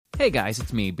Hey guys,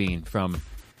 it's me, Bean, from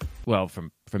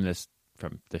this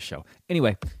show.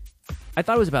 Anyway, I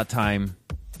thought it was about time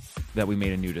that we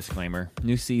made a new disclaimer.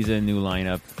 New season, new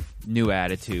lineup, new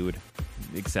attitude,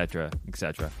 etc.,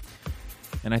 etc.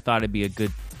 And I thought it'd be a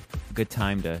good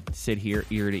time to sit here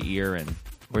ear to ear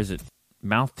or is it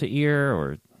mouth to ear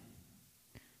or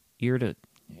ear to...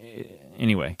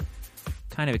 Anyway,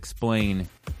 kind of explain,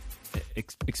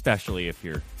 especially if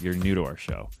you're new to our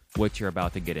show, what you're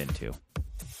about to get into.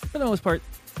 For the most part,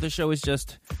 the show is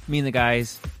just me and the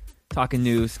guys talking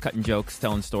news, cutting jokes,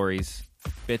 telling stories,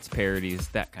 bits, parodies,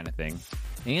 that kind of thing.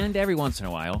 And every once in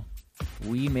a while,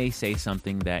 we may say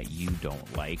something that you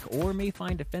don't like or may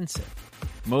find offensive.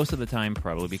 Most of the time,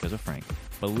 probably because of Frank.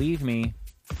 Believe me,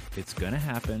 it's going to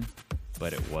happen,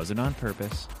 but it wasn't on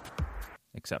purpose,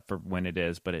 except for when it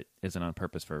is, but it isn't on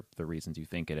purpose for the reasons you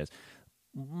think it is.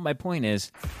 My point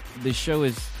is, the show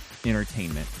is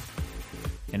entertainment.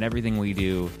 And everything we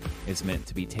do is meant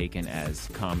to be taken as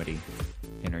comedy,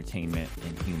 entertainment,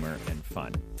 and humor and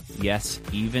fun. Yes,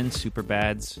 even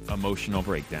Superbad's emotional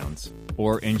breakdowns,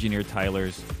 or Engineer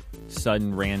Tyler's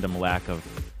sudden random lack of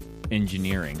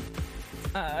engineering.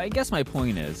 I guess my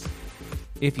point is,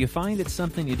 if you find it's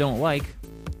something you don't like,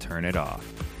 turn it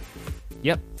off.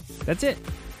 Yep, that's it.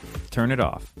 Turn it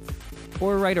off.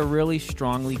 Or write a really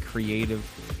strongly creative,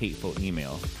 hateful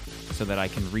email so that I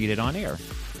can read it on air.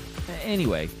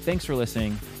 Anyway, thanks for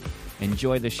listening.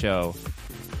 Enjoy the show,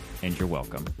 and you're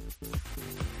welcome.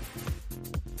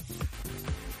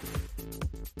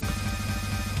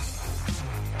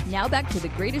 Now back to the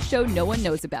greatest show no one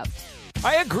knows about.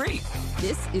 I agree.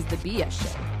 This is the BS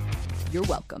Show. You're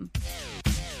welcome.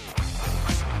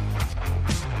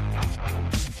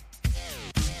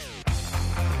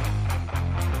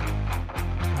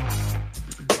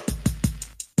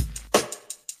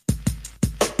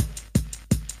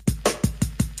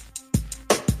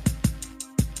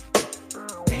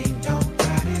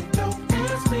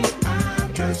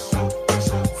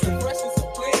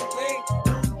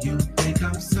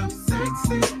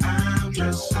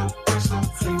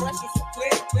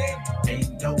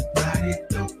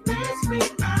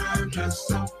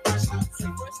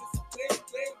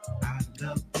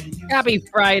 Happy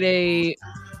Friday.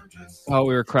 Oh,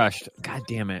 we were crushed. God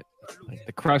damn it.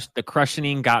 The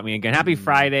crushing got me again. Happy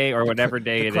Friday or whatever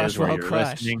day it is where you're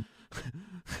listening.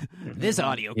 This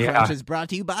audio crush is brought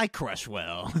to you by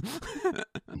Crushwell.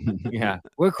 Yeah.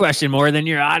 We're crushing more than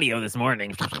your audio this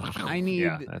morning. I need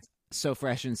So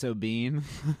Fresh and So Bean.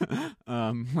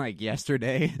 Like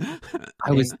yesterday.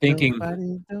 I was thinking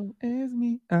Don't ask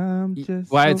me. I'm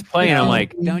just while it's playing, I'm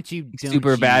like, don't you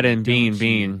super bad and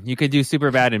bean. You could do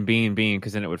super bad and bean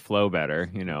because then it would flow better,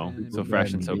 you know. So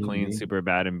fresh and so clean, super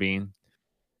bad and bean.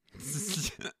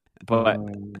 But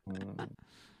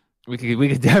we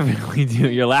could definitely do.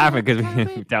 You're laughing because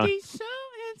we down.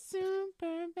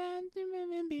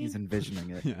 He's envisioning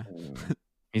it. Yeah.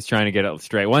 He's trying to get it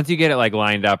straight. Once you get it like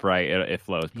lined up right, it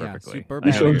flows perfectly. Super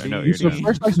I know bad. what you're doing.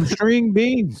 Fresh like some string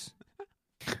beans.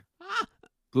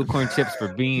 Blue corn chips for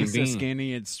bean. So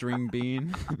skinny and string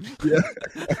bean. Yeah.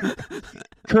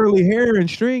 Curly hair and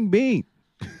string bean.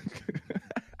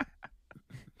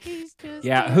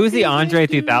 Yeah, who's the Andre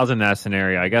 3000 in that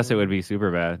scenario? I guess it would be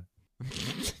super bad.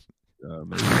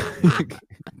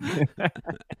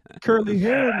 Curly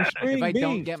hair and string If I bean.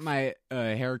 don't get my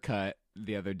haircut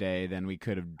the other day, then we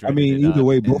could have. I mean, either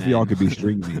way, both of y'all could be then...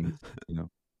 string beans, you know,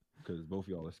 because both of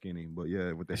y'all are skinny. But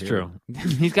yeah, with the It's hair. true.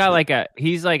 He's got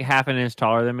he's like half an inch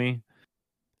taller than me,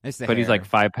 but he's like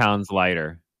 5 pounds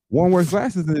lighter. One wears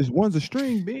glasses and one's a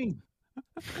string bean.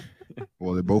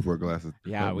 Well, they both wear glasses.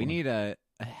 Yeah, we need a.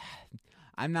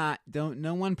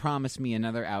 No one promised me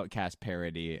another Outcast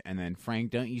parody, and then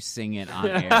Frank, don't you sing it on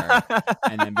air,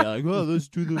 and then be like, "Well, let's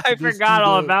do the." I forgot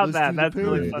all about that. That's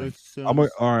really funny.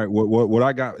 All right. What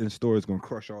I got in store is gonna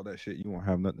crush all that shit. You won't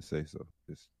have nothing to say. So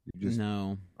just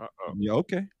no. Yeah.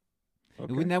 Okay.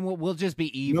 Then we'll just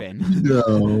be even.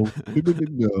 No,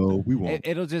 we won't.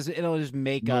 It'll just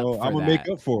make up. For I'm gonna make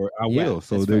up for it. I will.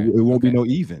 So it won't be no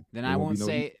even. Then I won't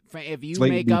say if you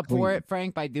make up for it,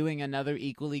 Frank, by doing another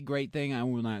equally great thing. I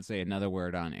will not say another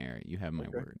word on air. You have my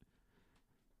word.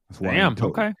 That's why Damn.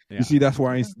 Okay. Yeah. You see, that's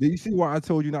why. You see why I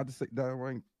told you not to say that. I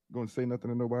ain't going to say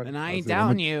nothing to nobody. And I ain't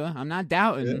doubting you. I'm not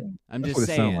doubting. Yeah. I'm That's just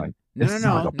saying. like. No.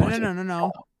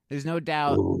 There's no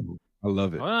doubt. Ooh, I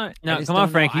love it. No, come on,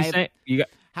 Frank.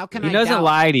 How can he I doesn't doubt,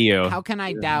 lie to you. How can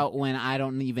I doubt when I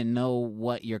don't even know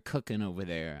what you're cooking over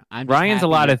there? Ryan's a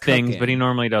lot of things, but he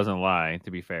normally doesn't lie,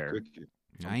 to be fair.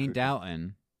 I ain't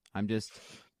doubting.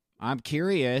 I'm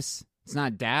curious. It's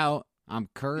not doubt. I'm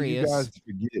curious. You guys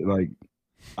forget, like,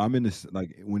 I'm in this,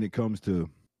 like, when it comes to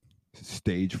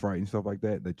stage fright and stuff like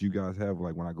that you guys have.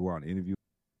 Like when I go out and interview,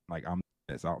 like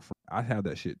that's out front. I have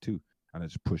that shit too, and I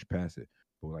just push past it.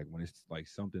 But like when it's like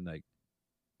something like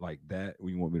that,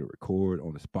 when you want me to record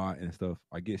on the spot and stuff,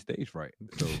 I get stage fright.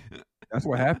 So that's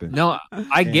what happened. No,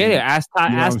 I get it. Ask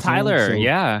Tyler. So,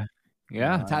 yeah.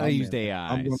 Tyler used AI.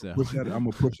 I'm gonna push that. I'm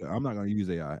gonna push that. I'm not gonna use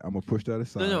AI. I'm gonna push that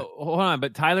aside. No, hold on.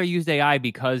 But Tyler used AI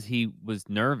because he was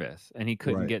nervous and he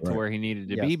couldn't get to where he needed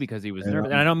to be because he was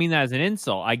nervous. And I don't mean that as an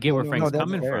insult. I get where Frank's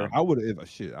coming from. I would have.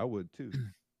 I would too.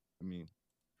 I mean,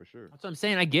 for sure. That's what I'm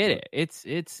saying. I get it.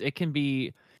 It can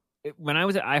be. When I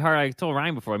was at iHeart, I told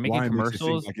Ryan before, making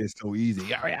commercials. Like it's so easy.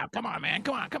 Yeah, come on, man.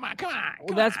 Come on.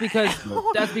 Well, that's because.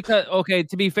 Okay,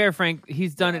 to be fair, Frank,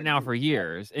 he's done it now for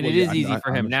years, and it is easy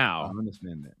for him now. I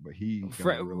understand that, but he.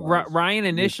 Ryan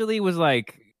initially was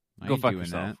like, "Go fuck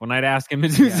yourself." That. When I'd ask him to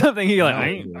do something, he'd like,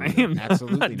 "I am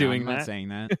absolutely not doing I'm that." not saying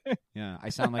that. Yeah, I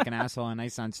sound like an asshole, and I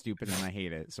sound stupid, and I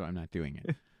hate it, so I'm not doing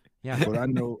it. Yeah, but I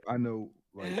know,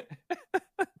 like.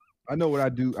 I know what I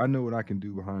do. I know what I can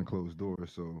do behind closed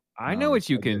doors. So I know what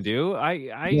you can do. I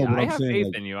have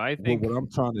faith in you. I think what I'm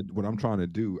trying to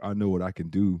do. I know what I can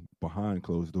do behind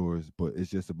closed doors, but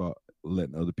it's just about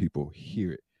letting other people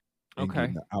hear it and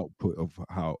getting the output of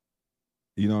how.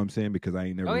 You know what I'm saying? Because I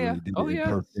ain't never really did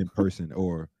it in person,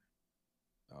 or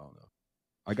I don't know.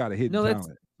 I got a hidden talent,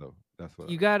 so that's what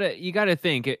you gotta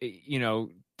think. You know,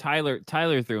 Tyler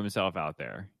threw himself out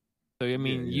there. So I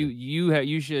mean,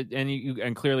 you should,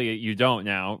 and clearly you don't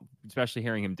now, especially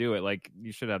hearing him do it. Like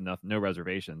you should have no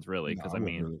reservations, really, because I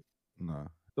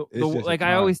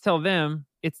always tell them,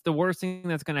 it's the worst thing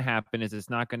that's going to happen is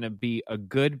it's not going to be a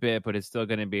good bit, but it's still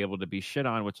going to be able to be shit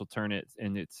on, which will turn it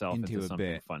in itself into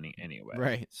something funny anyway.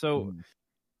 Right. So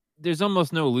there's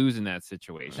almost no lose in that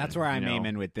situation. That's where I'm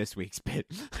aiming with this week's bit.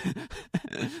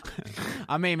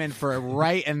 I'm aiming for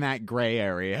right in that gray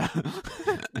area.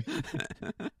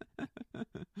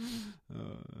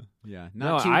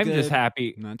 I'm just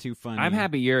happy. Not too funny. I'm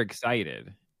happy you're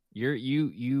excited.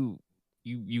 You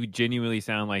genuinely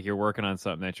sound like you're working on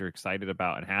something that you're excited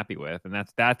about and happy with, and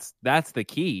that's the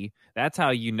key. That's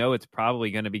how you know it's probably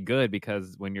going to be good,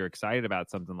 because when you're excited about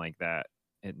something like that,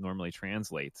 it normally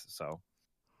translates. So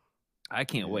I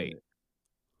can't wait.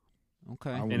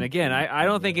 Okay. And again, I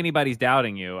don't think anybody's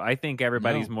doubting you. I think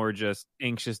everybody's more just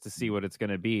anxious to see what it's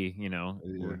going to be. You know,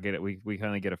 we'll get it. We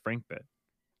kind of get a Frank bit.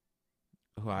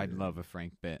 Oh, I'd love a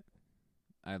Frank bit.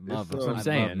 I'd love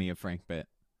me a Frank bit.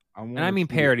 I mean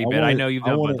parody bit. I know you've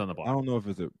done ones on the block. I don't know if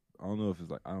it's going to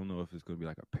be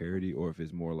like a parody, or if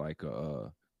it's more like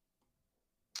a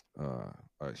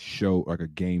show, like a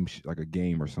game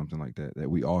or something like that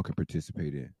we all can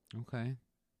participate in. Okay.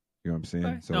 You know what I'm saying?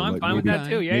 Okay. So I'm fine with that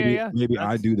too. Yeah. Maybe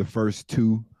I do the first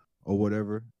two or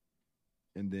whatever,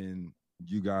 and then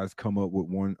you guys come up with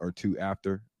one or two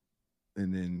after,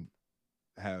 and then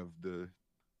have the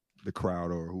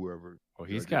crowd or whoever. Well,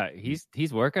 he's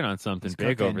working on something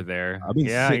big over there. I've been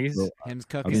sick, him's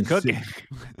cooking. He's cooking.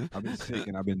 I've been sick,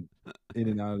 and I've been in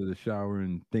and out of the shower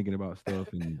and thinking about stuff,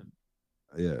 and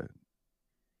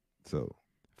So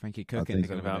Frankie cooking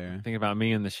thinking about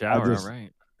me in the shower. All right.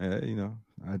 You know,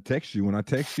 I text you. When I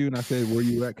text you and I said, "Where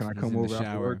you at? Can I come over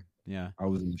after work?" Yeah, I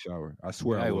was in the shower. I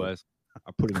swear I was.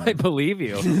 I put it. I believe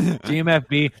you.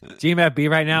 GMFB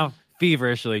right now,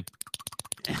 feverishly.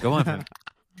 Go on, man.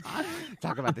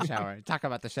 Talk about the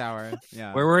shower.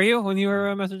 Yeah. Where were you when you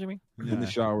were messaging me? In the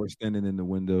shower, standing in the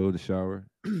window of the shower,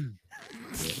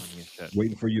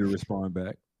 waiting for you to respond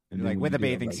back. And like with a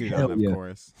bathing suit on, of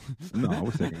course. No, I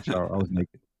was taking a shower. I was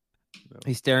naked. No.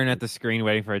 He's staring at the screen,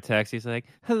 waiting for a text. He's like,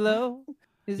 "Hello,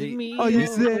 is it me?" Oh, you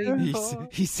there?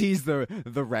 He sees the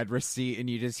red receipt, and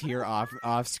you just hear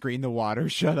off screen the water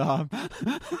shut off.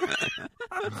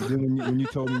 Then when you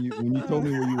told me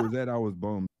where you was at, I was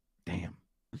bummed. Damn.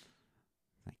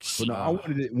 But no, I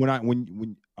wanted it when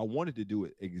I wanted to do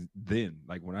it then.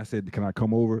 Like when I said, "Can I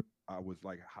come over?" I was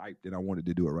like hyped, and I wanted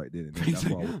to do it right then. And that's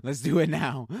why let's do it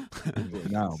now.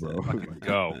 Now, bro.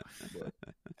 Go.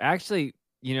 Actually.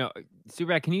 You know,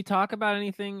 Superbad, can you talk about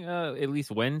anything, at least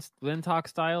when talk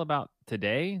style, about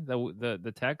today?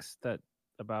 The text that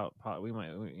about we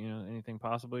might, anything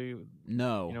possibly?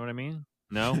 No. You know what I mean?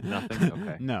 No, nothing.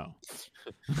 Okay. No.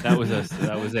 That was a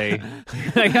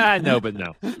like, no, but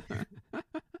no.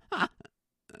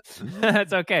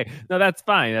 That's okay. No, that's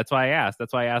fine. That's why I asked.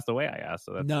 That's why I asked the way I asked.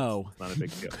 So that's not a big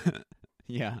deal.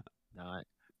 Yeah.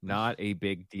 Not a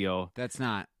big deal. That's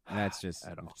not. That's just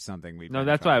something we. No,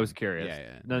 that's why I was curious.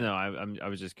 Yeah. No. I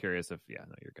was just curious if. Yeah.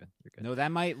 No, you're good. No,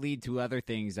 that might lead to other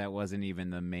things that wasn't even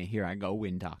the main. Here I go,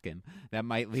 wind talking. That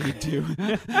might lead to.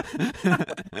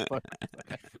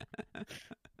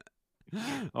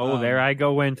 There I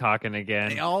go when talking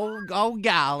again. Oh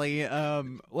golly.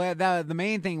 Well, the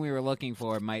main thing we were looking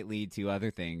for might lead to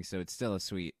other things, so it's still a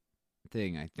sweet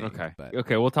thing, I think. Okay. But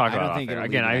Okay, we'll talk I about don't it think again.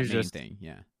 again. I was just thing.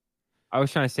 Yeah. I was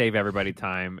trying to save everybody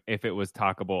time if it was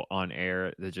talkable on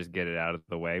air to just get it out of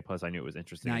the way. Plus, I knew it was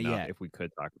interesting Not enough yet. if we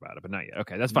could talk about it, but not yet.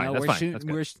 Okay, that's fine. No, that's fine. That's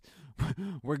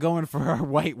good. We're going for our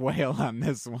white whale on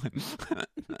this one.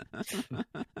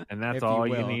 And that's If all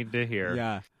you you will. need to hear.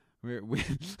 Yeah.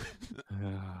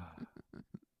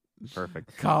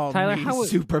 Perfect. Call Tyler, me how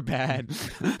super bad.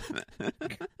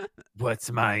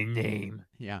 What's my name?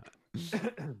 Yeah.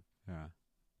 Yeah.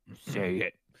 Say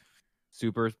it.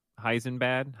 Super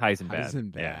Heisenbad?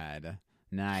 Heisenbad. Bad.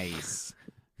 Nice.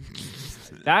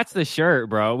 That's the shirt,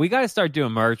 bro. We got to start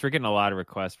doing merch. We're getting a lot of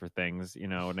requests for things. You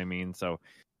know what I mean? So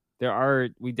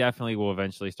we definitely will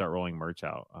eventually start rolling merch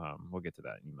out. We'll get to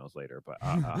that in emails later. But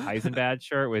a Heisenbad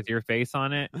shirt with your face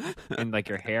on it and like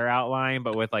your hair outline,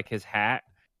 but with like his hat,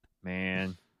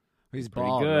 man. He's pretty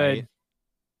bald, good. right?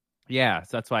 Yeah,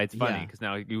 so that's why it's funny Yeah. because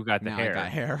now you got the Now hair. I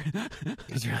got hair.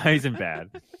 Because you're Heisenbad.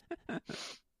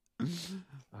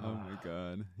 Oh my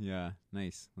god. Yeah.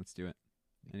 Nice. Let's do it.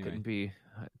 Anyway.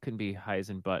 Couldn't be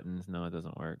Heisen buttons. No, it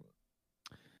doesn't work.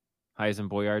 Heisen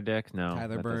Boyard dick. No,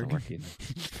 Tyler that Berg. doesn't work either.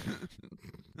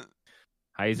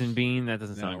 Heisen bean. That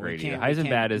doesn't sound great either. We Heisen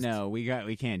bad is no. We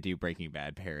can't do Breaking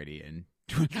Bad parody in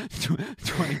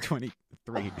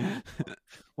 2023.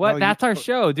 what? No, That's our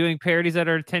show, doing parodies that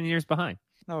are 10 years behind.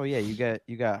 Oh yeah, you got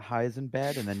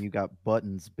Heisenbad, and then you got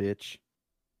Buttons, bitch.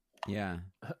 Yeah.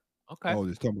 Okay. Oh,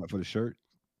 just talking about for the shirt.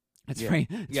 It's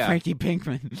Yeah. Frankie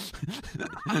Pinkman.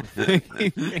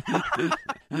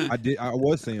 I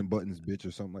was saying buttons, bitch,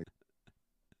 or something like.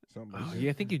 Something like that. Yeah,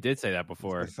 I think you did say that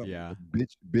before. Something Yeah. like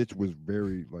bitch was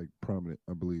very like prominent.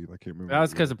 I believe. I can't remember. That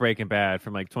was because of Breaking Bad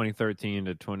from like 2013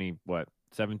 to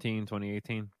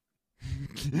 2018.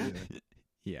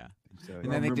 Yeah. So,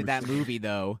 And then they did that movie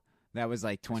though. That was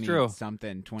like 20 true.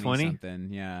 something, 20 20? something.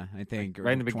 Yeah, I think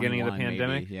Right in the beginning of the 21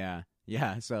 pandemic? maybe. Yeah.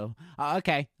 Yeah, so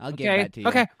okay, I'll give Okay. that to you.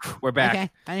 Okay. We're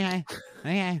back. Okay.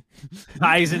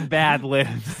 Heisenbad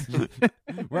lives.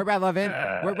 We're relevant.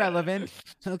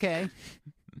 Okay.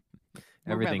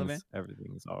 We're relevant.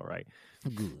 Everything's all right.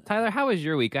 Tyler, how was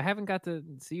your week? I haven't got to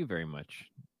see you very much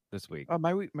this week.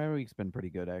 my week's been pretty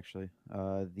good actually.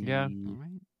 Yeah. All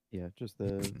right. Yeah, just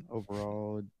the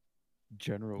overall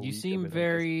general. You week seem of it, I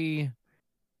very.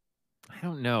 I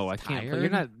don't know. I can't.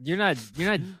 Tired? You're not.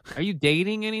 Are you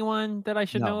dating anyone that I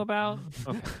should No. know about?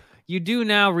 Okay. You do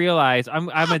now realize I'm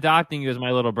adopting you as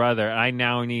my little brother. And I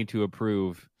now need to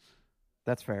approve. guess.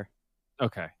 That's fair.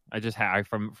 Okay. I just have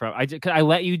cause I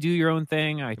let you do your own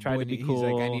thing. I tried to be cool.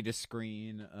 He's like, I need a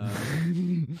screen.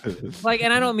 Like,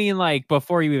 and I don't mean like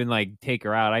before you even like take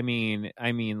her out. I mean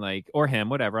like, or him,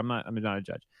 whatever. I'm not a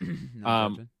judge. Not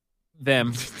judging.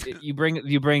 Them, you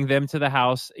bring them to the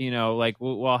house. You know, like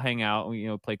we'll all hang out. You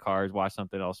know, play cards, watch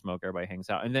something. I'll smoke. Everybody hangs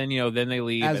out, and then then they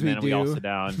leave, As and we then we all do. sit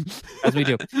down, as we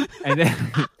do, and then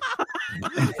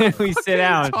we sit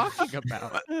down. What are you talking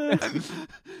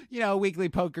about? Weekly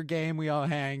poker game. We all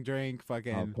hang, drink,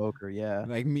 fucking. Poker, yeah.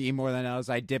 Like me more than else.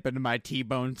 I dip into my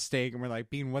T-bone steak, and we're like,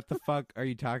 Bean, what the fuck are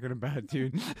you talking about,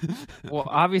 dude? Well,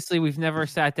 obviously, we've never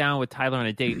sat down with Tyler on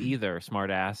a date either, smart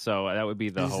ass. So that would be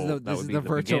the This whole. is the, that this would is be the the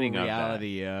virtual beginning of that.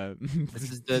 reality.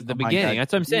 This is the Oh my beginning. God.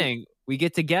 That's what I'm saying. We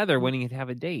get together when you have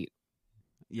a date.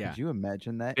 Yeah. Could you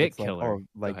imagine that? Bit It's like, killer. oh,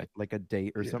 like a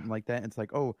date or something like that. It's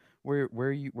like, oh,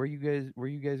 where you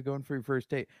guys going for your first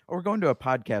date? Oh, we're going to a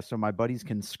podcast so my buddies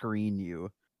can screen you.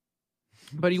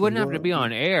 But you wouldn't have to be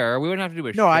on air. We wouldn't have to do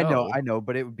a show. No, I know,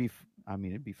 but it would be.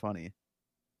 It'd be funny.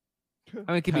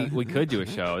 I mean, we could do a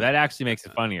show. That actually makes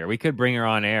it funnier. We could bring her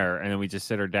on air, and then we just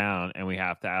sit her down, and we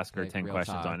have to ask her Like 10 real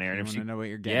questions talk. on air. You And if want to she know what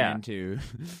you're getting Yeah. into.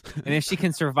 and if she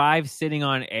can survive sitting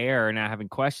on air and not having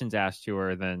questions asked to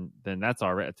her, then that's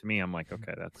all right to me. I'm like,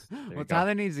 okay, that's there you Well, go.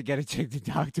 Tyler needs to get a chick to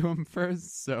talk to him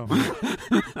first. So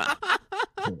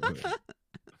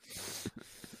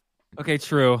Okay,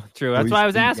 true. That's he's- why I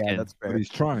was yeah, asking. Yeah, that's But fair. he's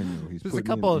trying though. He's There's a putting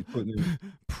couple- he's putting in-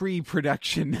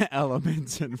 pre-production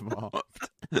elements involved.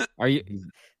 Are you?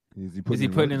 is he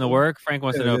Putting in the work? Frank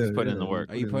wants to know if he's putting in the work.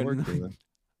 Are you putting though.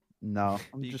 No,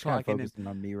 I'm you just kind of clocking in? focusing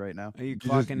on me right now. Are you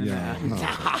just- clocking in yeah, that? no.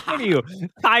 What are you,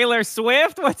 Tyler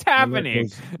Swift? What's happening?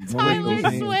 Tyler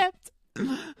Swift.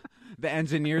 The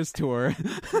Engineers Tour.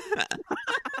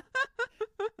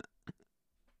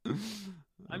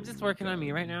 I'm just working on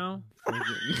me right now.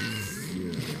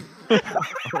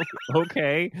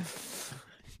 Okay.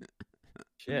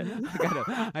 Shit. I You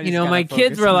just know, gotta my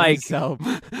kids focus were on like- myself.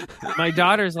 My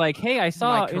daughter's like, "Hey, I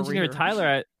saw My Engineer career.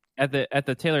 Tyler at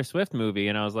the Taylor Swift movie,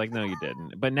 and I was like, no, you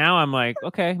didn't. But now I'm like,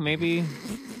 okay, maybe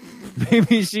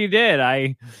she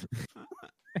did.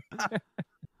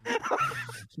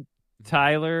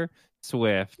 Tyler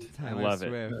Swift. I love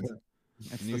it.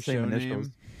 It's New the same show initials.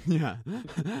 name. Yeah.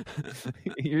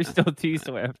 You're still T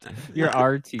Swift. You're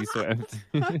RT Swift.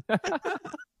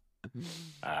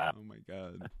 Oh my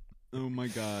god. Oh my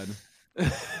god.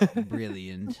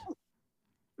 Brilliant.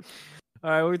 All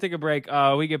right, we'll take a break.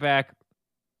 We get back.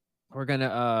 We're gonna.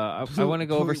 I want to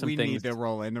go over some we things. We need to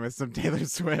roll in with some Taylor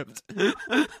Swift.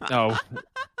 Oh,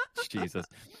 Jesus!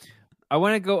 I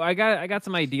want to go. I got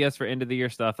some ideas for end of the year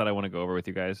stuff that I want to go over with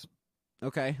you guys.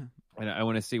 Okay. And I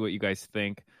want to see what you guys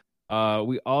think.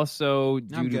 We also,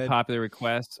 due to popular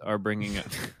requests, are bringing.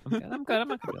 I'm good. I'm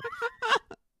not good.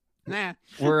 Nah.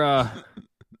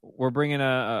 We're bringing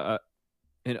an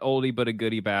oldie but a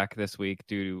goodie back this week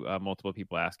due to multiple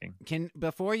people asking.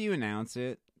 Before you announce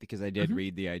it, because I did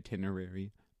read the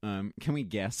itinerary, can we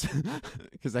guess?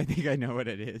 Because I think I know what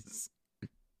it is.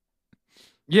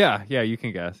 Yeah, you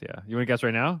can guess. Yeah, you want to guess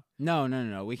right now?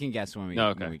 No. We can guess when we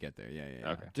when we get there.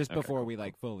 Yeah. Okay. Just before we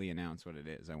fully announce what it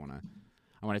is, I want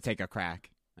to take a crack.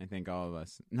 I think all of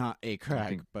us, not a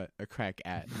crack, but a crack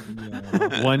at.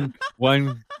 Yeah. One,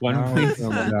 now please.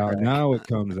 Now it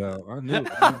comes out. I knew it.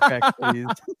 Crack, please.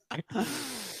 Oh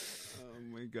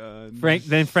my god.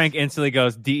 Frank instantly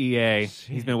goes DEA.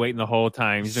 He's been waiting the whole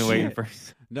time. He's been waiting for.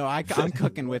 No, I'm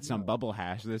cooking with some bubble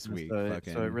hash this week.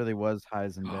 So it really was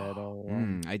highs and bad all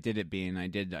along. I did it, Bean. I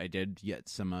did get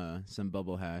some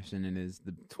bubble hash, and it is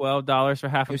the $12 for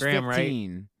half a gram, 15,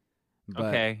 right? But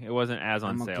Okay, it wasn't as on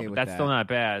I'm sale, okay but with that's that. still not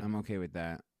bad. I'm okay with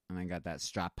that. And I got that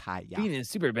strap high. Yeah. Being in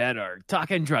Superbad are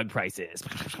talking drug prices.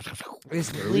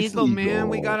 It's legal, man.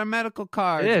 We got a medical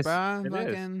card, It is. bro. It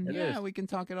Fucking, is. It yeah, is. we can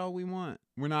talk it all we want.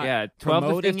 We're not 12 to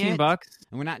promoting 15 it, bucks.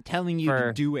 and we're not telling you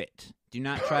to do it. Do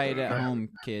not try it at home,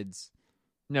 kids.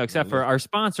 No, except for our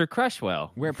sponsor, Crushwell.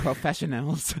 We're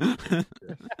professionals.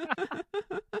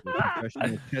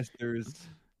 Professional testers.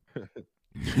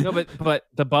 No, but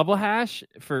the bubble hash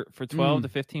for 12 to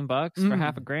 15 bucks for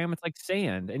half a gram, it's like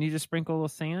sand, and you just sprinkle a little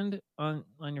sand on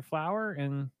your flour,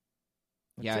 and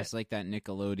yeah, it's like that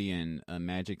Nickelodeon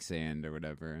Magic Sand or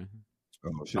whatever.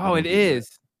 Oh, it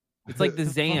is. It's like the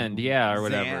Zand, yeah, or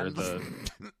whatever. Zand.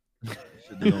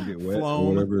 Shit that don't get wet or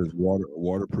whatever is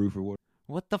waterproof or what.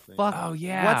 What the fuck? Oh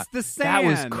yeah, what's the sand?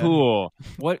 That was cool.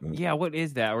 What? Yeah, what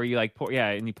is that? Where you like pour? Yeah,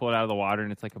 and you pull it out of the water,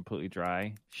 and it's like completely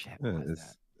dry. Shit. Yeah,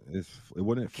 it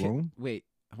wasn't it Floam? Wait,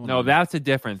 no, on. that's a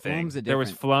different thing. There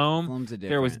was Floam. Floam's a different.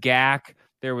 There was Gack.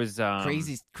 There was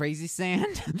crazy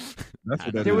sand. That's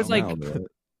what that there is was like now, though.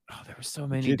 there were so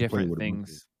many Kids different play with them.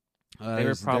 things. They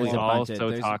were probably all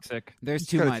so toxic. There's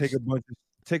You too gotta much.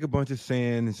 take a bunch of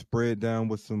sand and spray it down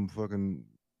with some fucking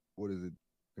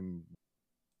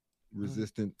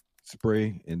resistant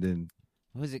spray, and then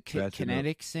Was it batch it up.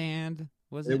 kinetic sand?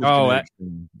 Was it it? was kinetic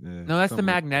sand. Yeah, No, that's the something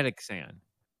like- magnetic sand.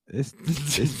 It's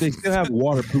they still have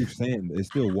waterproof sand. It's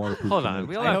still waterproof. Hold on, sand.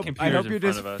 we all I have hope computers you're in front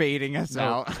just of us. fading us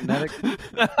out. Kinetic.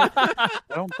 I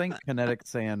don't think kinetic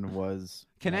sand was.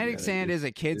 Kinetic sand is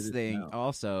a kid's It is thing, now.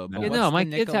 also. But Yeah, what's no, the my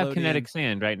kids have Nickelodeon- kinetic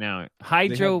sand right now.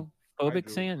 Hydrophobic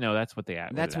hydro- sand? No, that's what they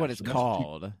have. That's what it's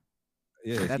called.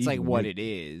 Yeah, it's That's like easy to what make. it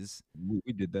is.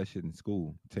 We did that shit in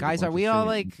school. Take a Guys, bunch are of we all sand.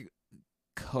 like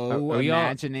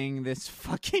co-imagining this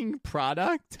fucking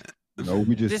product? No,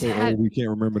 we just This say, had- we can't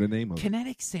remember the name of it.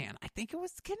 Kinetic sand. I think it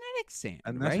was kinetic sand,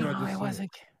 And that's right? what I No, just it said.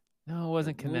 wasn't. No, it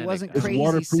wasn't It kinetic. wasn't It's crazy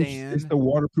waterproof. sand. It's the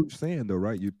waterproof sand, though,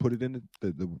 right? You put it in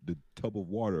the tub of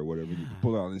water or whatever. You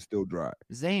pull out and it's still dry.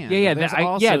 Zand. Yeah, There's that-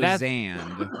 also yeah, that's-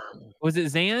 Zand. Was it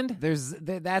Zand?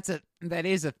 That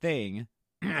is a thing.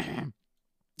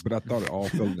 But I thought it all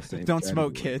fell in the same. Don't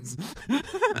smoke, category. kids.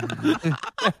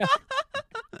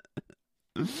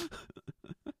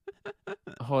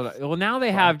 Hold on. Well, now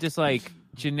they have just like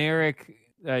generic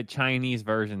Chinese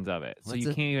versions of it, so What's you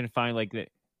it? can't even find like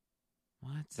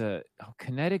What?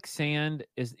 kinetic sand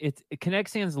is kinetic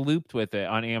sand's looped with it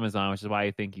on Amazon, which is why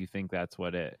I think you think that's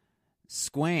what it.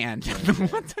 Squand.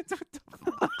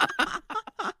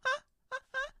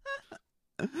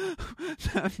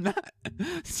 I'm not.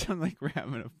 Sound like we're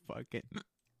having a fucking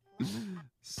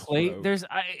Plate. stroke.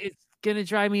 It's gonna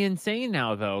drive me insane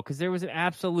now though, because there was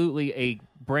absolutely a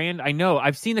brand. I know.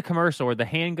 I've seen the commercial where the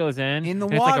hand goes in In the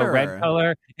and it's like a water. red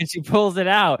color, and she pulls it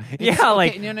out. It's- yeah, okay,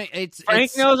 like no, it's Frank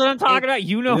it's, knows what I'm talking about.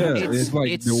 You know, Yeah, It's- it's like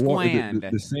it's the squand.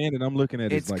 the sand that I'm looking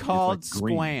at It's is like called it's like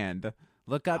green. squand.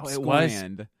 Look up Oh, it was?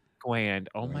 squand. Squand.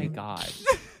 Oh my Right. god.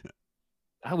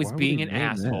 I was Why would being he an name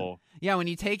that? asshole. Yeah, when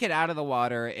you take it out of the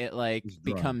water, it like It's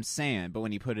dry. becomes sand. But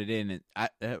when you put it in,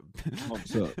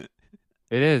 Pumps up.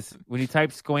 It is. When you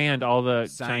type squand, all the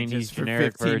Scientists Chinese for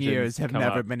generic 15 versions years have come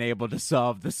never up. been able to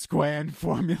solve the squand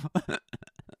formula.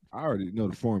 I already know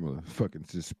the formula. Fucking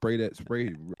just spray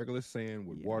regular sand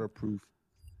with waterproof.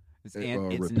 It's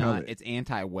repellent. It's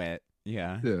anti-wet.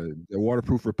 Yeah. Yeah, a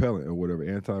waterproof repellent or whatever,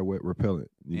 anti-wet repellent.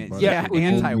 Yeah,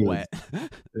 anti-wet.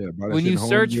 Yeah, when you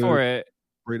search for it,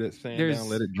 spray that sand down,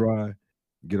 let it dry,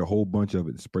 get a whole bunch of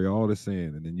it, spray all the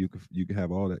sand, and then you can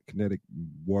have all that kinetic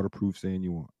waterproof sand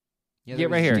you want. Yeah,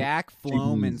 get right here. Gack,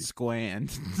 Floam, and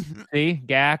Squand. See,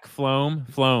 Gack, Floam.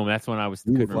 That's when I was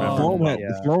couldn't remember.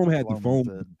 Floam had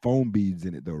the foam beads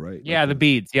in it though, right? Yeah, the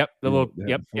beads. Yep, the little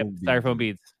styrofoam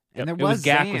beads. And there it was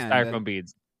Gack Zand. with styrofoam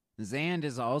beads. Zand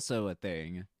is also a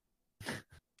thing.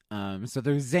 So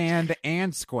there's Zand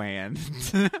and Squand.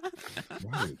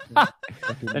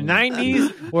 The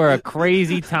 90s were a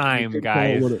crazy time,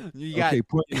 guys.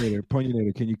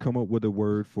 Punyinator, can you come up with a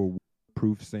word for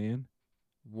proof sand?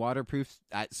 Waterproof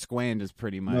Squand is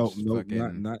pretty much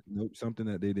not something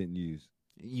that they didn't use.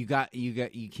 You can't.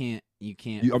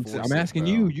 I'm asking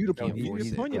you the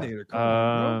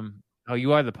punyinator. Oh,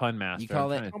 you are the pun master. You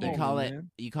call it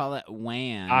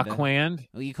wand. Aquand.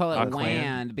 Well, you call it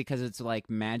wand because it's like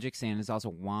magic sand is also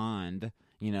wand,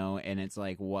 and it's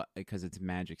like what because it's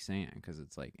magic sand because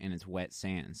it's like and it's wet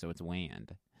sand, so it's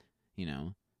wand, Yeah.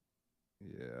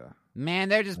 Man,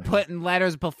 they're just putting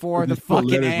letters before the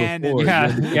fucking end.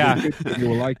 Yeah. They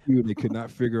were like you, and they could not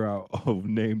figure out a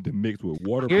name to mix with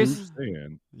waterproof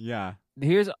sand. Yeah.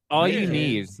 Here's all you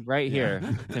need right here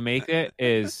to make it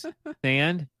is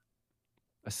sand,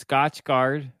 a Scotch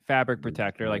Guard fabric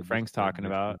protector, like Frank's talking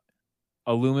about,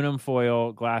 aluminum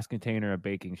foil, glass container, a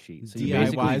baking sheet. So you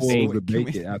DIY the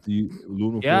bake it after you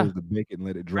aluminum foil the bake it and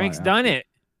let it dry. Frank's done it.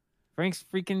 Frank's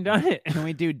freaking done it. Can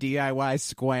we do DIY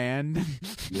Squand?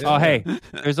 Yeah. Oh, hey,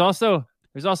 there's also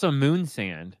moon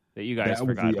sand that you guys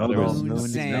forgot. Moon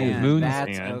sand. Moon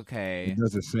That's sand. okay. It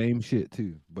does the same shit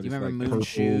too, but You it's remember like moon purple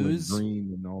shoes? and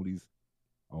green and all these.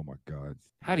 Oh my god!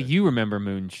 How do you remember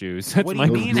moon shoes? That's What do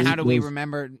you mean? those- How do we those-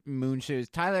 remember moon shoes?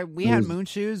 Tyler, we had those- moon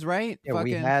shoes, right? Yeah,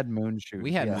 we had moon shoes.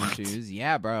 We had moon shoes.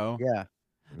 Yeah, bro. Yeah.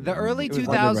 The early It was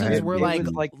 2000s were it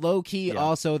was like low key,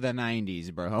 also the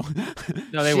 90s, bro.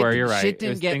 No, they were. You're right. Shit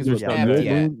didn't get Things were still stepped good.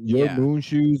 yet. Your moon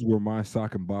shoes were my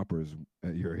sock and boppers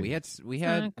at your age. We had We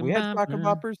had sock and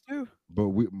boppers too. But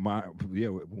when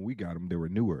we got them, they were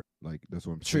newer. Like that's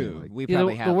what I'm saying. True. Like, We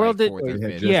probably had the world like did- fourth or had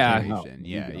fifth just Yeah. come out.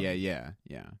 generation.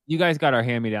 Yeah. You guys got our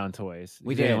hand-me-down toys.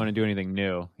 We They didn't did. want to do anything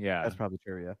new. Yeah. That's probably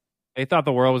true. Yeah. They thought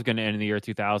the world was going to end in the year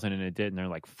 2000, and it did, and they're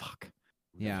like, fuck.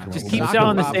 Yeah. Just keep Sock selling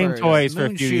and the same boppers, toys for a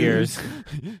moon few shoes,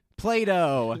 years.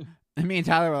 Play-Doh. And me and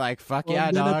Tyler were like, fuck Well,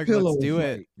 yeah, then a dog. pillow Let's do fight.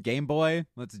 it. Game Boy,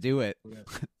 let's do it.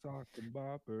 sock and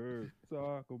bopper.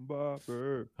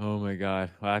 Oh, my God.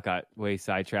 Well, that got way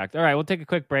sidetracked. All right, we'll take a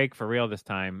quick break for real this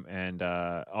time, and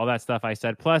all that stuff I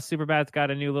said. Plus, Superbad's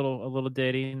got a new little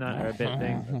ditty, or a bit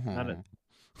thing.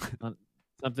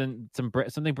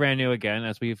 Something brand new again,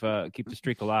 as we've keep the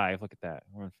streak alive. Look at that.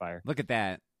 We're on fire. Look at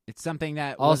that. It's something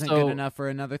that Also- wasn't good enough for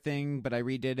another thing, but I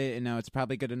redid it, and now it's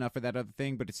probably good enough for that other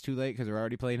thing, but it's too late because we're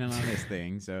already playing it on this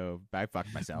thing, so I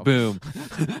fucked myself. Boom.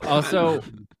 Also,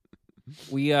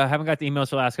 we haven't got the emails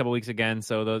for the last couple weeks again,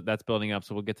 so that's building up,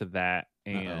 so we'll get to that.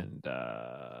 And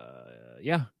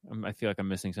I feel like I'm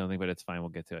missing something, but it's fine. We'll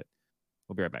get to it.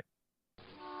 We'll be right back.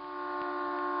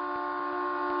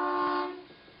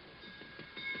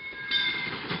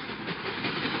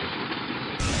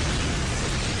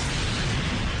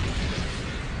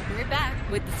 We're back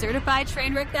with the certified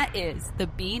train wreck that is the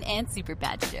Bean and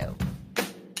Superbad Show.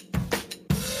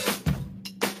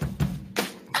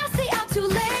 I say I'm too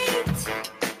late.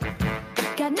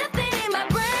 Got nothing in my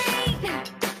brain.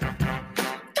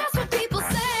 That's what people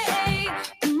say.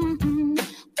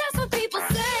 That's what people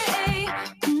say.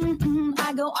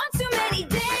 I go on too many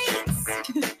dates,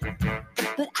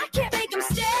 but I can't make them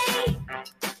stay.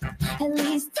 At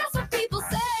least that's what people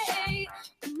say.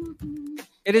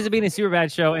 It is a Bean and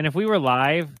Superbad show, and if we were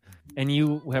live and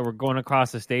you were going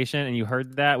across the station and you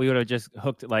heard that, we would have just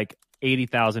hooked like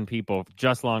 80,000 people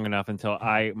just long enough until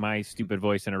my stupid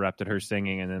voice interrupted her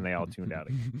singing, and then they all tuned out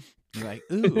again. You're like,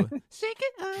 ooh, shake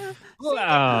it.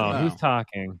 Wow, who's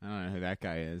talking? I don't know who that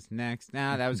guy is. Next.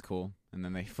 Nah, that was cool. And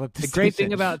then they flipped The great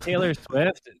thing about Taylor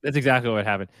Swift, that's exactly what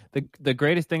happened. The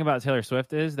greatest thing about Taylor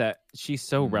Swift is that she's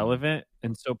so relevant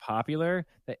and so popular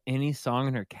that any song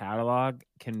in her catalog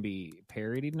can be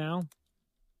parodied now,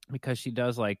 because she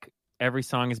does, like, every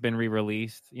song has been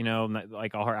re-released,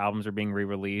 like all her albums are being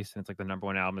re-released, and it's like the number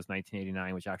one album is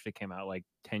 1989, which actually came out like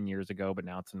 10 years ago, but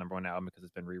now it's the number one album because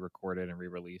it's been re-recorded and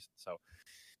re-released. So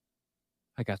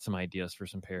I got some ideas for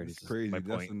some parodies. It's crazy. My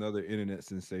That's point. another internet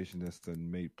sensation that's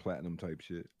done made platinum type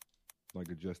shit, like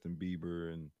a Justin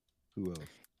Bieber and who else?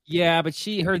 Yeah, but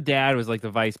her dad was like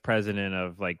the vice president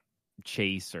of like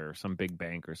Chase or some big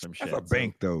bank or some shit. That's a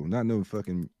bank though, not no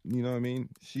fucking. You know what I mean?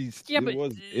 It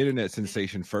was internet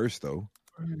sensation first though,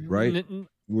 right? She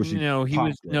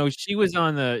was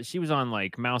on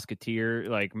like Mouseketeer,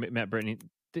 like met Britney.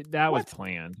 That was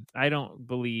planned. I don't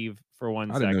believe for one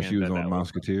second. I didn't know she was on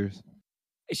Mouseketeers.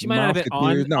 She might not have been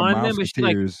on them, but she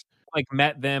like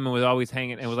met them and was always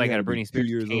hanging and was like at a Britney Spears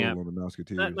 2 years camp. Old on the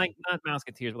Mouseketeers. Not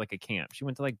Mouseketeers, but like a camp. She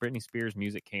went to like Britney Spears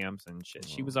music camps and shit.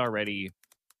 She was already.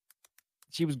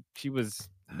 She was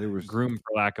groomed,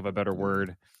 for lack of a better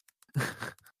word.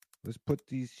 Let's put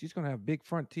these. She's gonna have big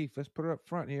front teeth. Let's put her up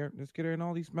front here. Let's get her in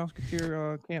all these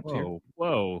Mouseketeer camps here.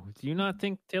 Whoa! Do you not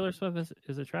think Taylor Swift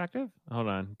is attractive? Hold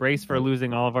on. Brace for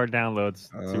losing all of our downloads.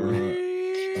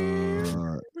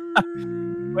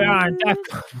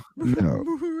 No.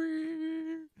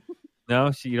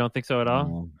 No, you don't think so at all?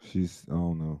 No, she's.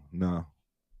 Oh no, no.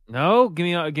 No, give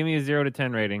me a 0 to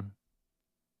 10 rating.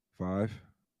 5.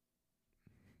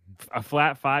 A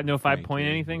flat 5, no 5 point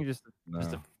anything. Just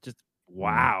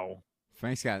wow.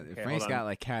 Frank's got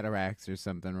like cataracts or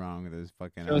something wrong with his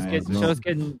fucking show's eyes. Show's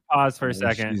getting paused for a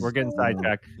second. We're getting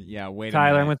sidetracked. Yeah, wait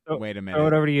Tyler, a minute. Wait a minute. Throw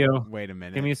it over to you. Wait a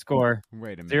minute. Give me a score.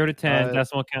 Wait a minute. 0 to 10,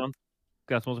 decimal count.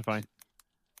 Decimals are fine.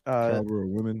 Caliber of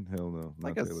women? Hell no.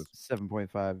 Like a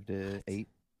 7.5 to 8.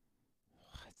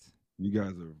 What? You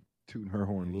guys are tooting her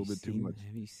horn a little bit too much.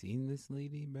 Have you seen this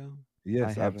lady, bro?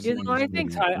 Yes, I haven't. I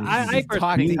think I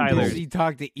personally think Tyler. If she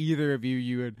talked to either of you,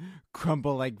 you would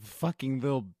crumble like fucking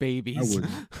little babies. I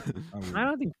wouldn't. I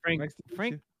don't think Frank. I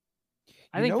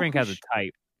You think know Frank who has a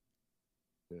type,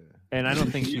 Yeah. and I don't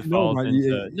think she No, falls my-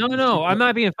 into. yeah, No, I'm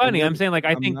not being funny. I'm saying like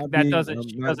I I'm think not that being- doesn't. I'm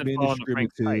She not doesn't being fall into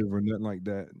Frank's type. discriminative or nothing like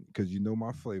that because you know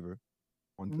my flavor.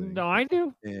 One thing. No, I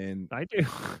do. And I do.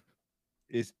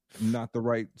 it's not the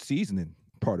right seasoning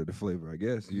part of the flavor, I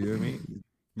guess. You know what I mean?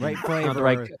 Right flavor, the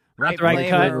right- right the right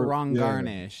flavor, cut. wrong Yeah.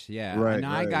 garnish. Yeah, Right, no,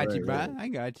 I right, got right, you, bro. right. I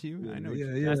got you. I know.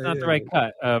 Yeah, That's not the right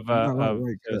cut of. Not of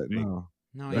right cut, steak. no.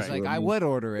 No, Right. he's like, Well, I would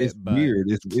order it, It's but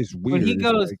weird. It's weird. When he It's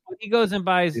goes, like- when he goes and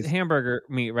buys it's- hamburger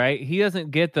meat, right? He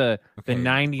doesn't get the Okay,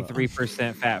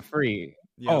 93% fat free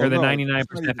Yeah. or the no,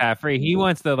 99% it's not fat free. He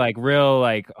wants the like real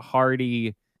like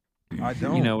hearty. I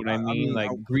don't. You know what I mean?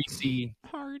 Like I- greasy.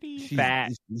 Hardy.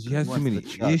 fat. She has too Wants many the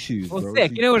chuck. issues. Well, bro.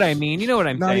 thick. She- You know what I mean? You know what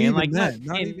I'm Not saying? even Like that,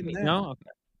 not even that. No. Okay.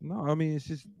 No, I mean it's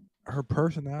just her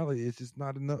personality. It's just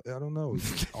not enough. I don't know. It's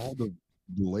just all the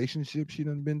relationships she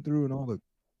done been through and all the.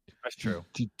 That's true.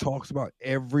 She talks about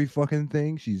every fucking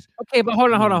thing. She's Okay, but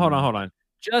hold on.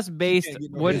 Just based can't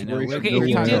get no what? Yeah, no, we're, Okay, we're if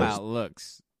you talking did, about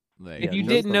looks. Like, if you Yeah,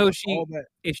 didn't know she, all that,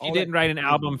 if she all didn't that write an crazy.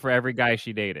 album for every guy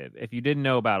she dated, if you didn't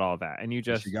know about all that, and you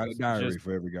just she got a diary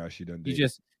for every guy she done. you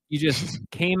dated. just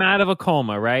came out of a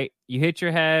coma, right? You hit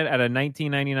your head at a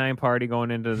 1999 party going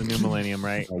into the new millennium,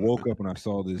 right? I woke up and I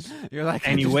saw this. you're like,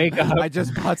 And I you just- wake up- I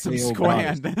just bought some Hey, old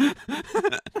squand.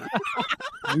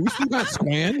 We still got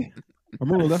Squan. I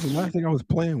remember that's the last thing I was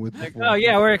playing with. Like, before. oh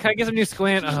yeah, can I get some new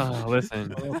squint? Oh,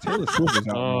 listen. Well, Taylor Swift is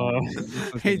out Oh. now.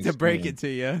 Let's Hate to get break Squan. it to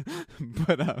you,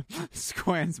 but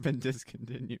squand's been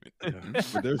discontinued.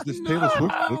 But there's this Taylor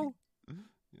Swift. No.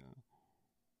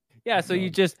 Yeah, so you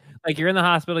just like you're in the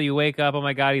hospital, you wake up, oh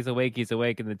my god, he's awake, and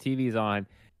the TV's on,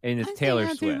 and it's Taylor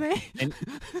Swift. And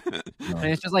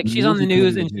it's just like she's on the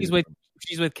news and she's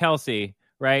with Kelsey,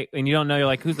 right? And you don't know, you're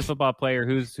like, who's the football player?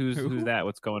 Who's that?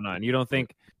 What's going on? You don't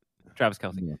think Travis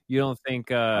Kelsey. Yeah. You don't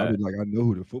think I was like, I know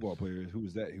who the football player is. Who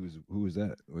is that? Who is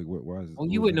that? Like, why is it? well,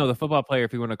 you wouldn't know the football player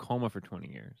if he were in a coma for 20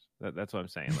 years. That's what I'm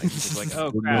saying. Like, it's like, oh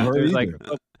Wouldn't know crap. her There's like,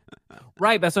 either.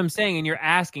 right. That's what I'm saying. And you're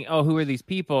asking, oh, who are these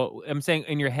people? I'm saying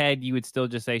in your head, you would still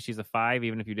just say she's a 5,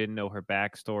 even if you didn't know her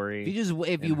backstory.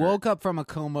 If you woke up from a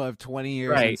coma of 20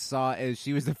 years and Right. saw as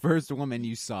she was the first woman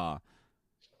you saw.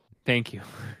 Thank you.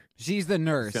 She's the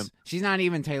nurse. Sim- She's not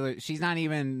even Taylor. She's not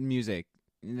even music.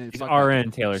 She's Fuck RN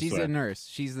that. Taylor She's Swift. the nurse.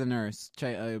 She's the nurse.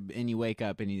 And you wake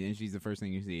up and she's the first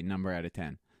thing you see. Number out of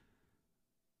 10.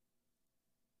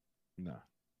 No.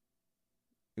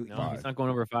 No, he's not going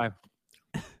over a 5.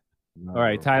 No, All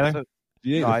right, bro. Tyler. So,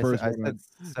 She ain't no, the I first said one.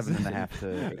 7.5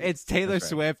 to. It's Taylor That's right.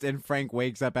 Swift and Frank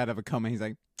wakes up out of a coma. He's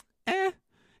like,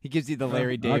 He gives you the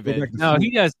Larry I'll go David. back to No,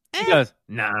 sleep. he does. He goes,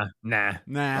 nah. Nah.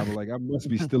 I was like, I must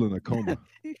be still in a coma.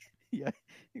 Yeah,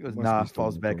 he goes, Must nah, be still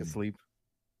falls in back coma. asleep.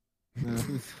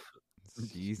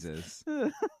 Jesus.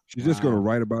 She's just gonna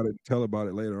write about it, and tell about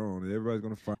it later on, and everybody's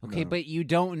gonna find out. Okay, but you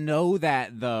don't know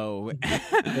that though.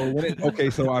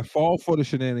 So I fall for the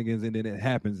shenanigans, and then it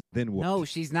happens. Then what? No,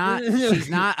 she's not. She's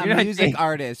not a music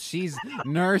artist. She's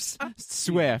Nurse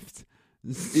Swift.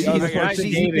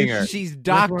 She's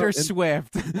Dr.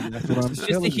 Swift. That's what I'm She's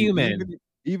just a human.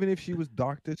 Even if she was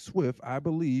Dr. Swift, I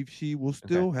believe she will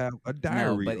still have a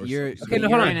diary. No, but you're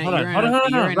hold on.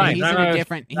 He's in a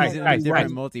different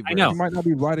multiverse. I know. She might not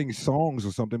be writing songs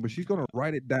or something, but she's gonna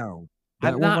write it down.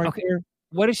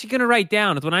 What is she gonna write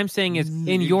down? Is what I'm saying is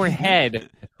in your head.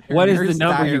 What is the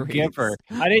number you give her?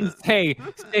 I didn't say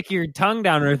stick your tongue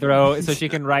down her throat so she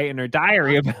can write in her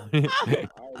diary about it.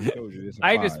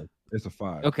 It's a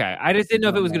 5. Okay, I just didn't know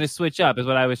if it was going to switch up. Is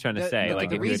what I was trying to say.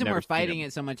 The reason we're fighting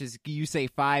it so much is you say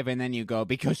 5 and then you go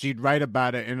because she'd write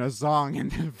about it in a song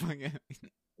and then fucking.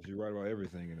 She write about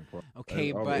everything in the problem.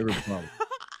 Okay, but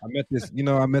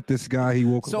I met this guy. He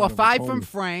woke up. So a 5 from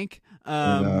Frank.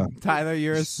 Tyler,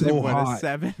 you're a 7.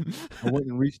 I went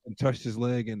and reached and touched his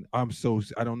leg, and I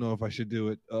don't know if I should do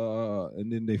it. And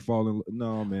then they fall in.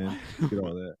 No, man, get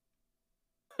all that.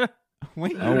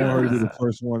 Wait, I want her to be the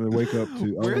first one to wake up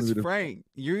to. Where's Frank?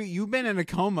 You've been in a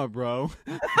coma, bro.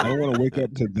 I don't want to wake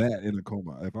up to that in a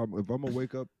coma. If I'm gonna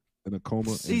wake up in a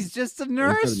coma, she's just a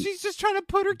nurse. She's just trying to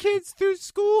put her kids through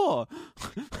school.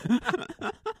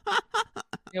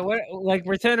 Yeah, what? Like,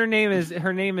 pretend her name is Sarah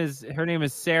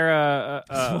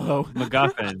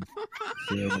McGuffin.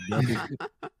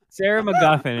 Sarah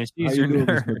McGuffin, and she's your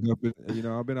nurse.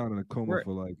 I've been out in a coma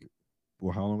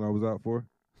for how long I was out for?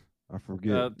 I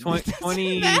forget.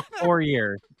 24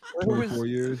 years. 24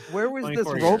 years. Where was this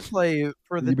role play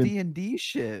for the D&D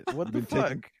shit? What the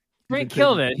fuck? Frank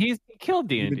killed it. He killed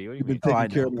D&D. You've been taking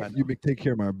care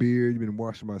of my beard. You've been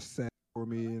washing my sack for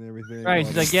me and everything. Right.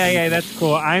 She's like, yeah, that's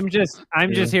cool. I'm just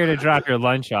here to drop your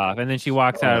lunch off. And then she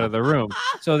walks out of the room.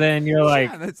 So then you're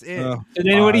like, that's it. So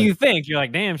then what do you think? You're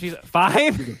like, damn, she's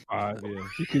 5? She's a 5, yeah.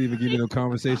 She couldn't even give me no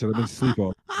conversation. I've been asleep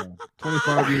all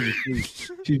 25 years of sleep.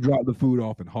 She dropped the food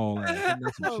off and hauled ass.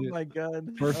 Oh my God.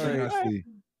 First thing I see,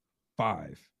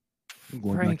 5. I'm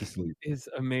going back to sleep. Is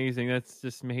amazing. That's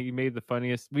just he made the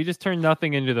funniest. We just turned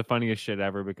nothing into the funniest shit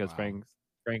ever because Frank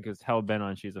is hell bent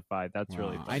on she's a 5. That's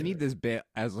really funny. I need this bit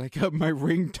as my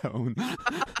ringtone.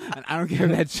 And I don't care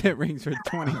if that shit rings for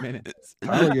 20 minutes.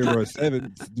 I would give her a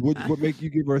 7. What make you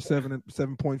give her a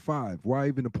 7.5? Why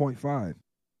even a 0.5?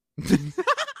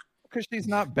 Because she's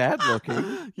not bad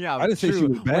looking. Yeah, I didn't say she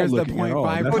was bad looking at all.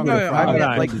 That's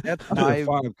that's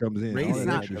 5 comes in.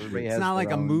 It's not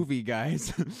like a movie,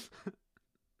 guys.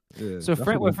 Yeah, so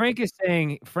what Frank is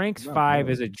saying, Frank's 5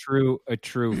 is a true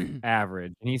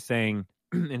average, and he's saying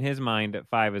in his mind that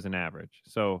 5 is an average.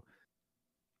 So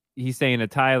he's saying to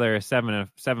Tyler, a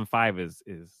 7.5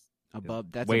 is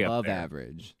above. That's way above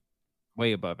average.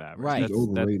 Way above average. Right. That's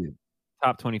overrated.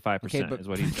 Top 25% is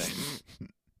what he's saying.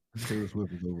 Taylor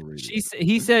Swift is overrated.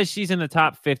 He says she's in the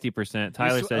top 50%.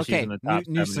 Tyler says she's in the top.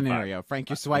 New scenario. Frank,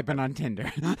 you're swiping on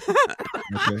Tinder.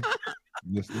 Okay.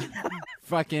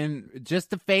 Fucking just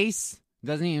the face,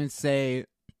 doesn't even say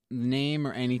name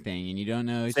or anything, and you don't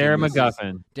know. Sarah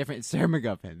McGuffin. Different Sarah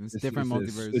McGuffin. It's different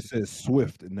multiverse. It says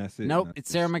Swift, and that's it. Nope,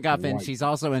 it's Sarah McGuffin. White. She's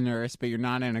also a nurse, but you're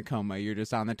not in a coma. You're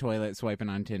just on the toilet swiping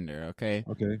on Tinder. Okay.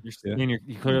 Okay. You're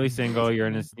clearly single. You're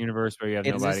in this universe where you have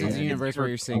nobody. This is a universe where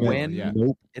you're single.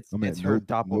 Nope. It's her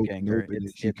doppelganger.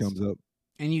 She comes up,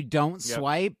 and you don't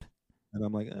swipe. And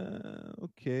I'm like,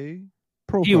 okay.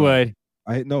 Profile. You would.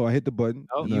 I hit the button.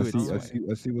 Oh, I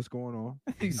see what's going on.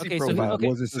 Okay, so what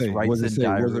does it say? What does it say?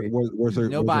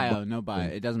 No bio.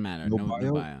 It doesn't matter. No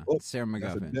bio. Oh, Sarah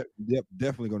McGuffin.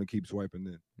 Definitely going to keep swiping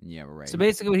then. Yeah, we're right. So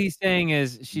basically, what he's saying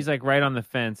is she's like right on the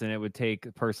fence, and it would take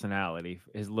personality.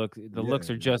 The looks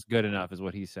are just good enough, is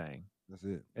what he's saying. That's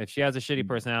it. If she has a shitty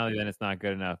personality, then it's not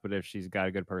good enough. But if she's got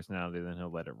a good personality, then he'll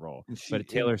let it roll. But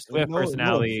Taylor Swift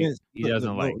personality, he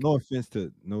doesn't like. No offense to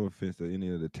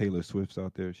any of the Taylor Swifts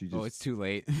out there. She just it's too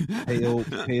late. pale.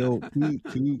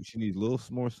 Too. She needs a little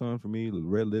more sun for me.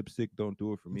 Red lipstick don't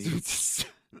do it for me.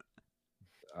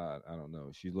 I don't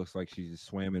know. She looks like she's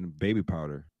swam in baby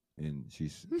powder, and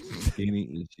she's skinny,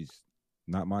 and she's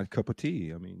not my cup of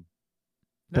tea. I mean,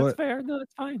 that's fair. No,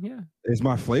 that's fine. Yeah, it's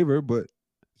my flavor, but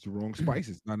it's the wrong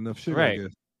spices, not enough sugar. Right. I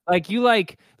guess.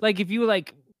 Like if you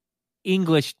like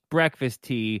English breakfast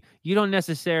tea, you don't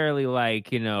necessarily like,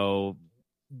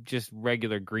 just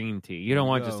regular green tea. You don't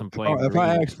want just some plain. If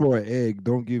I ask for an egg,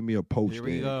 don't give me a poached egg.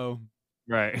 Here we go.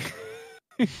 Right.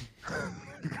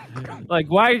 Like,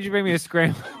 why did you bring me a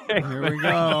scrambled egg? Here we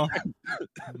go.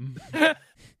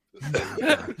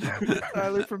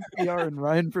 Tyler from PR and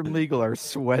Ryan from Legal are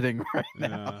sweating right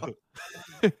now.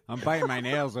 I'm biting my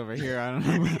nails over here. I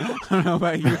don't know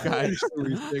about you guys.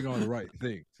 You're staying on the right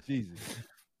thing. Jesus.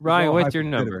 Ryan, what's your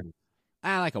number?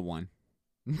 I like a 1.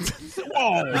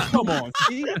 Oh, come on.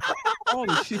 See? All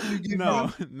the shit you give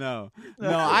No.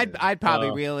 I'd probably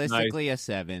Oh, realistically a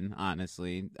 7,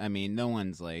 honestly. I mean, no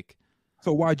one's like.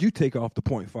 So why'd you take off the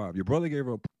 0.5? Your brother gave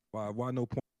her a 0.5. Why no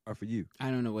 0.5 for you? I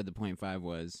don't know what the 0.5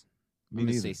 was. Me I'm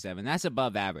gonna neither. say 7. That's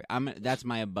above average. That's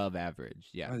my above average.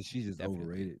 Yeah. She's just definitely.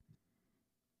 overrated.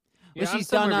 But Yeah, I'm she's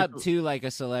done somewhere up to like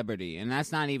a celebrity, and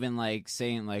that's not even like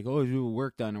saying like, "Oh, you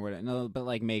work done" or whatever. No, but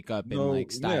like makeup and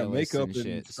like stylish makeup and and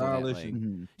shit. stylish. So that, like,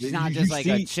 Mhm. she's You- not you just like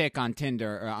a see- chick on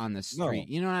Tinder or on the street.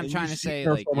 You know what I'm And trying you to see say?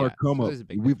 her Like, from her come so up. there's a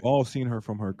big We've difference. all seen her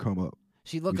from her come up.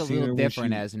 She look we've a seen her little when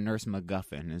different she- as Nurse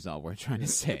MacGuffin is all we're trying to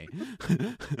say.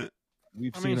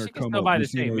 We've I seen mean, her she can come still up. buy the We've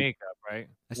seen same her- makeup, right?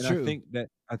 That's and true.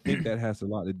 I think that has a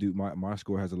lot to do. My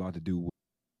score has a lot to do with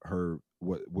her.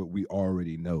 What we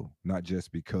already know, not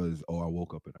just because I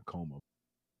woke up in a coma.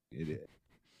 It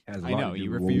has. A I lot know to do you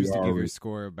with what we refuse to give your already-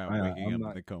 score about I'm waking up not-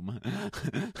 in the coma.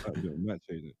 I'm not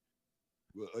changing.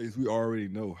 Well, at least we already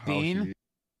know how Bean? she is.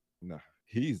 Nah,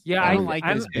 he's. Yeah, I don't I'm- like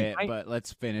this I'm- bit, I- but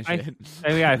let's finish I- it.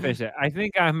 Yeah, I finished it. I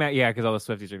think I'm at because all the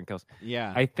Swifties are gonna kills.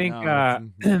 Yeah, I think no,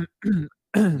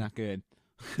 it's not good.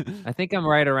 I think I'm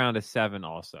right around a 7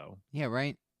 also. Yeah,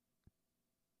 right.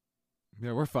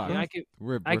 Yeah, we're fucked. Yeah, I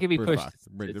could be we're pushed. fucked.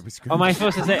 We're Oh, am I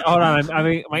supposed to say? Hold on. I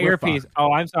mean, my We're earpiece. fucked.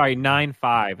 Oh, I'm sorry.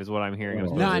 9.5 is what I'm hearing. I'm Oh,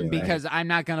 supposed to None, say. because I'm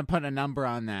not gonna put a number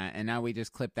on that, and now we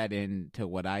just clip that into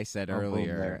what I said Oh, boom,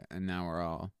 earlier, there. and now we're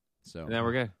all so. Now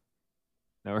we're good.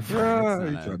 Now we're Ah, That's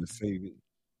you not- trying to save it.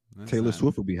 that's Taylor not-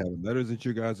 Swift will be having letters at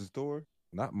your guys' store,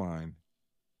 not mine.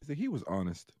 He was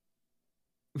honest.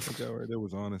 That right there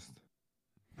was honest.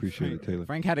 Appreciate it, Taylor.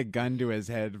 Frank had a gun to his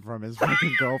head from his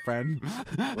fucking girlfriend.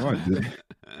 No, I didn't.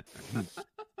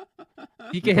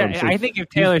 He could. probably say- I think if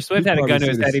Taylor Swift had a probably gun to say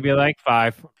his this- head, he'd be like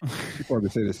 5. She probably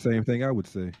say the same thing I would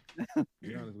say. To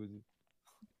be honest with you.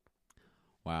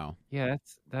 Wow. Yeah,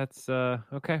 that's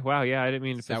okay. Wow, yeah, I didn't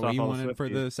mean to Is piss that what off you all wanted the for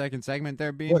Swifties. the second segment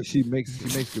there, Bean? But she makes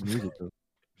good music though.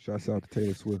 Shouts out to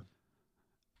Taylor Swift.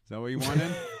 Is that what you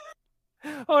wanted?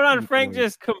 Hold on, Frank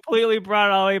just completely brought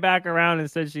it all the way back around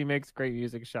and said she makes great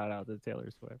music. Shout out to Taylor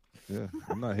Swift. Yeah,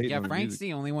 I'm not hating. Yeah, on the Frank's music.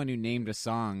 the only one who named a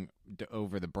song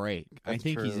over the break. I That's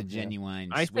think he's true, a yeah.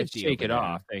 genuine I said Swiftie shake over it there.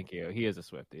 off. Thank you. He is a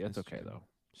Swiftie. That's okay true. though.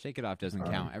 Shake It Off doesn't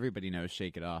count. Everybody knows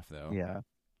Shake It Off, though. Yeah,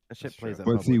 that shit That's plays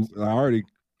true. at But see, Publix. I already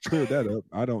cleared that up.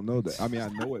 I don't know that. I mean, I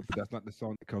know it, but that's not the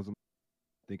song that comes.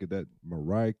 Think of that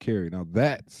Mariah Carey. Now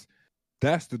that's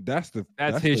That's his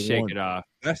the shake one. it off.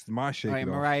 That's my shake All right, it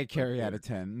off. Mariah Carey out of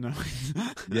 10. No.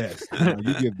 Yes, now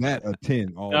you give that a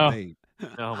 10 all No. day.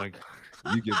 Oh my god.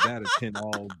 You give that a 10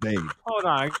 all day. Hold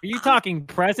on. Are you talking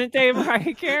present day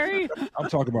Mariah Carey? I'm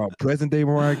talking about present day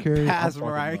Mariah Carey. Past I'm talking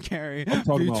Mariah about- Carey. I'm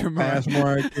talking Future about past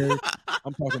Mariah Carey.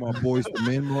 I'm talking about Boys to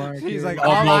Men Mariah Carey. He's like, All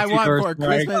all I want multiverse for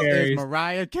Mariah Christmas Careys. is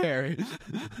Mariah Carey.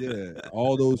 Yeah,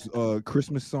 all those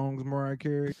Christmas songs Mariah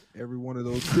Carey. Every one of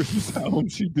those Christmas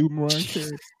albums she do Mariah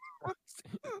Carey.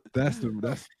 That's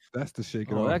the shake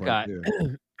it Oh, off. that got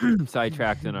right there.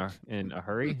 sidetracked in a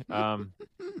hurry.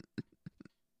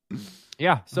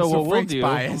 Yeah. So So what we'll Frank's do?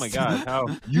 biased. Oh my god. How?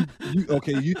 You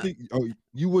okay? You think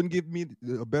you wouldn't give me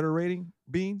a better rating,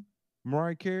 Bean?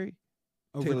 Mariah Carey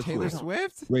Over Taylor Taylor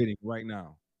Swift. Swift? rating right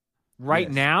now? Right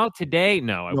Yes. now, today?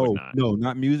 No, I would not. No,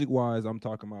 not music wise. I'm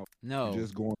talking about No.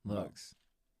 just going Looks.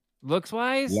 Looks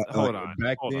wise, hold on.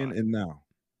 back hold then on. and now.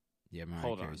 Yeah, Mariah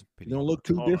Hold on. Carey's pretty You don't look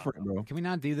too Hold on. different, bro. Can we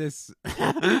not do this?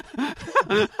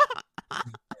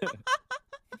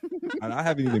 And I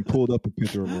haven't even pulled up a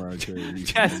picture of Mariah Carey.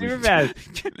 Yeah, super bad.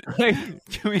 Like,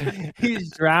 Can we,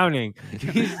 he's drowning. He's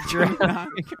can we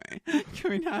drowning.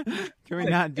 not, can we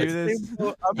not do this?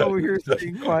 I'm over here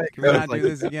staying quiet. Can we guys, not like, do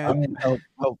this again?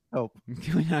 Help.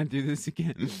 Can we not do this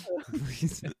again?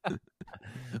 Please.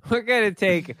 We're gonna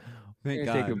take. Thank We're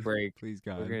God. gonna take a break. Please,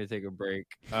 We're God. gonna take a break.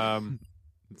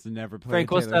 It's never play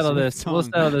Frank, a we'll Taylor settle Swift this. We'll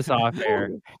song. settle this off air.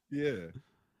 Yeah,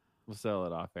 We'll settle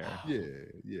it off air.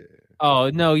 yeah. Oh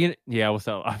no, yeah, we'll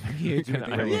settle it off air. You're gonna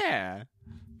I be will. like, yeah.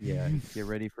 Yeah, get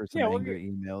ready for some Yeah, we're angry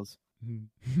emails.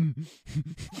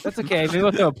 That's okay. Maybe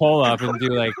we'll throw a poll up and do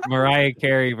like Mariah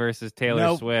Carey versus Taylor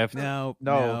Nope. Swift. No,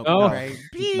 No, no. Right.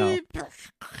 No.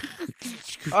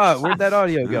 Oh, where'd that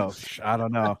audio go? I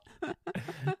don't know.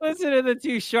 Listen to the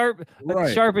two sharp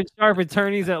Right.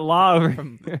 attorneys at law over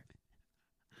here.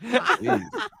 Jeez.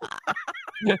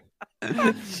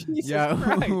 Jesus Yeah,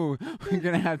 Christ. ooh, we're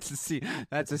gonna have to see.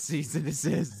 That's a cease and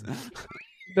desist.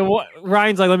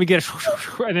 Ryan's like, let me get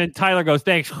it. And then Tyler goes,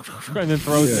 thanks. And then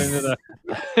throws it into the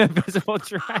Invisible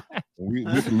trash. We're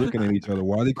looking at each other.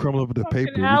 Why are they crumbling up the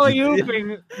paper?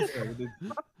 Alley-ooping.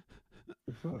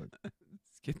 Fuck.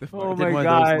 Get the Oh fuck. my one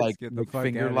God. of those Get the like fuck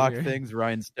finger outta lock here. things.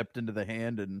 Ryan stepped into the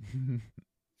hand and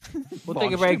We'll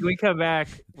take a break. When we come back,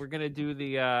 we're gonna do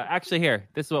the. Actually, here,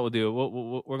 this is what we'll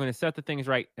do. We're gonna set the things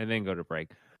right and then go to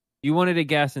break. You wanted to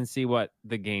guess and see what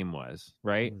the game was,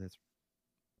 right?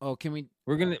 Oh, can we?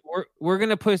 We're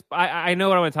gonna push. I know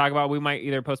what I want to talk about. We might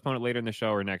either postpone it later in the show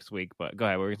or next week. But go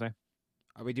ahead. What were you gonna say?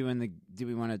 Are we doing the? Do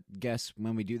we want to guess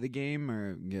when we do the game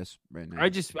or guess right now?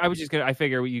 I was just gonna. I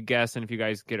figure you guess, and if you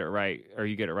guys get it right or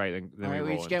you get it right, then All right, we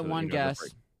roll each get into one the guess.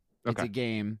 break. It's Okay. a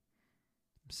game.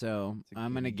 So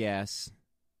I'm gonna guess.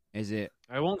 Is it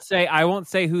I won't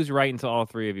say who's right until all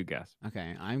three of you guess.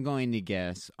 okay? I'm going to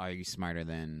guess. Are you smarter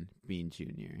than Bean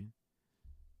Jr.?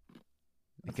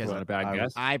 Because Not a bad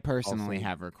guess. I personally Also-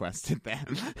 have requested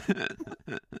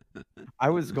that. I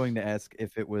was going to ask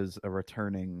if it was a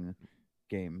returning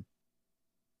game.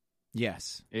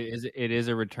 Yes. It is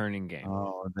a returning game.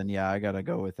 Oh, then yeah, I gotta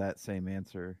go with that same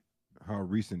answer. How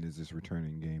recent is this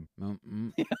returning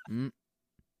game?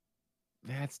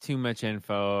 That's too much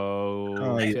info.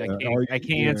 Oh, yeah. I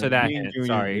can't answer that Bean hint. Jr.,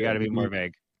 Sorry, you got to be yeah. more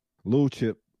vague. Little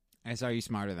Chip. I saw you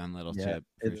smarter than Little Yeah, Chip.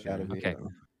 For it's gotta sure. be. Okay.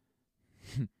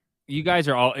 You guys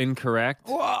are all incorrect.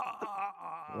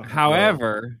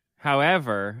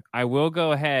 However, I will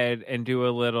go ahead and do a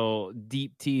little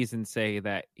deep tease and say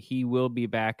that he will be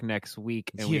back next week,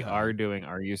 and we Yeah. are doing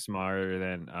 "Are You Smarter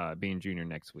Than Being Junior"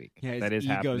 next week. Yeah, his that is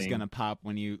ego's happening. gonna pop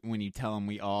when you tell him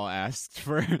we all asked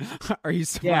for. Are you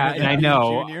smarter Yeah, than and I Bean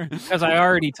know Jr.? because I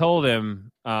already told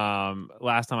him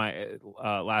last night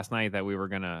that we were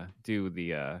gonna do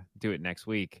it next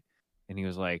week, and he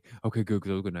was like, "Okay, good,"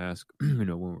 because I was gonna ask, when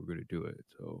we're gonna do it.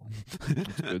 So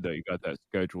it's good that you got that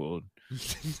scheduled,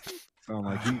 Sound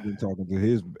like he's been talking to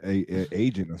his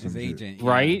agent or His something. agent,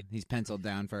 Right? He's penciled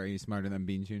down for Are You Smarter Than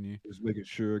Bean Jr.? Just making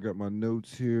sure I got my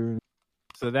notes here.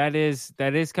 So that is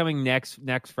coming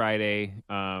next Friday.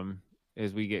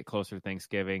 As we get closer to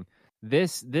Thanksgiving.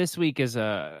 This week is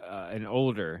an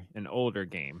older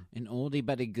game. An oldie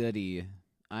but a goodie.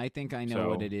 I think I know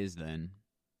what So- it is then.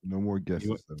 No more Do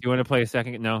guesses. you want to play a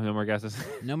second? No more guesses.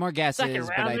 No more guesses, Second but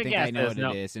round I of think I know guesses. what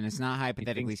No. it is. And it's not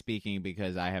hypothetically speaking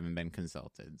because I haven't been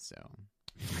consulted. So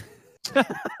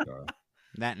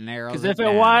that narrows Because it if it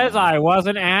down. was, I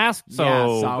wasn't asked. So, Yeah,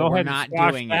 so go we're ahead not and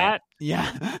squash doing that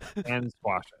Yeah. and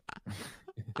squash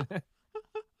it.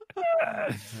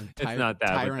 It's not that, but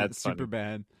Tyrant that's funny. super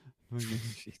bad.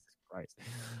 Jesus Christ.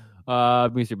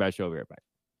 Mr. Bad Show, we'll be right back.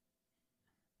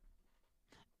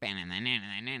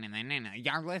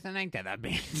 You're listening to the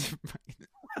band.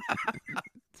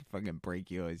 It's a fucking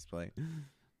break you always play.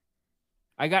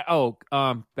 I got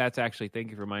that's actually, thank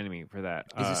you for reminding me for that.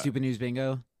 Is it Stupid News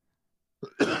Bingo?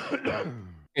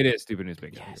 It is Stupid News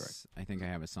Bingo. You're right. Yes. I think I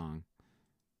have a song.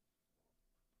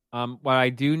 What I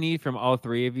do need from all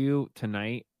three of you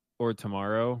tonight or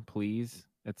tomorrow, please,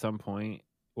 at some point,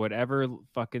 whatever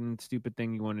fucking stupid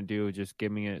thing you want to do, just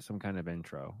give me some kind of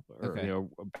intro or Okay.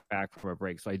 back from a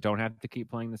break, so I don't have to keep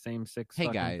playing the same six. Hey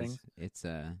fucking guys, things. it's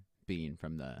Bean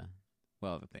from the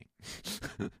thing.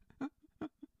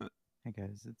 Hey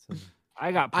guys, it's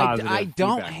I got positive. I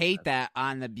don't feedback. hate that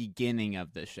on the beginning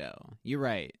of the show. You're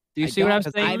right. Do you I see what I'm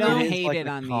don't- saying? I don't though? It is hate like it a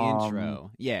on calm- the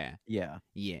intro. Yeah. yeah.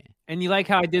 And you like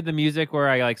how I did the music where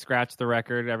I like scratch the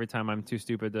record every time I'm too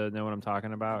stupid to know what I'm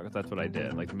talking about? Because that's what I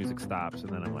did. Like the music stops and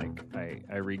then I'm like,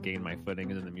 I regain my footing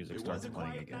and then the music starts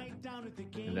playing again.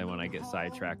 And then when I get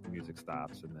sidetracked, the music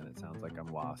stops and then it sounds like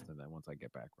I'm lost. And then once I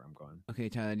get back where I'm going. Okay,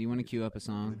 Tyler, do you want to cue up a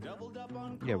song?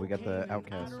 Yeah, we got the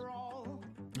Outcast.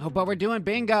 Oh, but we're doing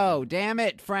bingo. Damn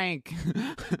it, Frank.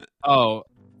 Oh,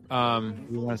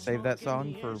 You want to save that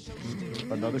song for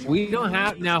another show? we don't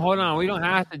have now. Hold on, we don't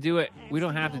have to do it. We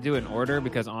don't have to do it in order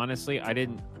because honestly, I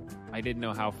didn't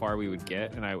know how far we would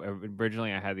get, and I originally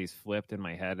had these flipped in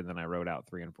my head, and then I wrote out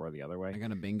 3 and 4 the other way. I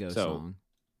got a bingo So, song.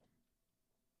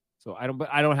 So I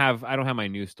don't have my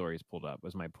news stories pulled up.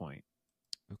 Was my point.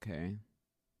 Okay.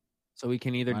 So we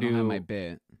can either I do don't have my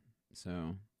bit.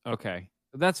 So okay.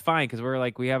 That's fine because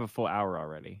we have a full hour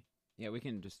already. yeah, we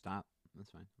can just stop. That's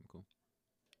fine. I'm cool.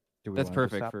 Do we That's wanna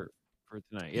just perfect stop? for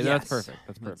tonight. Yeah, that's Yes. perfect.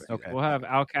 That's Let's perfect. do that. We'll have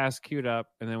Outcast queued up,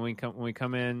 and then when we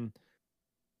come in,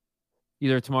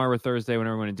 either tomorrow or Thursday,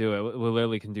 whenever we want to do it, we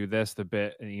literally can do this, the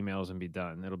bit, and emails, and be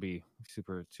done. It'll be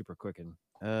super super quick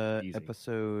and easy.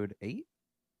 Episode 8.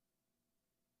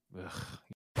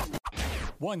 ugh.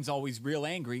 One's always real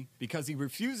angry because he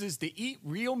refuses to eat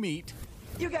real meat.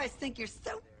 You guys think you're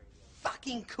so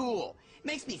fucking cool.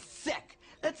 Makes me sick.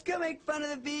 Let's go make fun of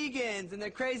the vegans and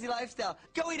their crazy lifestyle.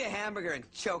 Go eat a hamburger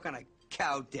and choke on a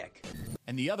cow dick.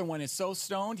 And the other one is so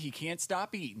stoned he can't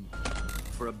stop eating.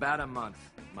 For about a month,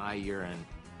 my urine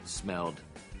smelled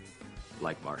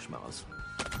like marshmallows.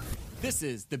 This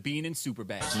is the Bean and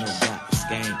Superbad No doubt,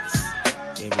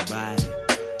 skanks, everybody.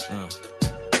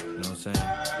 You know what I'm saying?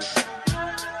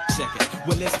 Check it.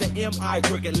 Well, it's the M.I.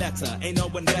 cricket letter. Ain't no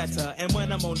one better. And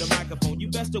when I'm on the microphone, you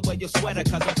best to wear your sweater,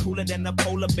 cause I'm cooler than the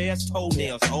polar bear's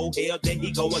toenails. Oh, hell, there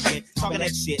he go again. Talking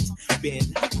that shit.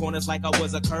 Bend corners like I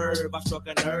was a curve. I struck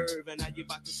a nerve, and now you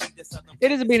about to see this other.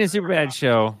 It is a Bean and Superbad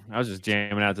show. I was just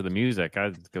jamming out to the music. I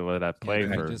was gonna let that play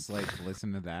Can I for. just like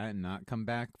listen to that and not come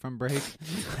back from break.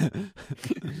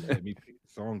 Let me pick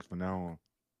songs from now on.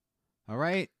 All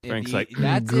right, Frank's like,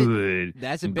 that's good. it.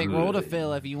 That's a big role to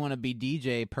fill if you want to be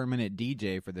DJ, permanent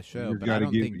DJ for the show. But I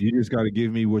don't think you just got to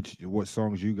give me what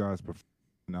songs you guys prefer,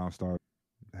 and I'll start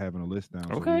having a list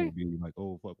down. Okay. So you'll be like,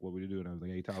 oh fuck, what we do? And I was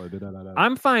like, hey Tyler, da.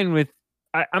 I'm fine with.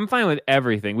 I'm fine with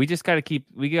everything. We just got to keep.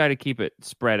 We got to keep it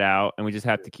spread out, and we just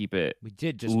have to keep it. we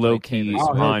did just low play key Taylor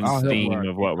Swift. on theme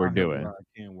of what we're doing. Where I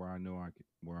can, where I know I can,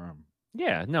 where I'm.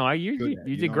 Yeah, no, you good at,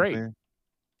 did know what I'm great.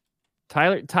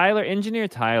 saying? Tyler, engineer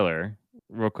Tyler.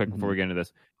 Real quick before Mm-hmm. we get into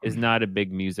this, is not a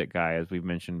big music guy, as we've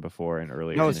mentioned before and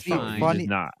earlier. No, in the see, show. He's funny, just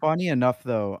not. funny enough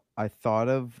though, I thought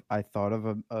of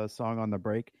a song on the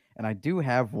break, and I do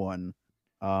have one,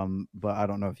 but I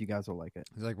don't know if you guys will like it.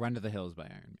 It's like "Run to the Hills" by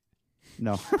Iron.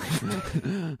 No,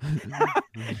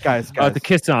 guys, Oh, it's a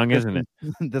Kiss song, isn't it?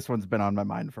 this one's been on my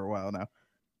mind for a while now.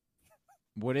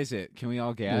 What is it? Can we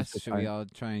all guess? it's Should we all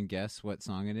try and guess what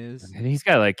song it is? And he's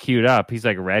got like queued up. He's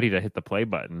like ready to hit the play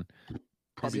button.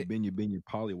 Probably it- been your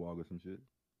Pollywog or some shit.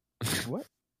 What?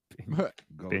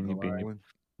 Benny, Gullah Island.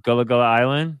 Gullah Gullah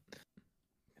Island.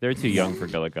 They're too young for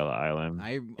Gullah Gullah Island.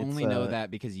 I only know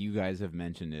that because you guys have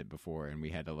mentioned it before, and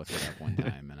we had to look it up one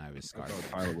time, and I was I scarred.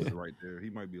 thought Tyler was right there. He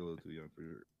might be a little too young for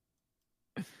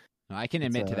it. No, I can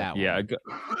admit to that one. Yeah,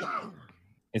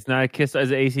 it's not a Kiss as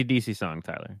an AC/DC song,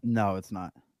 Tyler. No, it's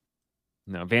not.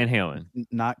 No, Van Halen.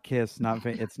 Not Kiss.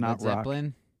 It's not Led rock.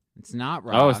 Zeppelin. It's not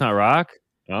rock. Oh, it's not rock.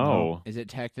 Oh, Is it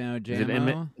techno? it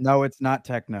JMO? No, it's not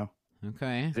techno.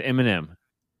 Okay. Is it Eminem?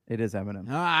 It is Eminem.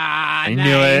 Ah, I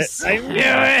nice. knew it. I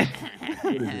knew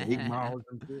What is it, 8 Mile or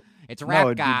some shit? It's Rap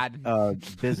No, God.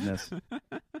 Business.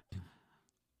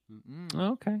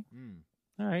 Okay.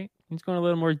 All right. He's going a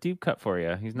little more deep cut for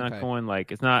you. He's not Okay. going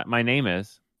like it's not My Name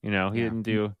Is. You know, he Yeah. didn't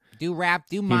do. Do rap.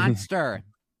 Do monster.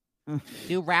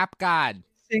 Do Rap God.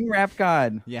 Sing Rap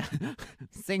God. Yeah.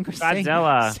 Sing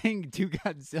Godzilla. Sing Do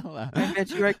Godzilla. I bet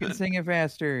you I can sing it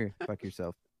faster. Fuck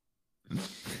yourself. Oh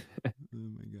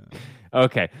my god.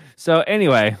 Okay. So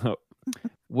anyway,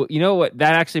 well, you know what?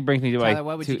 That actually brings me to Tyler, like.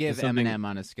 what would to you give something- Eminem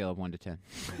on a scale of 1 to 10?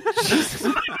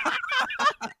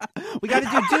 We got to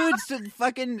do dudes to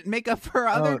fucking make up for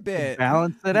our other Oh, bit.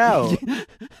 Balance it out.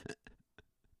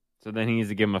 So then he needs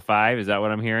to give him a 5. Is that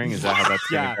what I'm hearing? Is that how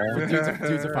that's Yeah, gonna go?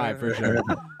 dude's a 5 for sure.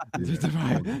 Dude's a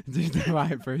 5. Dude's a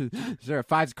 5 for sure.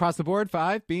 5's across the board.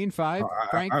 5. Bean 5.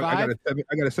 Frank 5. I got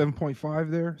a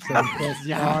 7.5 there. 7.5.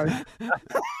 Yeah.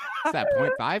 Where's that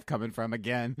 0.5 coming from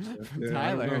again? From Yeah, I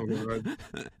Tyler. know, right?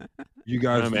 You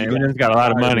guys, Oh, man, you Eminem's got a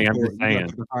lot of high money, I'm before- just you guys saying.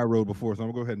 took the high road before, so I'm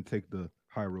gonna go ahead and take the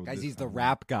high road. Guys, this he's the time.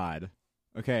 rap god.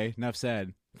 Okay, enough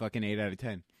said. Fucking 8 out of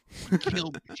 10.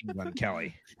 Killed Machine Gun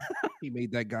Kelly. He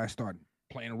made that guy start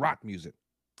playing rock music.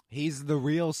 He's the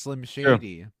real Slim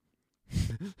Shady.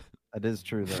 That is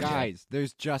true, though. Guys,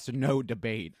 there's just no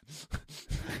debate.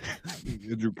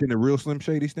 Can the real Slim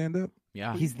Shady stand up?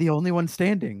 Yeah. He's the only one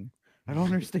standing. I don't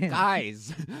understand.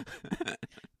 Guys.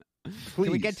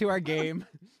 Can we get to our game?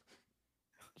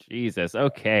 Jesus.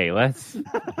 Okay, let's.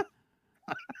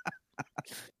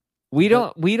 We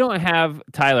don't have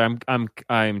Tyler.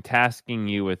 I'm tasking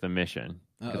you with a mission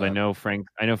because I know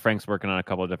Frank's working on a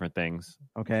couple of different things.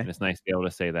 Okay. And it's nice to be able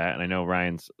to say that, and I know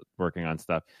Ryan's working on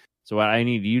stuff. So what I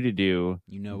need you to do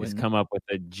is come up with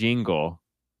a jingle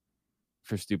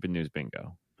for Stupid News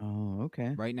Bingo. Oh,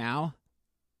 okay. Right now?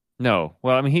 No,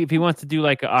 well, I mean, if he wants to do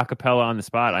like a acapella on the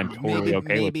spot, I'm totally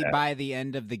okay with Maybe that. by the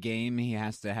end of the game, he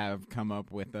has to have come up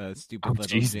with a stupid little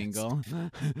Jesus. jingle.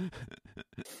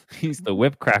 He's the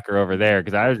whip cracker over there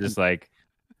because I was just like,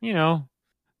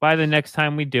 by the next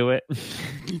time we do it,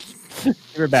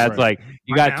 Superbad's like,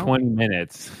 you got 20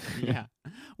 minutes. Yeah.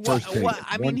 First take,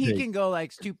 I mean, one he take. can go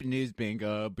like stupid news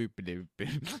bingo,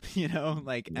 boop-a-doop,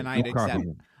 like, and I'd no accept.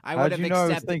 compliment. I How'd would have you know I was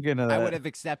accepted. thinking of I that? would have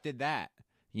accepted that.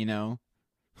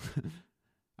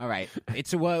 All right,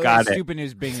 it's Got it. stupid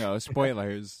news bingo.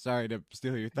 Spoilers. Sorry to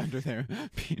steal your thunder there.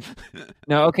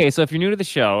 No, okay. So if you're new to the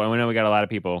show, and we know we got a lot of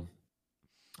people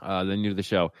that are new to the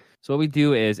show. So what we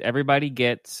do is everybody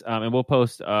gets, and we'll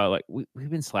post, we've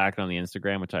been slacking on the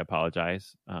Instagram, which I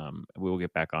apologize. We will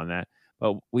get back on that.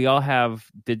 But we all have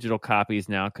digital copies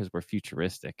now because we're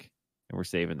futuristic and we're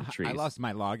saving the trees. I lost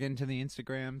my login to the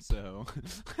Instagram, so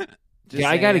yeah,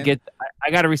 I gotta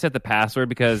reset the password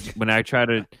because when I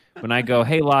go,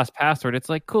 hey, lost password, it's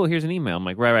like, cool, here's an email. I'm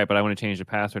like, right, but I want to change the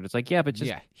password. It's like, yeah, but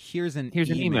just here's an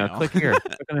email. Click here.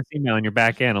 Click on this email in your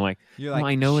back end. I'm like, you're like,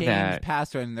 I know change that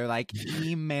password, and they're like,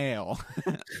 email.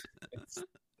 it's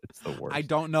the worst. I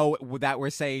don't know that we're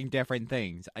saying different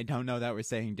things.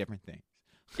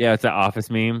 Yeah, it's an Office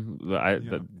meme.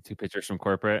 The two pictures from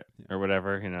corporate or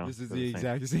whatever. This is the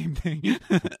exact same thing.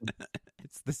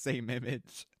 It's the same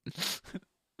image.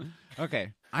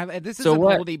 Okay, this is a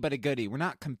oldie but a goodie. We're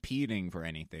not competing for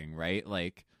anything, right?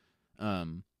 Like,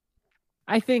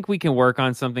 I think we can work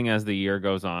on something as the year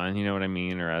goes on. You know what I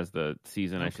mean, or as the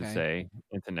season, I should say,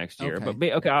 into next year. Okay.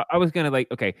 But I was gonna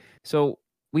so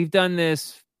we've done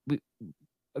this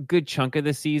a good chunk of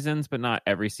the seasons, but not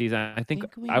every season. I think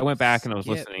I went back and I was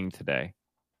listening today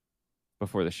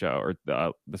before the show, or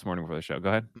this morning before the show. Go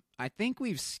ahead. I think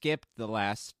we've skipped the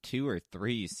last 2 or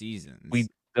 3 seasons.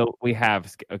 We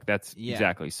have. That's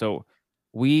exactly. So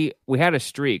we had a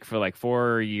streak for like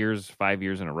 4 years, 5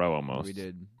 years in a row almost. We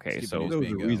did. Okay, so there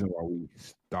was a reason why we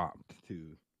stopped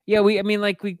too. Yeah, we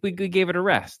gave it a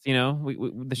rest.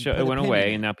 The show it went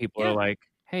away, and now people are like,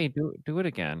 hey, do it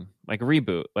again, like a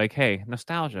reboot, like, hey,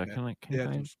 nostalgia. Yeah. Kind of like, they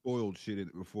had some spoiled shit in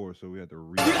it before, so we had to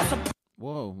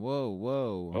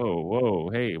Whoa,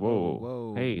 hey,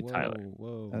 Tyler.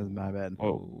 Whoa. That was my bad.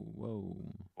 Whoa.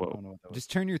 Just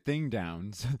turn your thing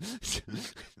down.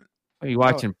 Are you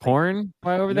watching porn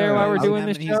while we're doing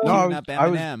this show? I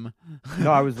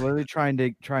was literally trying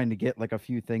to get like a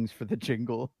few things for the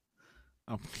jingle.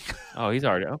 Oh, he's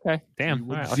already okay. Damn. See,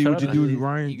 All right, see what you do,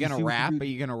 Ryan. You gonna rap? Are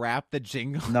you gonna rap the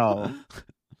jingle? No.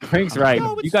 Frank's right.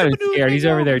 You got him scared. He's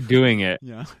over there doing it.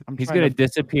 Yeah. He's gonna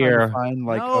disappear.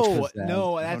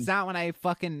 No, that's not what I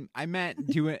meant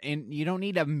do it. And you don't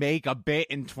need to make a bit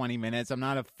in 20 minutes. I'm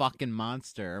not a fucking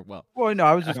monster. Well, no,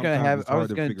 I was just gonna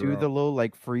do the little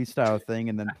like freestyle thing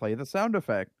and then play the sound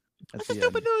effect. That's a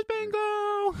stupid news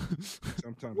bingo.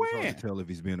 Sometimes it's hard to tell if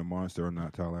he's being a monster or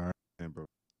not, Tyler. I understand, bro.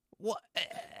 What?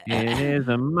 It is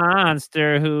a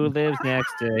monster who lives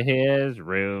next to his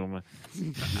room.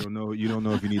 You don't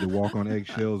know if you need to walk on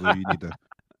eggshells or you need to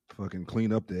fucking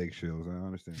clean up the eggshells. I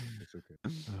understand. It's okay.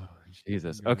 Oh,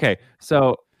 Jesus. Okay,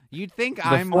 so you'd think the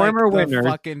I'm former like the winners,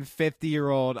 fucking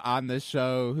 50-year-old on the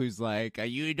show who's like,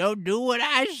 you don't do what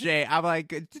I say. I'm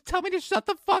like, tell me to shut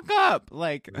the fuck up.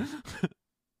 Like.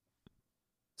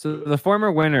 So the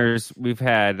former winners, we've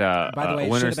had by the way,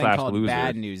 winner it should have been called loser.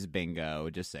 Bad News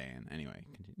Bingo. Just saying. Anyway,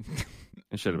 continue.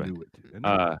 It should have been.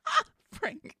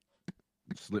 Frank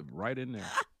slipped right in there.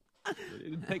 It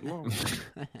didn't take long.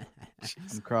 I'm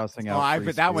crossing out.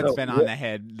 But that one's been on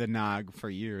the nog for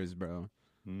years, bro.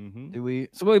 Mm-hmm. Do we?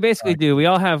 So what we basically do, we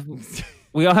all have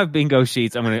bingo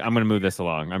sheets. I'm gonna move this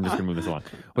along. I'm just gonna move this along.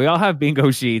 We all have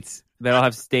bingo sheets that all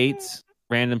have states,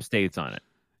 random states on it.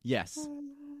 Yes.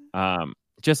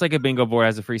 Just like a bingo board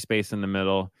has a free space in the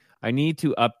middle. I need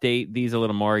to update these a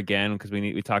little more again because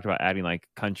we talked about adding like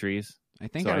countries. I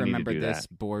think I remember this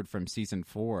board from season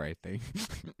 4, I think.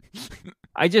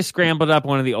 I just scrambled up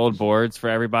one of the old boards for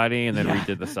everybody and then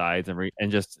redid the sides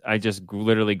I just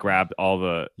literally grabbed all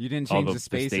the you didn't change the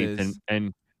spaces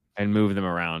and move them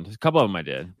around. A couple of them I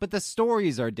did, but the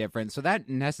stories are different, so that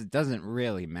doesn't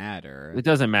really matter. It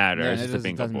doesn't matter. Yeah, it's just a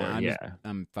bingo board.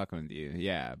 I'm fucking with you.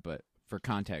 Yeah, but for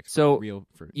context, so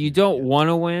you don't want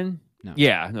to win. No.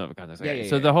 Yeah, no context. Okay.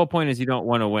 So the whole point is you don't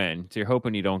want to win. So you're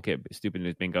hoping you don't get stupid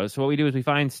news bingo. So what we do is we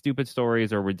find stupid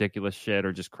stories or ridiculous shit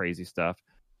or just crazy stuff.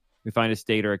 We find a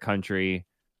state or a country.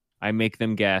 I make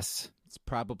them guess. It's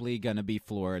probably going to be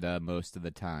Florida most of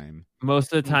the time.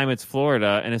 Most of the time it's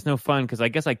Florida, and it's no fun because I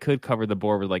guess I could cover the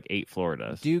board with like 8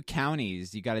 Floridas. Do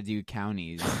counties. You got to do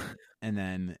counties. And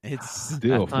then it's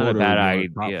still not a bad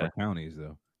idea. For counties,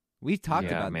 though. We've talked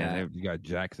about that. You got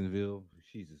Jacksonville.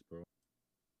 Jesus, bro.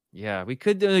 Yeah, we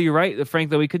could do. You're right,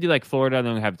 Frank. Though we could do like Florida, and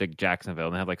then we have the Jacksonville,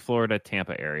 and have like Florida,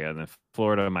 Tampa area, and then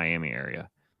Florida, Miami area.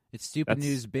 It's stupid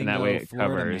news bingo. That way it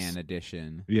Florida covers. Man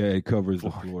edition. Yeah, it covers the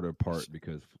Florida part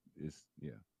because it's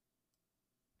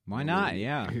Why not?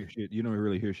 Yeah. You don't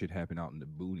really hear shit happen out in the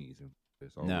boonies.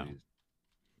 It's always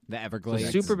the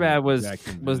Everglades. So Superbad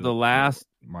was the last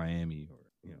Miami,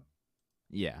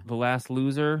 the last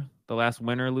loser, the last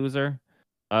winner loser.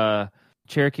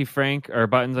 Cherokee Frank or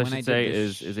Buttons, I should say,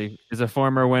 is a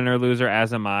former winner loser.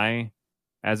 As am I,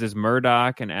 as is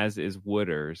Murdoch, and as is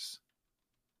Wooders.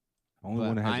 Only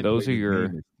one that has those are your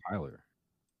Tyler.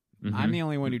 Mm-hmm. I'm the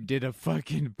only one who did a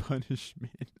fucking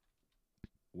punishment.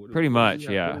 Pretty much,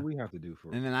 yeah. What do we have to do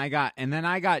for it? And then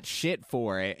I got shit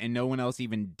for it, and no one else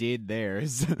even did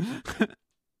theirs.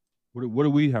 What do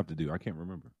we have to do? I can't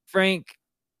remember. Frank,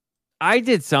 I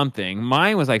did something.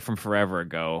 Mine was like from forever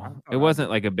ago. It wasn't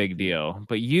like a big deal,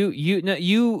 but you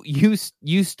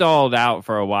stalled out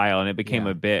for a while, and it became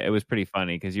a bit. It was pretty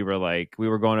funny because you were like, we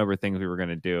were going over things we were going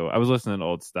to do. I was listening to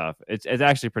old stuff. It's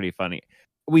actually pretty funny.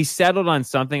 We settled on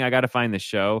something. I got to find the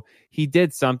show. He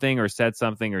did something or said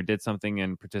something or did something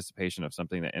in participation of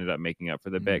something that ended up making up for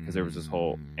the bit because there was this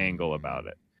whole angle about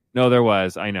it. No, there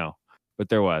was. I know, but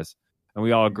there was, and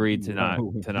we all agreed to not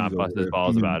bust his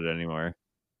balls about it anymore.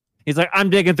 He's like, I'm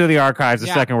digging through the archives the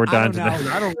second we're done today.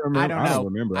 I don't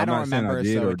remember. I don't remember,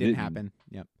 so it didn't happen.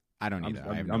 Yep. I don't either.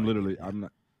 I'm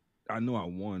not. I know I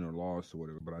won or lost or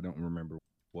whatever, but I don't remember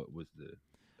what was the.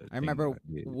 I remember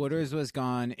Wooders was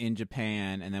gone in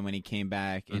Japan, and then when he came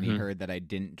back and he heard that I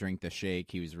didn't drink the shake,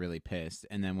 he was really pissed.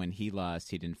 And then when he lost,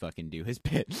 he didn't fucking do his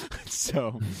bit.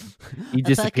 So he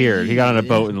disappeared. He got on a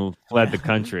boat and fled the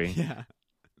country. Yeah.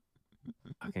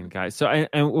 Fucking guys. So,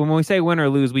 and when we say win or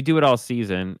lose, we do it all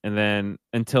season, and then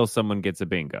until someone gets a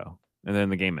bingo, and then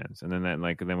the game ends, and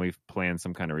then we've planned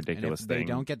some kind of ridiculous thing. If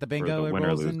they don't get the bingo, it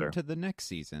rolls into the next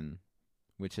season,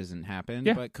 which hasn't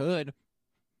happened, but could.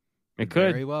 It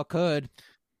could very well could.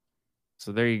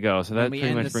 So there you go. So that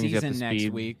pretty much brings you up to speed. Next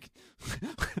week.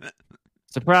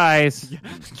 Surprise!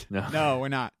 No, we're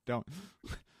not. Don't.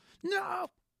 No. All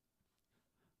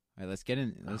right, let's get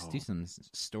in. Let's do some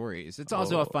stories. It's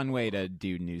also a fun way to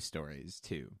do news stories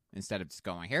too, instead of just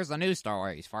going, "Here's the news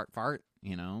stories." Fart.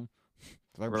 You know,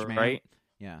 right?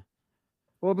 Yeah.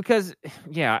 Well, because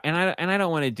and I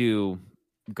don't want to do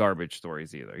garbage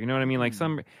stories either. You know what I mean? Like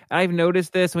I've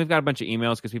noticed this, and we've got a bunch of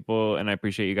emails because people, and I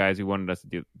appreciate you guys who wanted us to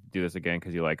do this again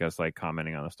because you like us like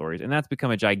commenting on the stories, and that's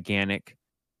become a gigantic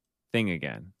thing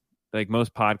again. Like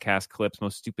most podcast clips,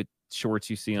 most stupid shorts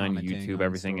you see on YouTube,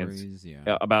 everything is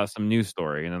about some news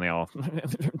story, and then they all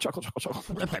chuckle.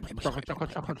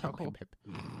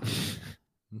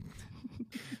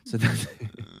 So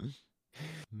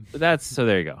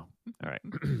there you go. All right.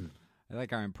 I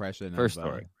like our impression. First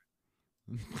story.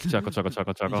 Chuckle.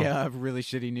 Yeah, I have really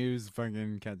shitty news.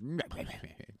 Fucking.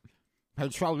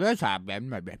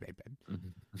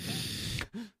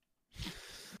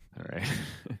 All right.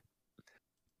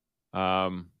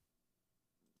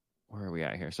 Where are we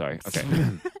at here? Sorry. Okay.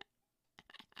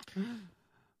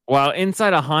 While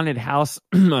inside a haunted house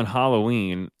on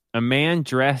Halloween, a man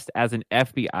dressed as an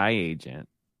FBI agent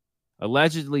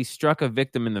allegedly struck a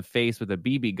victim in the face with a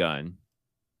BB gun,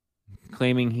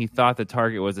 claiming he thought the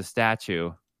target was a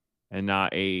statue and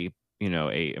not a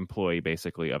employee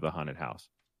basically of the haunted house.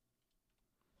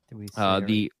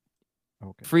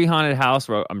 Free haunted house.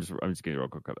 I'm just getting real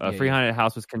quick. Free haunted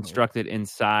house was constructed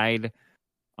inside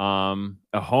a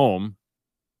home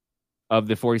of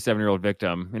the 47-year-old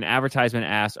victim. An advertisement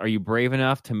asked, "Are you brave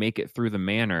enough to make it through the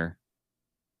manor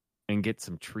and get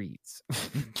some treats?"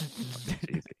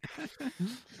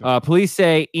 Police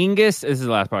say Ingus. This is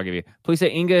the last part I'll give you. Police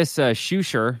say Ingus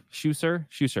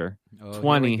Schuster,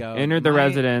 20, entered the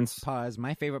residence. Pause.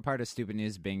 My favorite part of Stupid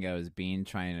News Bingo is Bean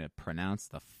trying to pronounce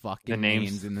the fucking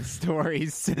names in the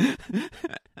stories.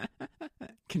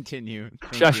 Continue.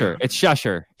 Shusher. It's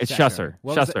Shusher. It's Shusser.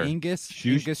 What was it? Ingus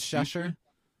Shusher?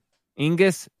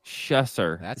 Ingus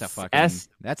Shusser. That's a fucking.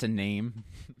 That's a name.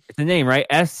 It's a name, right?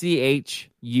 SCHUSSER.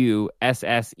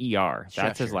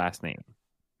 That's his last name.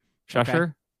 Shusher.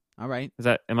 Okay. All right. Is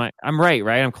that? I'm right?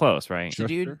 Right? I'm close, right? The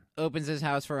dude opens his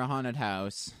house for a haunted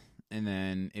house, and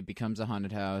then it becomes a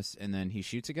haunted house, and then he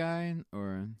shoots a guy,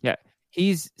 or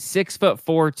he's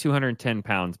 6'4", 210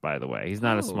 pounds. By the way, he's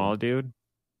not a small dude.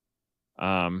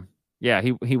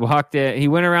 He walked in. He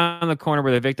went around the corner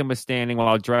where the victim was standing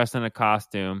while dressed in a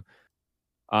costume.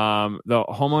 The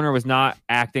homeowner was not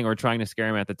acting or trying to scare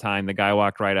him at the time. The guy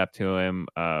walked right up to him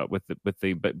with the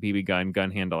BB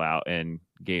gun handle out and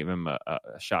gave him a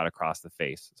shot across the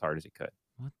face as hard as he could.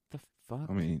 What the fuck?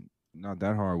 I mean, not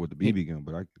that hard with the BB gun,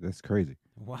 but that's crazy.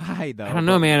 Why though? I don't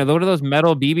know, man. What are those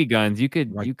metal BB guns? You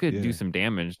could do some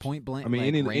damage. Point blank. I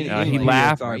mean, he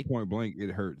laughed. Right? Point blank,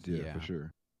 it hurts. Yeah, for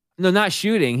sure. No, not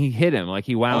shooting. He hit him like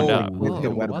he wound up. What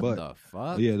the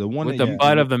fuck? Yeah, the one with the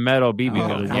butt of the metal BB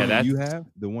gun. That's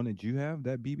the one that you have.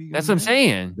 That BB gun. That's what I'm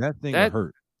saying. That thing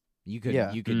hurt. You could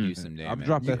do some damage. I've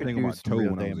dropped that thing on my toe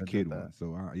when I was a kid.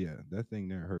 So that thing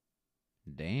there hurt.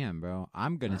 Damn, bro.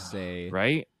 I'm gonna say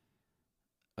right.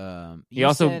 He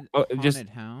also just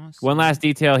house? One last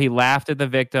detail. He laughed at the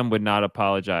victim, would not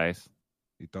apologize.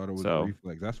 He thought it was a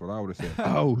reflex. That's what I would have said.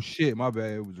 Oh shit, my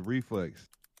bad. It was a reflex.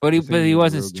 But he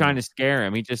wasn't trying to scare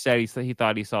him. He just said he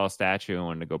thought he saw a statue and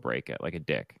wanted to go break it like a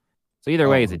dick. So either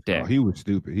way, he's a dick. Oh, he was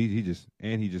stupid. He just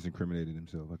incriminated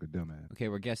himself like a dumbass. Okay,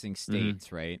 we're guessing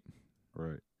states, right?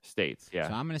 Right. States, yeah.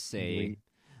 So I'm gonna say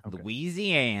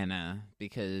Louisiana,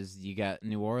 because you got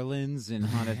New Orleans and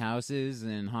haunted houses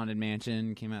and Haunted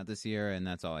Mansion came out this year, and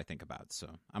that's all I think about. So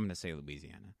I'm gonna say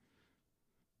Louisiana.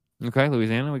 Okay,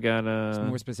 Louisiana. We got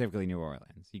more specifically New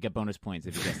Orleans. You get bonus points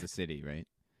if you guess the city, right?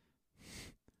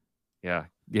 Yeah.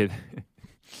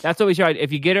 That's what we tried.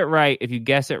 If you get it right, if you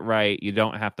guess it right, you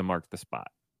don't have to mark the spot.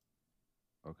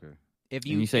 Okay. If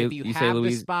you have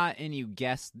the spot and you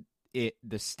guess it,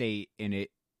 the state, and it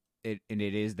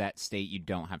is that state, you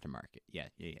don't have to mark it. Yeah.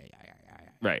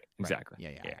 Right. Exactly. Yeah.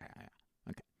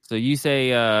 Okay. So you say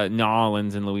New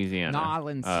Orleans in Louisiana. New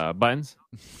Orleans. Buttons?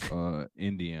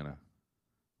 Indiana.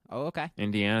 Oh, okay.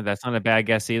 Indiana. That's not a bad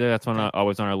guess either. That's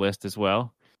always on our list as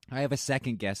well. I have a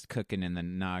second guess cooking in the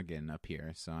noggin up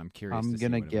here, so I'm curious. I'm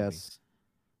gonna guess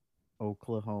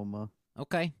Oklahoma.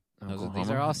 Okay. These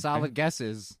are all solid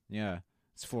guesses. Yeah.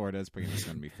 It's Florida. It's pretty much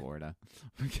going to be Florida.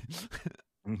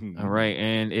 All right.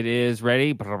 And it is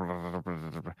ready.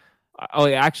 Oh,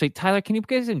 yeah, actually, Tyler, can you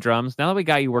get some drums? Now that we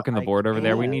got you working the board over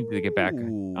there, we need to get back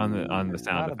on the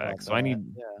sound effects. So I need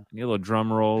a little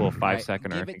drum roll, a little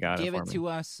 5-seconder if you got it. Give it to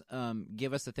us.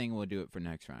 Give us the thing. We'll do it for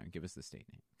next round. Give us the state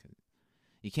name.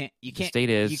 You can't. State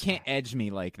is. You can't edge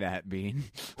me like that, Bean.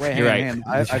 Wait, you're right.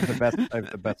 I have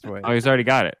the best way. Oh, he's already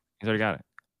got it.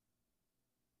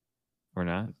 Or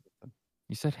not?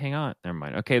 You said, hang on. Never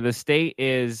mind. Okay, the state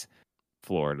is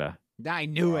Florida. I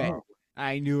knew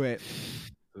it.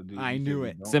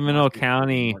 Seminole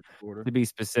County, to be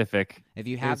specific. If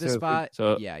you have the spot,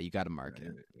 yeah, you got to mark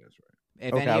it. That's right.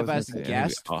 If any of us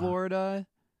guessed Florida,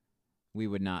 we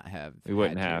would not have. We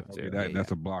wouldn't have to. Okay,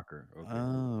 that's a blocker. Okay.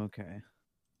 Oh, okay.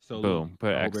 So boom,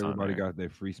 put I X hope on everybody there. got their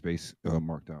free space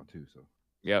marked out too. So.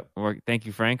 Yep. Thank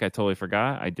you, Frank. I totally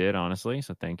forgot. I did, honestly.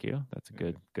 So thank you. That's a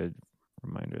good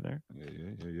reminder there.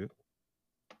 Yeah.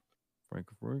 Frank.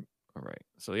 All right.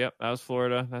 So yep, that was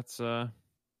Florida. That's so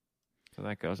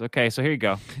that goes. Okay, so here you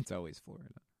go. It's always Florida.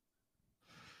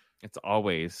 It's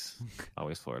always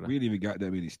Florida. We ain't even got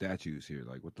that many statues here.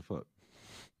 Like, what the fuck?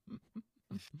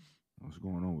 What's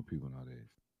going on with people nowadays?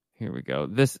 Here we go.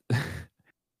 This.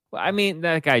 Well, I mean,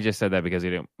 that guy just said that because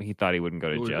he thought he wouldn't go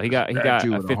to jail. He got a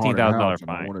 $15,000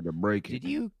 fine. I wanted to break it. Did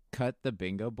you cut the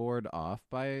bingo board off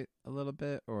by a little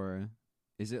bit, or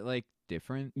is it like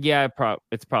different? Yeah,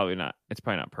 it's probably not. It's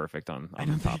probably not perfect on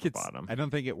the top and bottom. I don't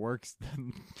think it works.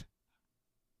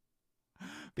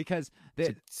 Because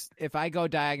if I go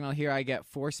diagonal here, I get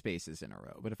 4 spaces in a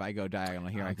row. But if I go diagonal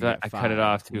here, I get 5. I cut it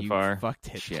off too far.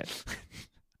 Fucked it. Shit.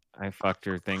 I fucked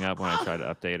your thing up when I tried to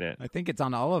update it. I think it's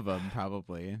on all of them,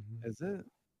 probably. Is it?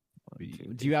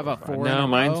 Do you have a 4? No,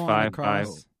 mine's 5.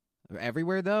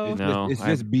 Everywhere though. It's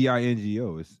just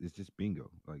bingo. It's just bingo.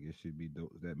 Like it should be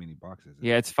that many boxes.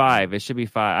 Yeah, it's 5. It should be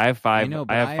 5. I have 5.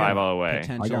 I have 5 all the way.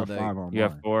 I got 5 on You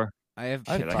have 4. I have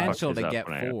potential to get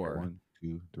 4. 1,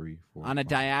 2, 3, 4. On a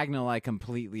diagonal, I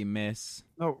completely miss.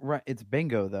 No, right. It's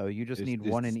bingo though. You just need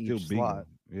one in each slot.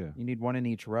 Yeah. You need one in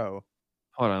each row.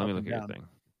 Hold on, let me look at your thing.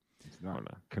 It's not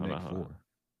connect 4.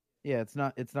 Yeah, it's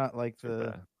not like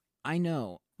the. I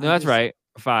know. No, that's right.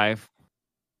 5.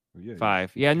 Yeah,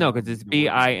 5. Yeah, no, because it's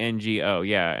bingo.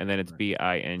 Yeah, and then it's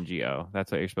bingo.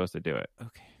 That's what you're supposed to do it.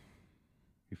 Okay.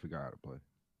 You forgot how to play.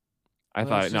 I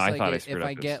thought I screwed if up.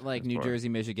 I get like New Jersey,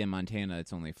 Michigan, Montana,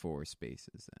 it's only 4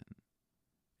 spaces then.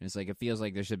 And it's like it feels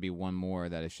like there should be one more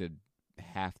that it should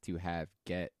have to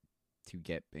get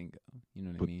bingo. You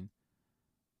know what I mean?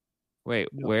 Wait,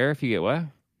 where? If you get what?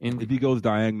 If he goes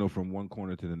diagonal from one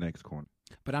corner to the next corner.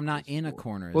 But I'm not in a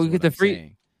corner. Well, you get the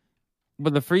free.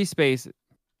 But the free space.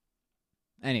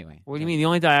 Anyway, what do you mean? The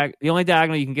only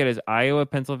diagonal you can get is Iowa,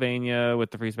 Pennsylvania with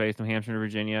the free space, New Hampshire,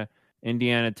 Virginia,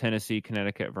 Indiana, Tennessee,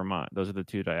 Connecticut, Vermont. Those are the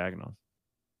 2 diagonals.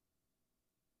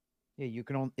 Yeah, you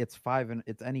can only. It's 5 and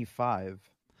it's any 5.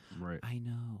 Right. I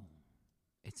know.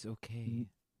 It's okay.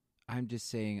 I'm just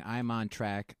saying I'm on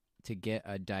track to get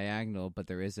a diagonal, but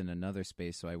there isn't another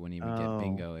space, so I wouldn't even get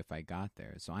bingo if I got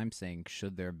there. So I'm saying,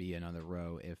 should there be another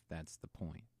row if that's the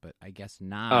point? But I guess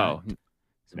not. Oh,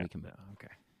 so we can. Okay.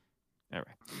 All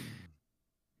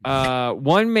right.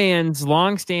 One man's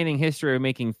long-standing history of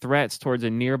making threats towards a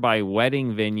nearby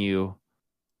wedding venue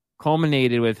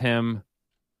culminated with him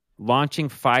launching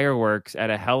fireworks at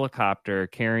a helicopter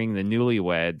carrying the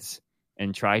newlyweds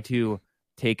and try to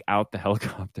take out the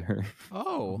helicopter.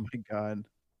 Oh my God.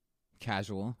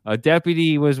 Casual. A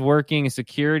deputy was working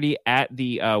security at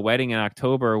the wedding in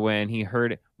October when he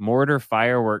heard mortar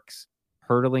fireworks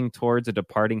hurtling towards a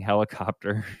departing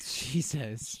helicopter.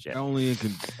 Jesus. Only in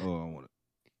I want it.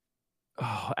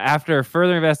 After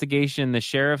further investigation, the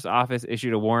sheriff's office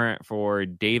issued a warrant for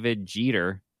David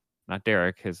Jeter, not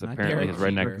Derek, his Not apparently Derek his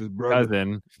redneck Jeter. His brother.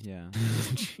 cousin, Yeah.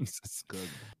 Jesus,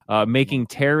 making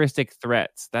terroristic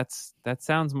threats. That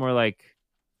sounds more like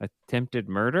attempted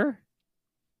murder,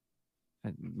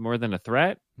 more than a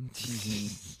threat,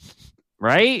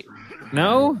 right?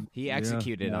 No, He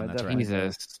executed on the threat.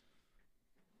 Jesus.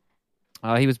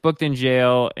 He was booked in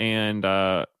jail and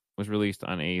was released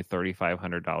on a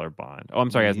 $3,500 bond. Oh, I'm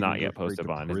sorry, has not yet posted a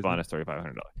bond. His bond is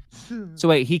 $3,500. So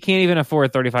wait, he can't even afford a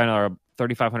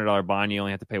 $3,500 bond. You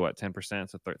only have to pay what, 10%,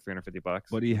 so $350.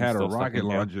 But he had a rocket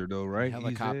launcher though, right?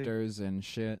 Helicopters and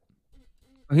shit.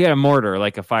 He had a mortar,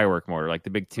 like a firework mortar, like the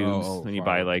big tubes when you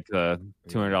buy fireworks. like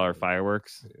the $200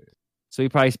 fireworks. So he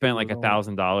probably spent like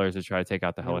 $1,000 to try to take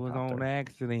out the helicopter. It was on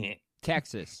accident.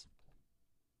 Texas.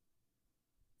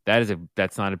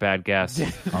 That's not a bad guess.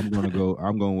 I'm gonna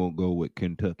go with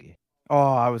Kentucky. Oh,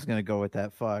 I was gonna go with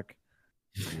that. Fuck.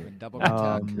 Double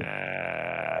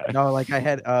No, like I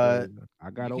had. I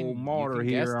got old can mortar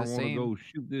guess here. I the want to same. go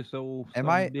shoot this old. Am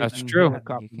I- That's true.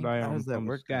 Helicopter How down does that from the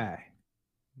work? sky.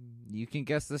 You can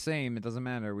guess the same. It doesn't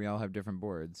matter. We all have different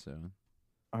boards, so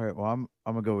All right. Well, I'm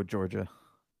gonna go with Georgia.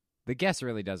 the guess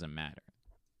really doesn't matter.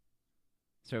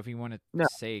 So if you want to No.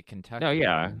 say Kentucky, No,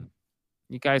 yeah.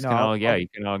 You guys No, can all, I'll- you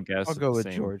can all guess. I'll go the with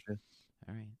same. Georgia.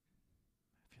 All right.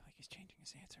 I feel like he's changing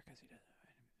his answer because he doesn't.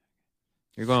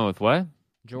 You're going with what?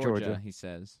 Georgia, he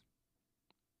says.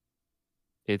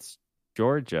 It's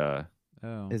Georgia.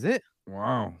 Oh, Is it?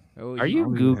 Wow. Oh, Are he- you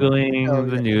Googling Oh,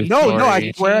 the yeah. news? No, story? I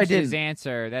He swear I changed his didn't.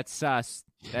 answer. That's sus.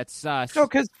 That's sus. No,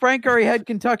 because Frank already had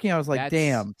Kentucky. And I was like, That's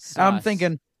damn. I'm sus.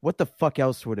 thinking, what the fuck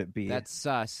else would it be? That's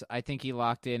sus. I think he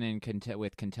locked in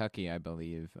with Kentucky, I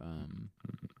believe.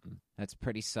 That's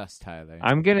pretty sus, Tyler.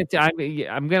 I'm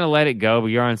gonna let it go, but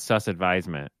you're on sus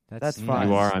advisement. That's fine.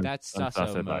 You are on That's on sus sus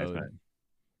mode. advisement.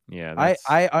 Yeah, I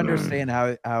that's understand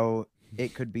how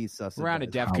it could be sus. We're on a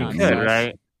advised. DEFCON good, sus.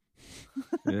 right?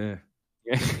 Yeah.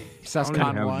 Sus I don't even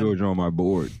con have 1. Georgia on my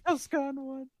board. DEFCON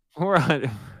 1. We're on.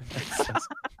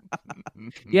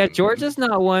 Yeah, Georgia's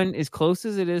not one as close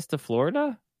as it is to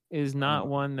Florida. Is not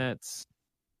one that's.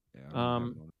 Yeah,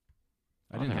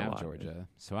 I didn't I have know. Georgia,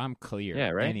 so I'm clear. Yeah,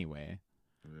 right? Anyway.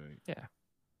 Right. Yeah.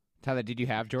 Tyler, did you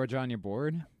have Georgia on your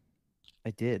board?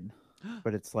 I did,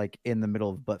 but it's like in the middle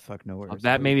of buttfuck nowhere. Oh, so-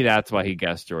 that maybe that's why he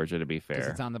guessed Georgia. To be Because fair,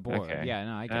 it's on the board. Okay. Yeah,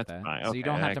 no, I get That's that. fine. So you Okay,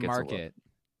 don't have that to gets a mark little- it.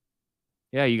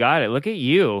 Yeah, you got it. Look at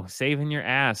you saving your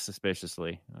ass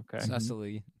suspiciously. Okay.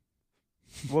 Sussily.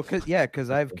 Well, because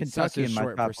I have Sus Kentucky is in my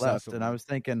short top for left, Cecily. and I was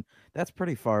thinking that's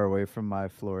pretty far away from my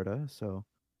Florida. So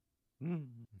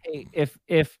Hey, if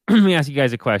let me ask you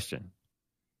guys a question.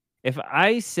 If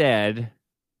I said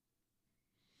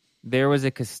there was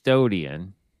a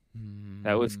custodian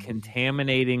that was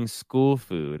contaminating school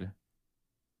food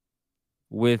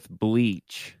with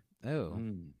bleach, Oh.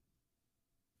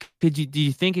 do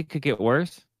you think it could get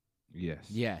worse? Yes.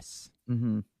 Yes.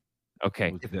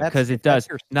 Okay, If because it that's does.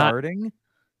 your Not starting.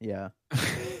 Yeah.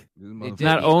 It did-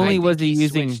 Not I only think was he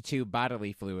using- switched to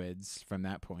bodily fluids from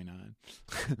that point on.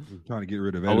 He's trying to get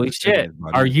rid of holy evidence- shit!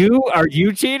 everybody. Are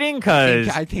you cheating? Because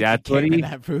I think that's he what came in he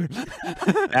that food.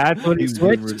 that's what he was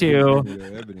getting switched rid to. of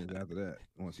the evidence after that.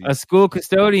 Once he- A school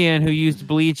custodian who used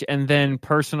bleach and then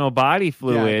personal body Yeah,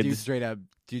 fluids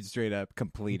dude straight up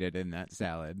completed in that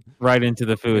salad. right into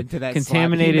the food. Into that He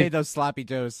Contaminated. made those sloppy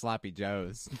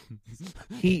joes.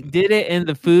 He did it in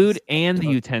the food and the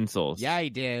utensils. Yeah, he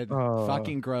did. Oh.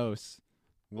 Fucking gross.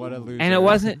 What a loser. And it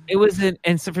wasn't,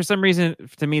 and so for some reason,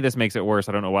 to me, this makes it worse.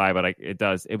 I don't know why, but it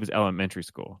does. It was elementary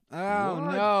school, Oh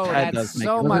no, That that's does make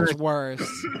so it much worse.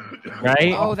 worse.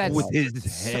 right? Oh, that's With his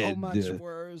so head. much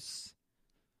worse.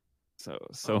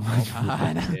 So much.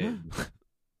 God.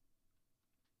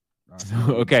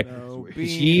 Okay. No,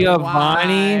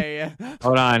 Giovanni. why?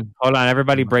 Hold on.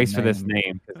 Everybody brace for this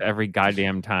name. 'Cause every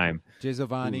goddamn time.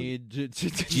 Giovanni.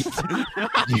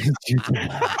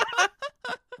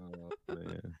 Oh,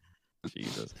 man.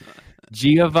 Jesus.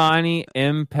 Giovanni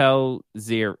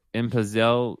Impelzeri.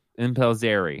 Impresario.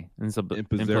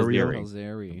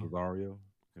 Rosario.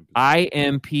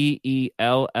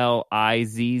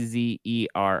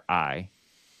 Impellizzeri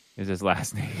is his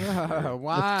last name.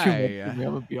 Why? I'm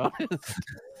gonna be honest.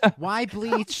 Why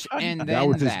bleach and then That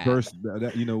was his that? first.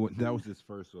 You know what? That was his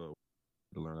first to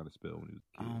learn how to spell. When he was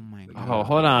a kid. Oh my Like, God. Oh,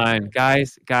 hold on,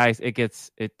 guys. It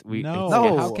gets it. No,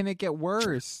 No. how can it get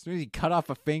worse? You cut off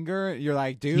a finger. You're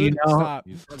like, dude, you know- stop.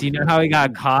 Do you know how he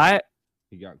got caught?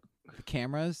 He got.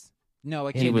 Cameras? No,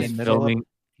 it He can't. was the middle of- filming.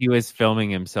 He was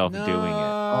filming himself no. doing it.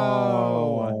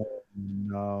 Oh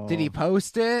no. Did he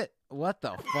post it? What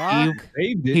the He, fuck?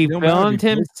 Saved it. he No matter filmed if he-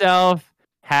 himself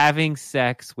having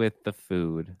sex with the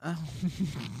food.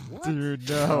 Dude,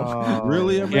 no.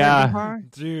 Really? Yeah. Pie?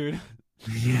 Dude.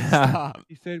 Yeah. Stop.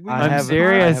 He said, I'm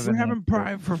serious. We're having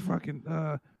pie for fucking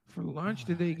for lunch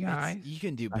today, guys. You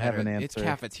can do I have better. an It's answer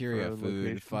cafeteria for food.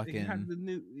 location.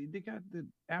 Fucking. They got the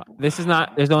apple. This is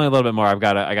not. There's only a little bit more. I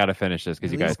gotta finish this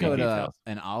because At you guys least need go to details.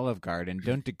 an Olive Garden.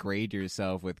 Don't degrade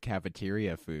yourself with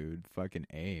cafeteria food. Fucking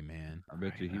A, man. I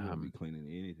bet you he won't be cleaning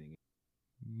anything.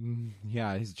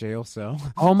 Yeah, his jail cell.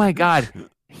 Oh my God.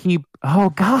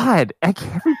 Oh God. I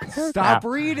can't repair Stop that.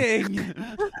 reading.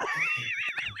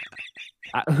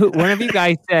 One of you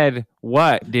guys said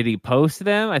what? Did he post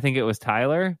them? I think it was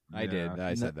Tyler. I did.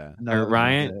 I said that. Or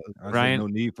Ryan. I said Ryan. no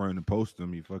need for him to post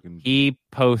them. He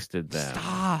posted them.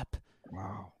 Stop.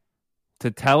 Wow.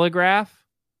 To Telegraph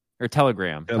or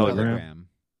Telegram. Telegram.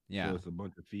 Yeah. So it's a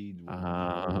bunch of feeds.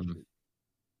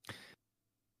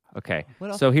 Okay.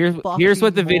 What a So here's what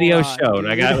the fucking video moron, showed. dude.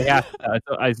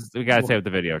 We gotta say what the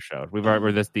video showed.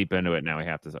 We're this deep into it now. We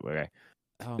have to. Okay.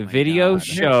 Oh The my video God.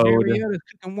 showed. Marietta's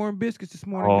cooking warm biscuits this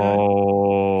morning.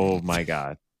 Oh my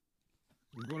God.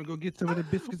 We're gonna go get some of the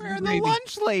biscuits. Where are and the gravy.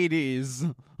 lunch ladies?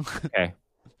 Okay.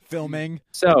 Filming.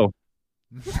 So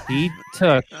he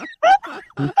took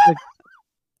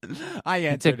I he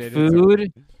answered took it.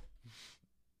 food.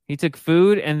 He took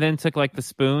food and then took like the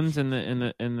spoons and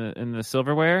the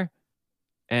silverware,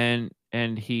 and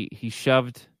he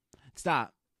shoved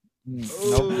Stop. the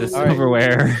All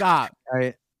silverware. Stop. All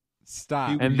right.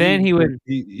 Stop. And then he would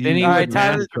Tyler-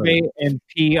 masturbate and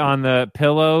pee on the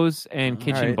pillows and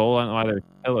kitchen right. bowl on there's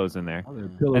pillows in there.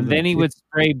 And then he would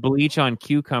spray bleach on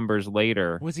cucumbers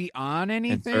later. Was he on serve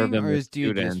anything, them or to is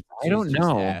dude just, students. I don't just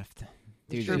know. effed?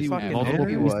 Dude, Sure just fucking effed. Multiple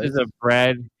He was. pieces of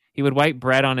bread. He would wipe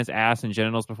bread on his ass and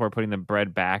genitals before putting the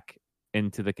bread back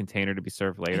into the container to be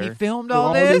served And he later. filmed So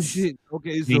all this? shit.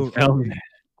 Okay, He so filmed it.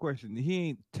 question: he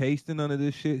ain't tasting none of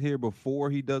this shit here before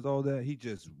he does all that. He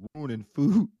just ruining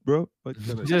food, bro. What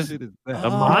kind of Just shit is that? a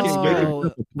monster. Oh,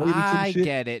 Plate of some I shit?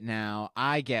 get it now.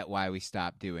 I get why we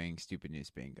stopped doing Stupid News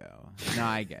Bingo. No,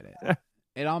 I get it.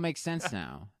 It all makes sense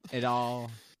now. It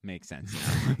all makes sense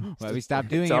now. Why we stopped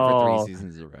doing It's it for all- 3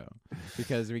 seasons in a row.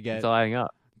 Because we get It's all adding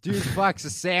up. dude fucks a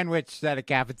sandwich at a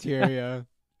cafeteria.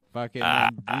 Fucking he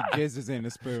jizzes in a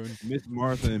spoon. Miss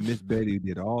Martha and Miss Betty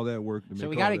did all that work to make. So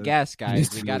we all gotta that- guess, guys. We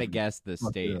This gotta is guess the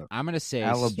fucked state. up. I'm gonna say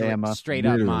Alabama. straight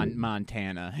up Literally.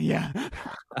 Montana. Yeah.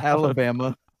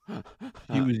 Alabama.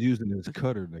 He was using his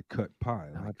cutter to cut pie.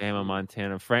 Like, Alabama,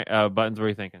 Montana. Buttons, what are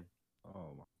you thinking?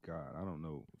 oh my god, I don't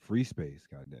know. Free space,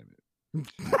 god damn it.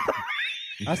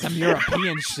 That's some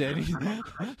European shit.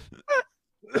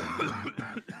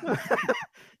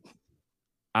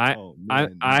 Oh,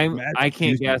 man. I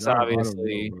can't guess, Massachusetts, I don't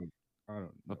obviously, know, bro. I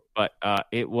don't know. but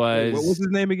it Wait, was. what was his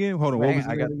name again? Hold on, what Hang was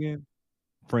on, his I got- name again?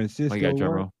 Francisco. Oh, you got drum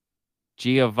what? roll.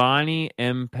 Giovanni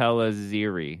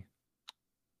Impellizzeri.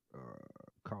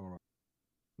 Colorado.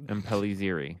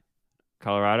 Impellizzeri.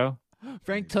 Colorado?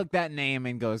 Frank took that name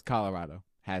and goes Colorado.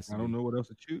 Has to I don't be. know what else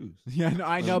to choose. Yeah, no,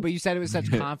 I know, but you said it with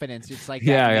such confidence. It's like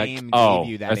Yeah, that yeah. name Oh,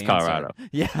 gave you that that's answer. Colorado.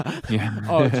 Yeah. Yeah.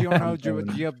 Oh, do you know? Do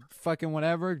you fucking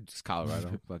whatever? Just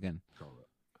Colorado. Fucking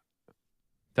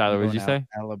Tyler, what did Going you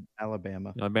say?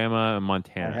 Alabama. Alabama and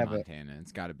Montana. I have Montana.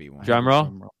 It's got to be one. Drum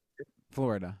roll?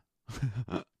 Florida.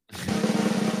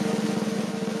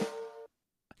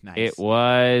 Nice. It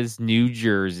was New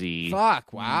Jersey.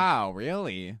 Fuck! Wow,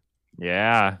 really?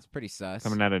 Yeah. It's pretty sus.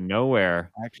 Coming out of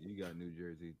nowhere. Actually, you got New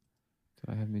Jersey.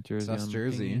 Do I have New Jersey? Sus on the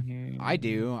Jersey. thing here? I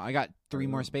do. I got 3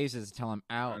 more spaces until I'm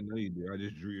out. I know you did. I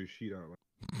just drew your sheet out.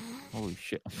 Holy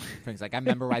shit. Frank's like, I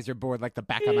memorize your board like the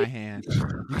back of my hand.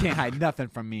 You can't hide nothing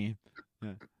from me.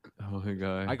 Oh my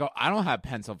god. I go, I don't have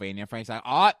Pennsylvania. Frank's like,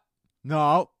 oh,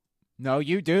 no,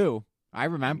 you do. I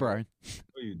remember.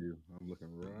 Oh, you do. I'm looking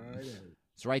right at it.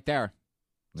 It's right there.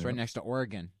 It's Yeah. right next to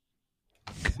Oregon.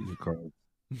 See the card.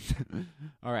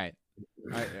 All right.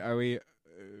 Are we?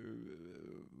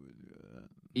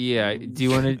 Yeah. Do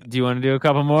you want to do a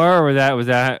couple more, or did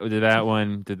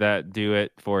that do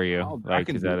it for you? I Like,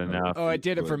 can is do that it. enough? Oh, it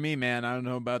did it for me, man. I don't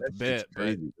know about the That bit, shit's but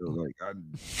crazy. Though. Like,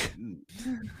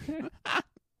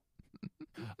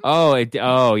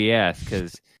 Oh, yes,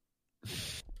 because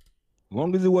as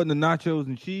long as it wasn't the nachos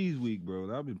and cheese week,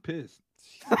 bro, I've been pissed.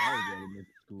 I was at elementary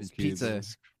school it's kid, pizza. bro.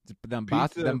 Them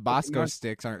Pizza, Bosco fucking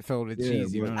sticks aren't filled with Yeah,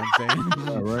 cheese. You know but- what I'm saying?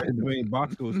 All right, and them ain't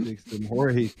Bosco sticks, them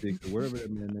Jorge sticks, or whatever that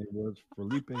man's name was.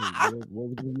 Felipe, what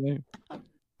was his name?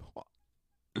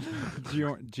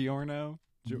 Giorno.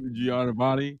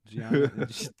 Giovanni.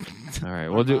 all right,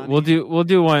 we'll do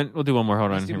one more.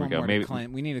 Hold on, Let's do here we one go. more to Maybe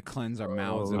we need to cleanse our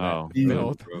mouths of Oh. that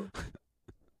filth. Bro.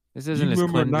 this isn't as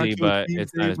remember flimsy, Nacho but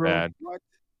it's not Tuesday, as bro? bad. What?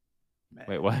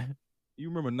 Wait, what? You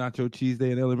remember Nacho Cheese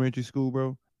Day in elementary school,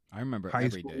 bro? I remember High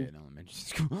every school? day in elementary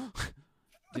school.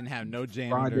 Didn't have no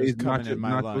janitors Fridays, coming in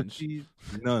my nacho lunch. cheese,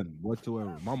 none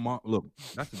whatsoever. My mom, look,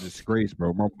 that's a disgrace,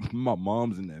 bro. My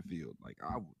mom's in that field. Like,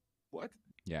 what?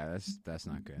 Yeah, that's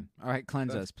not good. All right,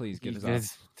 cleanse us, please. Get us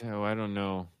off. Oh, I don't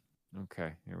know.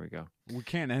 Okay, here we go. We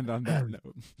can't end on that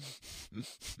note.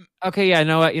 Okay, yeah, you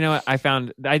know what?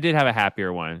 I did have a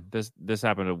happier one. This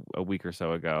happened a week or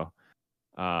so ago.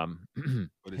 But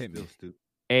it's still stupid.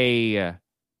 A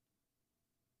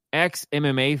ex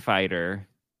MMA fighter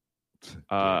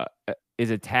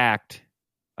is attacked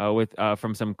with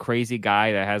from some crazy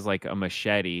guy that has like a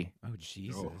machete. Oh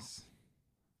Jesus!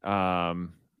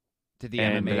 Did the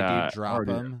and, MMA dude drop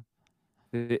him?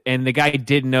 And the guy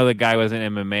didn't know the guy was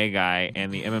an MMA guy,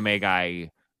 and the MMA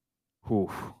guy,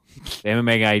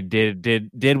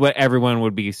 did what everyone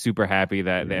would be super happy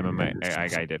that the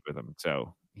MMA guy did with him.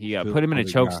 So he put him in a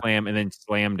choke slam and then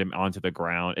slammed him onto the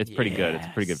ground. It's pretty good. It's a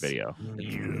pretty good video.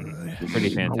 It's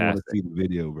pretty fantastic. I want to see the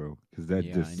video, bro, because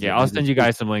that I'll send you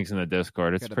guys some links in the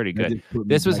Discord. It's pretty good.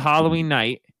 This was Halloween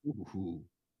night.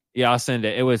 Yeah, I'll send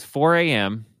it. It was 4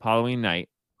 a.m. Halloween night.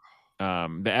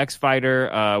 The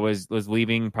ex-fighter was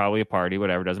leaving probably a party,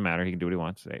 whatever, doesn't matter. He can do what he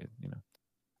wants.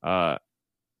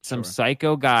 Some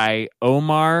psycho guy,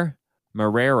 Omar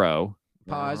Marrero.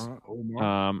 Pause.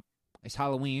 It's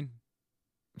Halloween.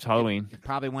 It's Halloween. It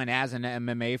probably went as an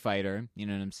MMA fighter. You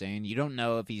know what I'm saying? You don't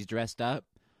know if he's dressed up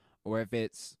or if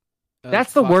it's.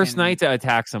 That's the worst night to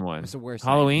attack someone. It's the worst.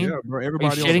 Halloween. Yeah, bro, are you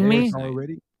shitting me?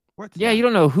 Already? What? Yeah, you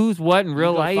don't know who's what in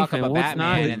real life fuck and up a what's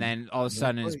Batman, not. and then all of a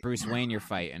sudden it's Bruce Wayne you're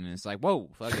fighting, and it's like, whoa,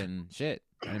 fucking shit.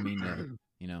 I didn't mean to,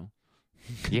 you know.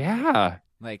 Yeah.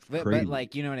 Like, but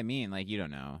like, you know what I mean? Like, you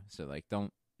don't know, so like,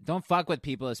 don't fuck with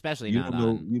people, especially you not don't know,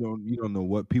 on. You don't know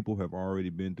what people have already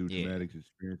been through, traumatic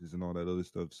experiences and all that other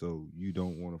stuff. So you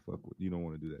don't want to fuck with. You don't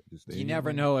want to do that. Just you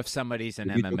never know if somebody's an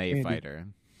MMA fighter.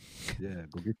 Yeah,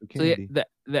 go get the candy. So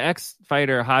the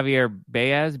ex-fighter Javier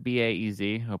Baez,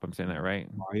 B-A-E-Z. Hope I'm saying that right.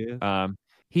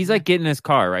 He's like getting his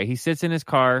car, right? He sits in his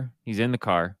car. He's in the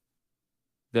car.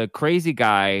 The crazy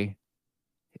guy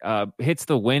hits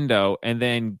the window and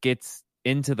then gets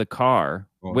into the car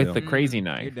with the crazy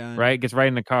knife, right? Gets right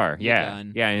in the car. Yeah.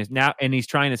 And he's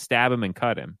trying to stab him and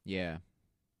cut him. Yeah.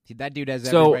 See, that dude has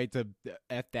every right to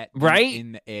F that right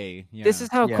in the A. Yeah. This is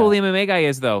how cool the MMA guy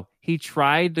is, though. He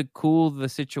tried to cool the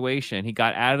situation. He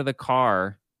got out of the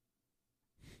car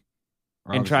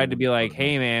and tried to be like,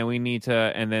 "Hey, man, we need to."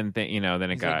 And then, then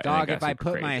it got. Like, dog, if I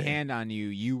put crazy. my hand on you,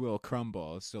 you will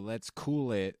crumble. So let's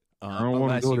cool it.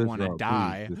 Unless you want to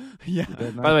die. Yeah.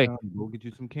 By the way, go get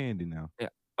you some candy now. Yeah.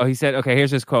 Oh, he said, okay,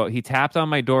 here's his quote. He tapped on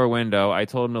my door window. I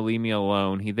told him to leave me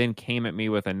alone. He then came at me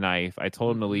with a knife. I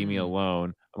told him to leave me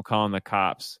alone. I'm calling the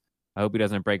cops. I hope he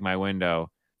doesn't break my window.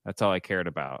 That's all I cared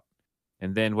about.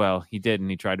 And then, well, he didn't.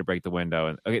 He tried to break the window.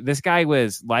 And okay, this guy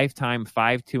was lifetime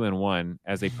 5-2-1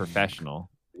 as a professional.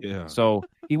 Yeah. So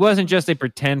he wasn't just a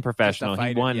pretend professional.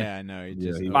 He won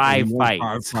 5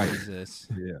 fights.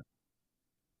 Yeah.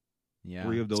 Yeah.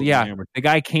 3 of those. So the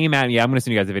guy came at me. I'm going to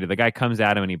send you guys a video. The guy comes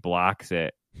at him and he blocks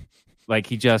it. Like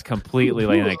he just completely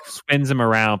like spins him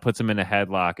around, puts him in a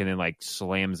headlock, and then like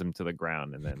slams him to the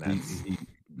ground. And then that's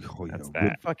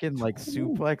that. Fucking like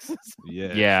suplexes.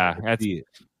 Yeah. That's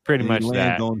pretty much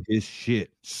that. On his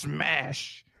shit.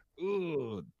 Smash.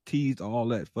 Ugh. Teased all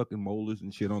that fucking molars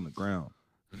and shit on the ground.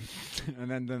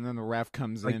 And then the ref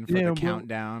comes in for the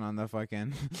countdown on the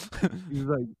fucking. He's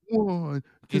like, 1.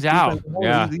 He's out. Like,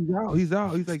 yeah. He's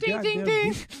out. He's like, ding, ding,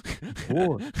 ding.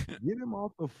 Boy, get him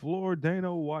off the floor,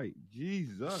 Dana White.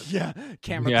 Jesus. Yeah.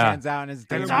 Camera pans out and it's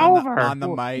over on the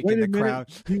mic in the crowd.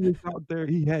 He was out there.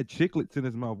 He had chiclets in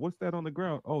his mouth. What's that on the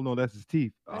ground? Oh no, that's his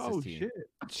teeth. That's his teeth.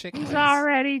 Shit. He's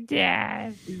already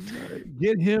dead.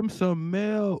 Get him some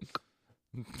milk.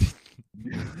 All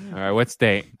right, what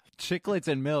state? Chiclets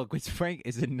and milk, which Frank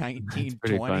is in 1920.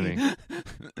 Pretty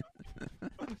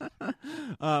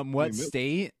funny. What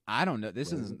state? I don't know.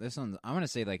 This one's. I'm gonna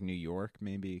say like New York,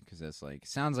 maybe, because that's like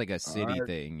sounds like a city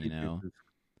thing, you know,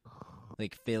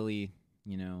 like Philly,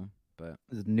 you know. But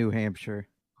this is New Hampshire,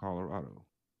 Colorado.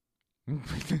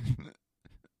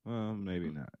 Maybe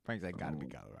not. Frank's like gotta be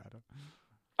Colorado.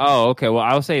 Oh, okay. Well,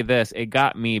 I'll say this. It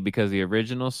got me because the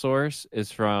original source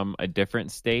is from a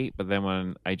different state, but then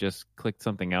when I just clicked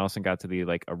something else and got to the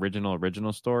like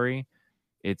original story,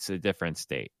 it's a different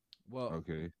state. Well,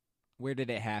 okay. Where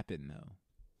did it happen though?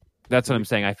 That's what I'm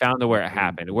saying. I found where it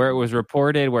happened, where it was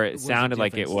reported, where it was a sounded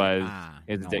like it different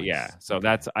was. noise. Yeah. So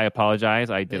that's. I apologize.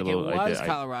 I did a little. It was I did,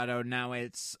 Colorado. Now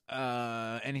it's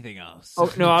anything else.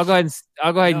 Oh no! I'll go ahead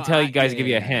and No, tell you guys. yeah, Give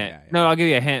you a yeah, hint. yeah. No, I'll give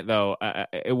you a hint though.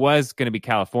 It was going to be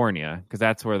California because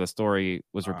that's where the story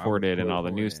was reported and all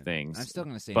the news things. I'm still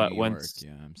gonna say but New York. once,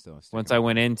 Yeah, I'm still. once I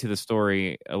went into the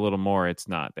story a little more, it's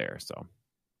not there. So,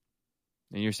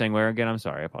 and you're saying where again? I'm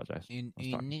sorry. I apologize. In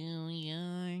New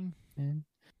York.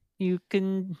 You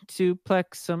can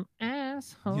suplex some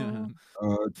asshole.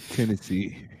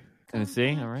 Tennessee.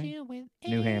 Tennessee, all right.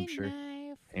 New Hampshire.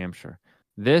 Hampshire.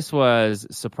 This was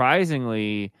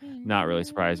surprisingly, not really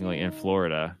surprisingly, in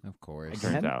Florida. Of course. It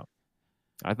turns out.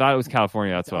 I thought it was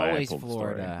California. That's why I always pulled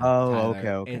Florida. the story. Oh, Tyler.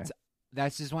 okay.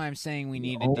 That's just why I'm saying we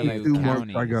need to Only do 2 months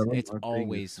counties. I got on It's my thing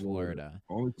always is Florida.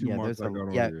 Florida. Only 2 months I got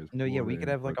on yeah, here is no, yeah, we Florida could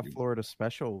have and like a fucking- Florida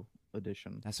special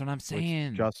edition. That's what I'm which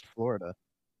saying. just Florida.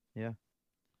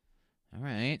 All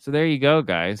right. So there you go,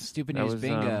 guys. Stupid That news was,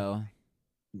 bingo.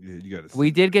 Yeah, you got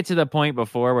We did get to the point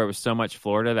before where it was so much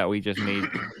Florida that we just made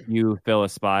you fill a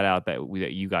spot out that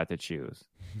you got to choose.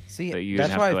 See, That you that's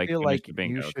didn't why have to I like feel finish like the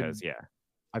bingo you should. because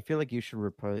I feel like you should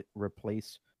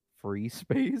replace free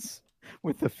space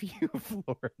with a few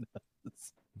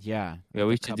Floridas. Yeah. we a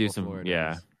should do couple some.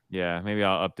 Floridas. Yeah. Maybe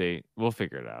I'll update. We'll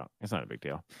figure it out. It's not a big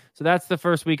deal. So that's the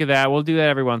first week of that. We'll do that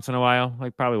every once in a while,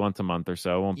 like probably once a month or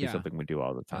so. It won't be Yeah. something we do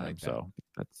all the I time. like that. So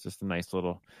that's just a nice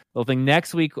little thing.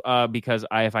 Next week, because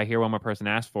if I hear one more person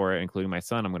ask for it, including my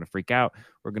son, I'm going to freak out.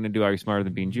 We're going to do Are You Smarter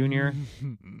Than Being Junior?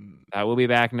 We'll be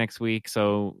back next week.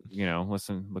 So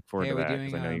look forward to that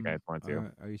because I know you guys want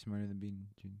to. Are you smarter than being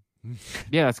June?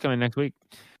 Yeah, that's coming next week.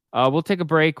 We'll take a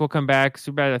break. We'll come back.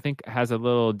 Superbad, I think, has a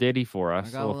little ditty for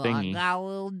us, a little thingy. I got a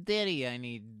little ditty. I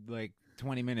need like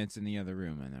 20 minutes in the other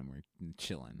room, and then we're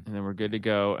chilling. And then we're good to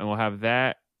go. And we'll have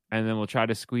that. And then we'll try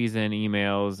to squeeze in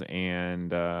emails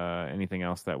and anything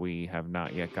else that we have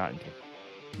not yet gotten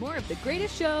to. More of the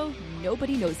greatest show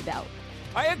nobody knows about.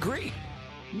 I agree.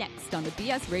 Next on the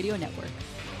BS Radio Network.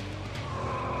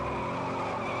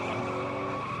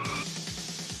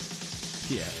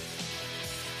 Yeah.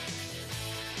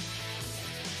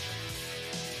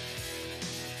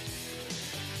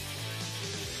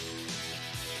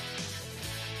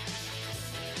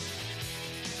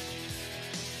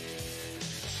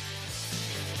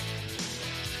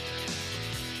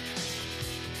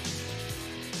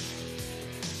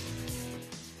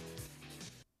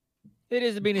 It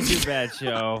is a Bean and Superbad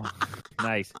show.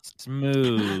 Nice.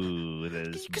 Smooth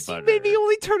as Because butter. you made me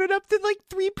only turn it up to like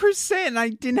 3%. I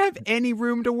didn't have any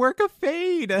room to work a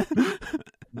fade.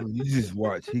 You just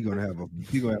watch. He gonna have a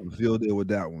field day with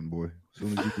that one, boy. As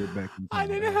soon as you get back, I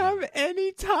didn't have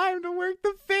any time to work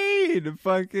the fade.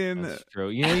 Fucking. That's true.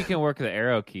 You can work the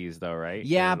arrow keys, though, right?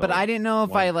 Yeah, The but I didn't know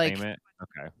if I like payment.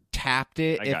 Okay. tapped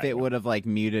it, I if got it you. would have like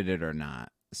muted it or not.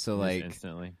 So Just like,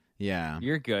 instantly. yeah.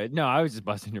 You're good. No, I was just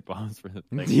busting your balls for the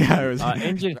thing. Yeah, it was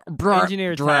Engineer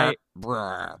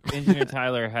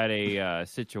Tyler had a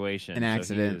situation. An so he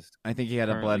accident. is I think he had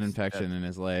a blood currently infection in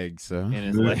his leg. So in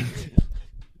his leg.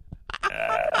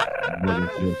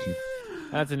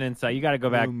 That's an insight. You got to go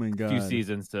back Oh my a few God.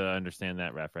 seasons to understand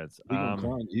that reference. He's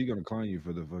gonna clown you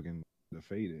for the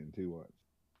fade in too. Watch.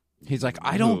 he's like,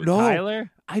 I who, don't know. Tyler?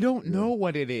 I don't know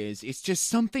what it is. It's just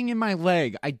something in my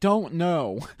leg. I don't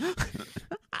know.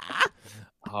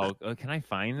 Oh, can I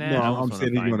find that? No, I almost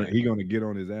I'm wanna saying find it. he's gonna get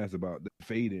on his ass about the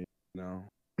fade in now.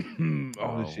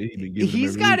 All the shit he been giving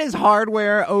He's him got every his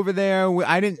hardware over there.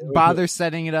 I didn't bother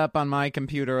setting it up on my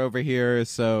computer over here.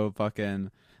 So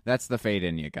fucking, that's the fade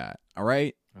in you got. All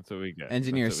right. That's what we get.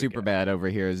 Engineer That's what we Superbad over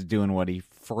here is doing what he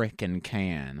frickin'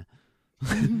 can.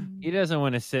 get. He doesn't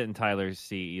want to sit in Tyler's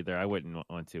seat either. I wouldn't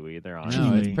want to either, honestly.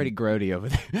 No, it's pretty grody over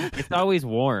there. It's always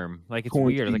warm. Like, it's Corn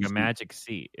weird. It's like a cheese. magic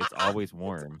seat. It's always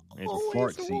warm. It's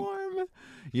fart seat. warm.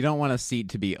 You don't want a seat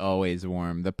to be always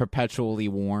warm. The perpetually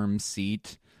warm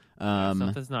seat.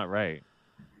 something's not right.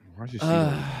 Why's your seat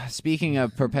on? Speaking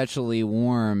of perpetually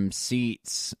warm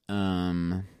seats,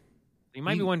 You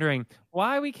might be wondering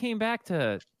why we came back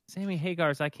to Sammy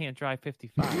Hagar's I Can't Drive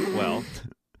 55. Well,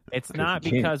 it's not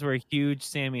you can't. because we're huge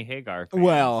Sammy Hagar fans.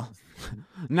 well,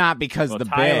 not because Well, the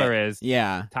Tyler bit. is.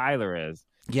 Yeah, Tyler is.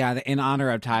 yeah. In honor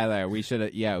of Tyler, we should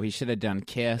have done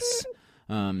Kiss.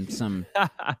 Some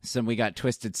we got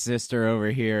Twisted Sister over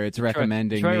here. It's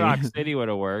recommending Detroit me. Rock City would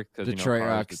have worked. 'cause, Detroit Cars,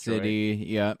 Rock Detroit. City.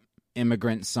 Yep.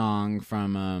 Immigrant Song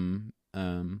from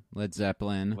Led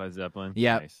Zeppelin. Led Zeppelin.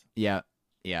 Yep. Nice. Yep.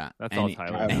 Yeah. That's all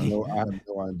Tyler. I have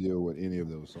no idea what any of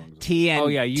those songs are. Oh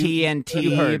yeah, you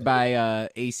TNT heard. by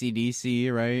AC/DC,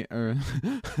 right? Or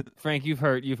Frank, you've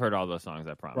heard all those songs.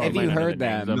 I promise. Have might you not know heard the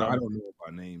names that? of No, I them. don't know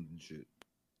about names and shit.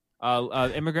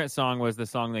 Immigrant Song was the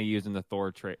song they used in the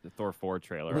Thor 4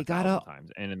 trailer We a gotta- thousand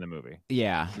times and in the movie.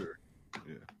 Yeah. Sure.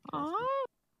 Yeah.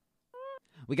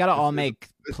 We gotta all It's make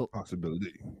a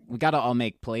possibility. we gotta all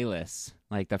make playlists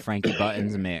like the Frankie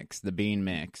Buttons mix, the Bean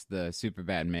mix, the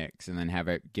Superbad mix, and then have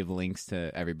it give links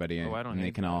to everybody, Oh, I don't and they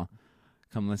hate can that. all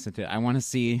come listen to it. I want to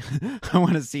see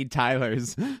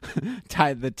Tyler's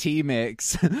the T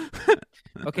mix.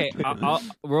 Okay, I'll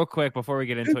real quick before we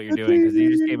get into what you're doing because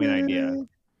you just gave me an idea.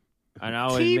 And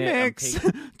I'll T admit, mix,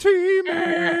 T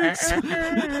mix.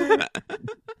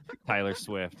 Tyler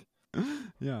Swift.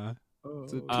 Yeah.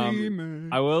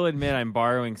 I will admit I'm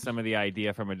borrowing some of the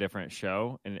idea from a different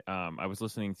show, and I was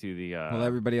listening to the. Well,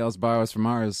 everybody else borrows from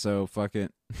ours, so fuck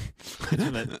it.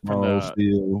 From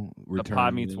the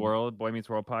Pod Meets World, Boy Meets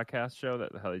World podcast show. That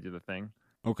how they do the thing.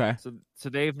 Okay. So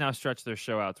they've now stretched their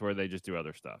show out to where they just do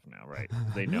other stuff now, right?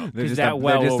 They know They're just that a,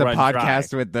 well they're just will a run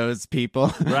podcast dry. with those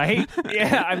people, Right?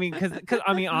 Yeah, I mean, because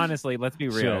honestly, let's be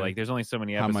real. Sure. Like, there's only so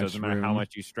many How episodes. much No matter how room?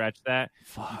 much you stretch that,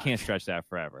 you can't stretch that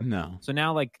forever. No. So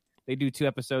now, like, they do 2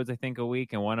 episodes, I think, a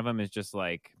week, and one of them is just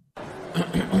like a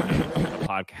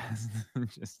podcast,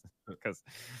 just because.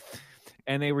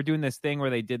 And they were doing this thing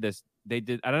where they did this. They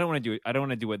did. I don't want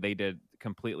to do what they did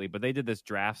completely, but they did this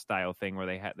draft style thing where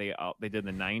they did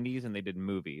the 90s and they did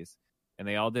movies, and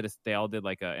they all did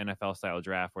like a NFL style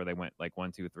draft where they went like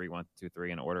 1, 2, 3, 1, 2,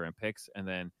 3 in order and picks, and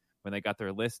then when they got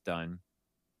their list done,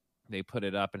 they put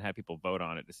it up and had people vote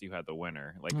on it to see who had the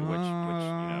winner, like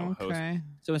which host. Okay.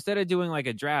 So instead of doing like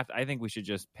a draft, I think we should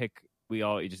just pick. We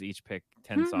all just each pick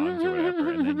 10 songs or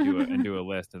whatever, and then do a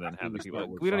list, and then have the people.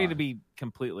 We don't need to be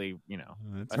completely,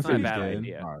 that's not a bad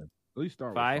idea. At least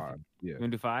start 5? with 5. Yeah. You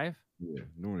want to do 5? Yeah.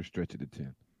 Don't want to stretch it to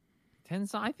 10. 10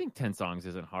 songs. I think 10 songs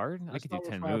isn't hard. I Let's could do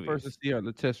start 10 with 5 movies. first and see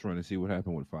the test run and see what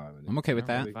happened with 5. I'm okay with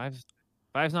that.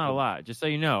 Five's not a lot. Just so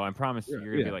you know, I promise you're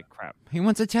gonna be like crap. He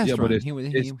wants a test Yeah, but run. it's-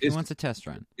 He wants a test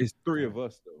run. It's 3 of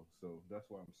us though, so that's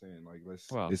why I'm saying like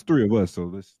Well- it's 3 of us, so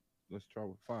let's try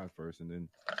with 5 first and then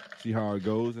see how it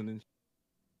goes, and then.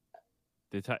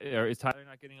 Is Tyler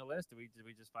not getting a list? Did we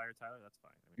just fire Tyler? That's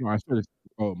fine. No, I said.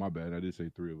 Oh, my bad. I did say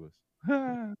 3 of us.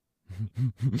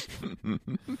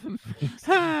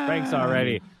 Frank's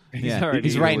already.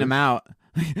 He's writing them out.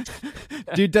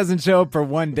 Dude doesn't show up for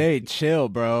one day. Chill,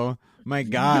 bro. My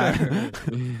God. That's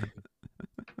really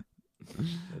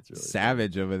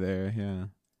savage over there. Yeah.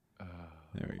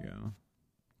 There we go. All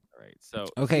right. So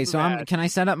okay. So can I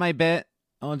set up my bit?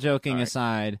 All joking right.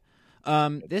 aside,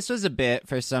 this was a bit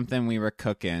for something we were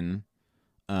cooking,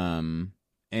 and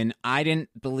I didn't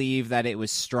believe that it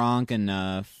was strong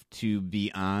enough to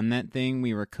be on that thing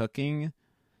we were cooking,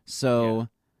 so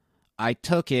I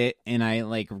took it and I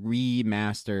like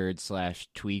remastered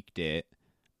 / tweaked it,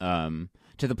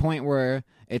 to the point where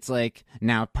it's like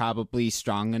now probably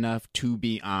strong enough to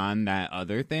be on that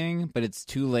other thing, but it's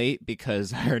too late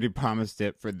because I already promised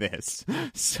it for this.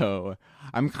 So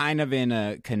I'm kind of in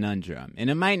a conundrum, and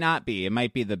it might not be. It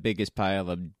might be the biggest pile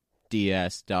of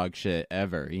DS dog shit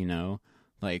ever,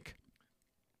 like,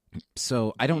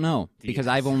 so I don't know because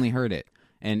I've only heard it,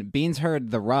 and Beans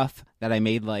heard the rough that I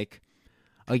made like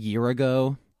a year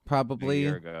ago, probably. A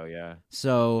year ago, yeah.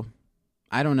 So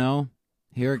I don't know.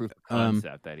 Here, Proof of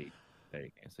concept that he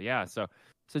came. So yeah, so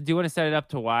do you want to set it up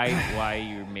to why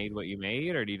you made what you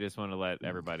made, or do you just want to let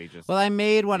everybody just? Well, I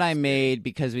made what I made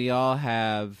because we all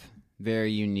have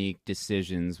very unique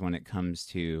decisions when it comes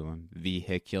to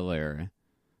vehicular,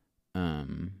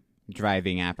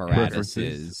 driving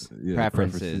apparatuses,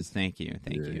 preferences. Thank you.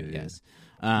 Yes.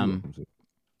 And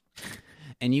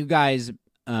you guys,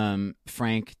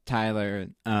 Frank, Tyler,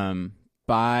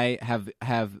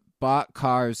 have bought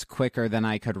cars quicker than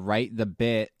I could write the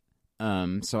bit,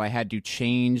 so I had to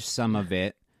change some of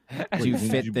it to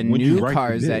fit the new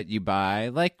cars that you buy,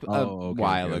 like a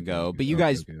while ago. But you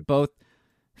guys both,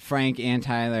 Frank and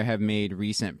Tyler, have made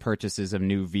recent purchases of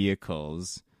new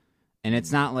vehicles, and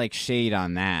it's not like shade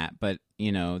on that, but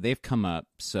they've come up.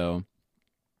 So,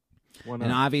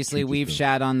 and obviously we've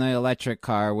shat on the electric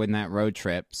car with that road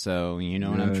trip. So you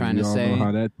know what I'm trying to say.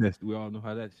 We all know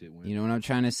how that shit went. You know what I'm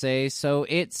trying to say. So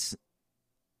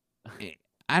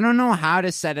I don't know how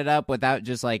to set it up without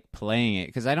just like playing it,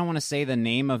 because I don't want to say the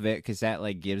name of it because that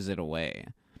like gives it away.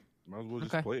 Might as well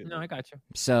just play it. No, I got you.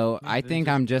 So I think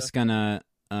I'm just gonna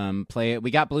play it.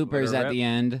 We got bloopers at the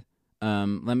end.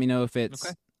 Let me know if it's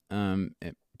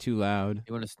too loud.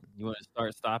 You want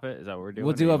to stop it? Is that what we're doing?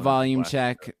 We'll do a volume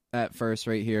check at first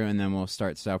right here, and then we'll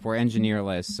start stuff. We're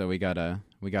engineerless, so we gotta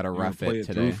rough it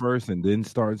today. Through first and then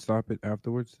stop it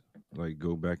afterwards. Like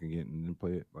go back again and then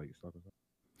play it. Like stop it.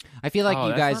 I feel like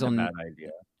you guys will. Bad idea.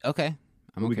 Okay,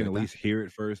 we can at least hear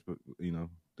it first, but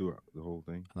through throughout the whole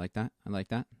thing. I like that.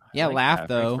 Yeah, like laugh that.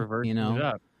 though. Thanks for versing it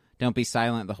up. Don't be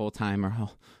silent the whole time, or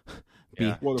I'll be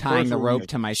Yeah. Well, the tying first the one, rope yeah.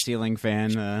 to my ceiling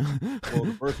fan. Well,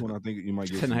 the first one, I think you might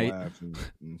get Tonight. some laughs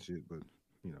and shit, but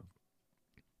you know.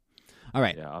 All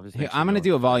right. Yeah, obviously. Here, I'm going to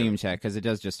do a volume check because it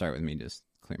does just start with me just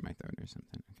clear my throat or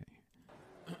something.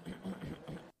 Okay.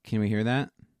 Can we hear that?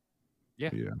 Yeah.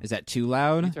 Is that too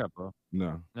loud?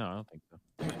 No. No, I don't think so.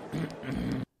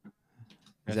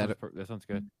 Is that sounds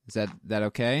good. Is that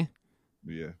okay?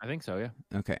 Yeah. I think so, yeah.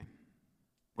 Okay.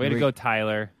 Way to go,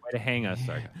 Tyler. Way to hang us.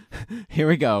 Sorry. Here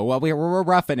we go. Well, we're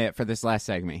roughing it for this last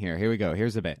segment here. Here we go.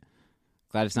 Here's a bit.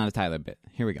 Glad it's not a Tyler bit.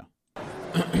 Here we go.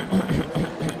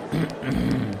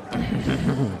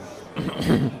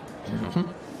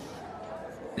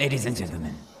 Ladies and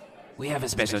gentlemen, we have a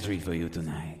special treat for you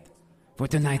tonight. For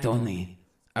tonight only,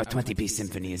 our 20-piece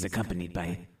symphony is accompanied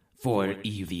by 4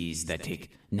 EUVs that take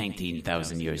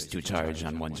 19,000 years to charge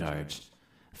on one charge,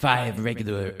 5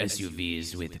 regular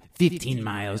SUVs with 16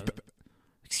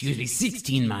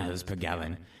 miles per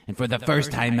gallon, and for the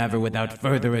first time ever, without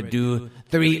further ado,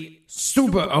 3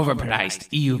 super overpriced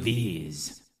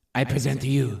EUVs. I present to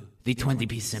you the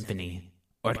 20-piece symphony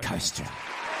orchestra.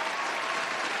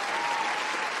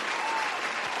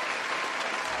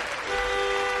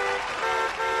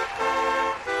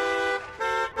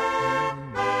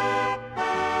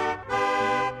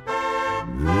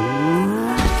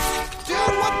 Dude,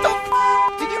 what the f***?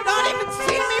 Did you not even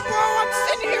see me, bro? I'm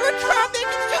sitting here in traffic.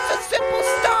 It's just a simple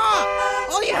stop.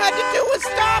 All you had to do was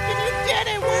stop and you did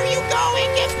it. Where are you going?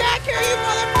 Get back here, you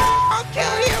motherfucker. I'll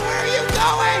kill you. Where are you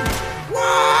going?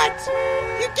 What?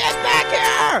 You get back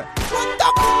here. What the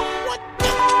f***? What the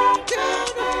f***, dude?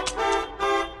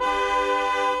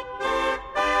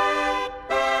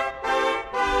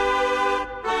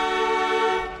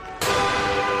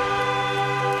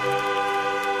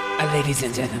 Ladies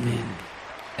and gentlemen,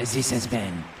 this has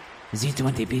been the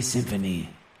 20-piece symphony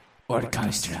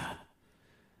orchestra.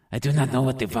 I do not know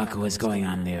what the fuck was going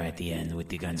on there at the end with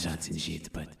the gunshots and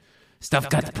shit, but stuff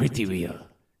got pretty real.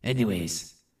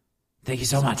 Anyways, thank you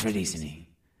so much for listening,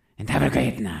 and have a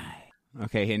great night.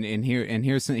 Okay, and here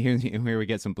we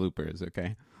get some bloopers.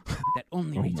 Okay. That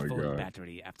only Oh reach my full God.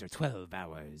 battery after 12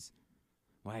 hours.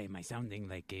 Why am I sounding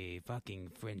like a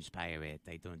fucking French pirate?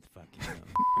 I don't fucking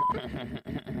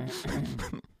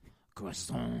know.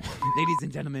 Croissant. Ladies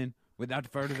and gentlemen, without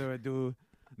further ado,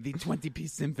 the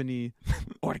 20-piece symphony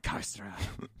orchestra.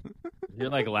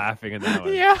 You're like laughing at that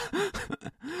one. Yeah.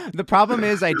 The problem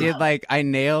is I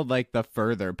nailed like the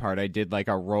further part. I did like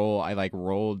a roll. I like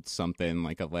rolled something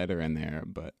like a letter in there,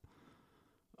 but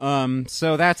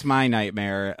so that's my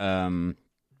nightmare.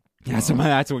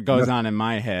 That's what goes on in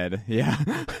my head. Yeah.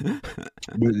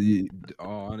 But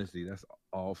all honesty, that's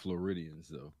all Floridians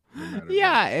though. No matter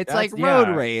Yeah, what. it's like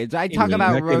road rage. I talk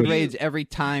about road rage every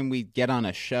time we get on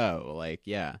a show. Like,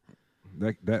 yeah.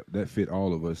 That fit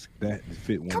all of us. That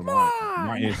fit one of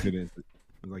my incidents.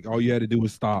 Like all you had to do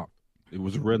was stop. It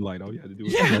was a red light. All you had to do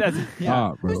was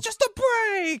stop, bro. It's just a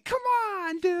break. Come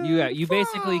on, dude. You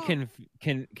basically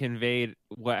conveyed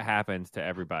what happens to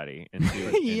everybody.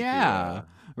 Yeah.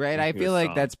 Right. I into a feel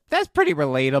like song. that's pretty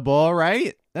relatable,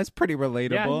 right? That's pretty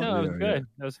relatable. Yeah, no, it was good.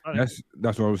 That was funny.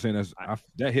 That's what I was saying.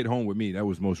 That hit home with me. That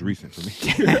was most recent for me.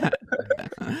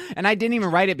 And I didn't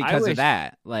even write it because of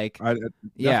that. Like, that's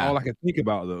all I could think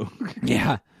about though.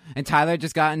 Yeah. And Tyler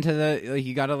just got into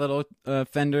he got a little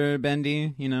fender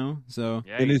bendy, you know. So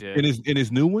Yeah, in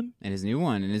his new one, in his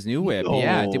new whip.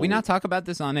 Yeah. Did we not talk about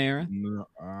this on air? No,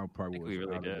 I probably we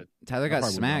really did. Tyler got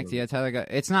smacked. Yeah, Tyler got.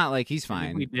 It's not like he's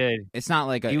fine. We did. It's not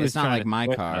like He was it's not trying like to my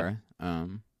twist car.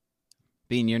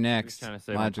 Being your next, trying to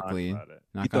say we'll talk logically. about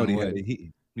it.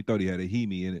 He thought he had a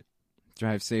Hemi in it.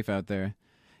 Drive safe out there.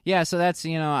 Yeah, so that's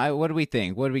what do we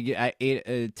think? What do we get?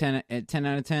 10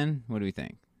 out of 10. What do we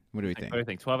think? What do we think? What do you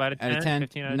think? 12 out of 10? 15 out of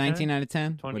 10? 19 out of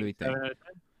 10? What do we think? 27 out of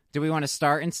 10? Do we want to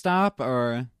start and stop,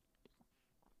 or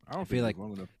I don't feel think like it's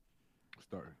long enough.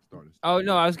 Start. Oh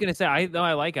no, I was gonna say I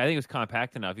like it. I think it was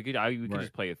compact enough. We could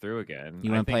just play it through again.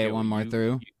 You want to play it one more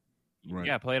through?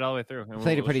 Yeah, play it all the way through. And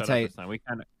Played it we'll pretty shut up tight. this time.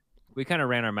 We kind of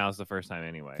ran our mouths the first time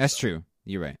anyway. That's true.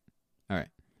 You're right. All right,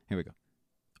 here we go.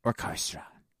 Orchestra.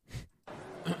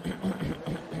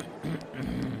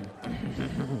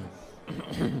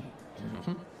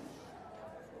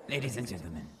 Ladies and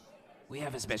gentlemen, we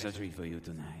have a special treat for you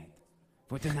tonight.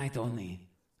 For tonight only,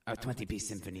 our 20-piece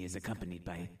symphony is accompanied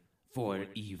by 4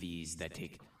 EUVs that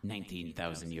take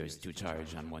 19,000 years to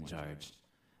charge on one charge,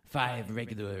 5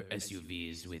 regular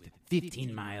SUVs with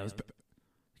 16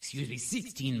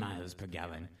 miles per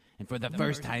gallon, and for the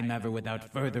first time ever,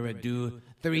 without further ado,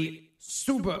 3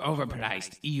 super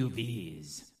overpriced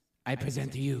EUVs. I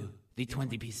present to you the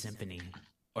 20-piece symphony,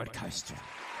 Orchestra.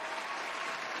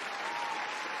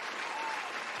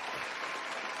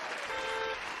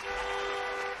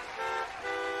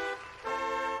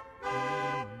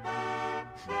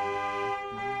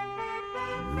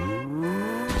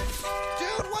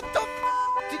 Dude, what the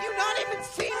Did you not even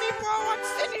see me, bro? I'm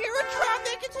sitting here in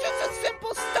traffic. It's just a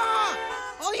simple stop.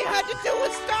 All you had to do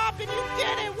was stop, and you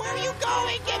did it. Where are you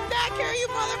going? Get back here, you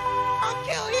I'll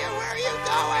kill you. Where are you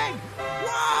going?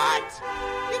 What?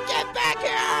 You get back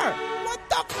here. What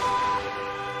the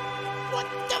What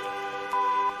the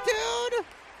Dude?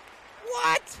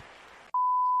 What?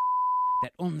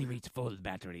 That only reach full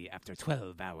battery after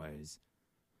 12 hours.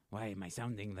 Why am I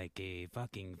sounding like a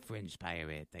fucking French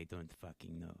pirate? I don't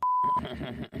fucking know.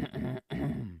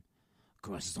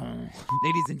 Croissant.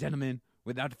 Ladies and gentlemen,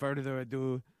 without further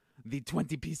ado, the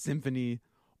 20-piece symphony,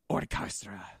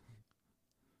 Orchestra.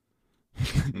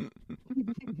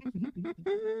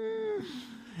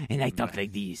 And I talked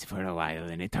like this for a while,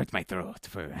 and it hurt my throat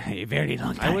for a very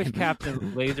long time. I wish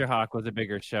Captain Laserhawk was a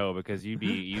bigger show, because you'd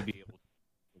be able to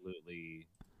absolutely.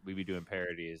 We'd be doing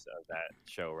parodies of that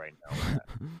show right now with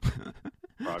that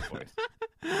frog voice.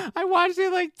 I watched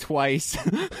it like twice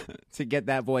to get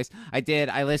that voice. I did.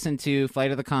 I listened to Flight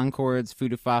of the Conchords,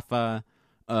 Fudu Fafa.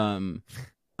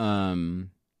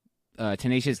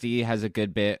 Tenacious D has a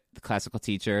good bit, the classical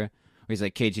teacher, where he's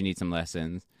like, "Kid, you need some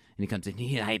lessons." And he comes in,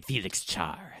 "I have Felix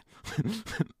Char."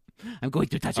 I'm going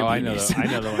to touch your penis. I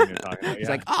know the one you're talking about. He's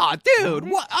Yeah. like, "Ah, dude,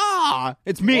 what? Ah,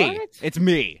 it's me. What? It's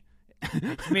me."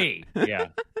 It's me. Yeah.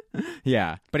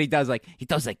 Yeah, but he does like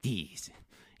these.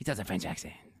 He does a French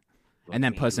accent. And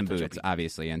then Puss in Boots,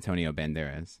 obviously, Antonio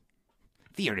Banderas.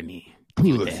 Fear me.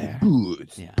 Puss in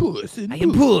Boots. Yeah. Puss in I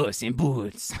am Puss in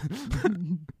Boots.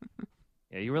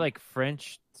 Yeah, you were like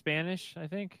French, Spanish, I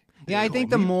think. Yeah, I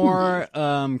think the more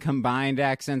combined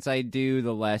accents I do,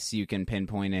 the less you can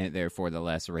pinpoint it. Therefore, the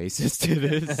less racist it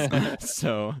is.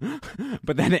 So,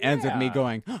 but then it ends with me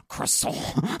going, croissant.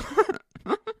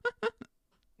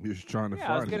 You're just trying to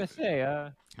Yeah, I was find gonna it. say.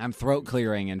 I'm throat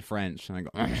clearing in French, and I go.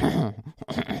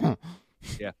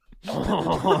 Yeah.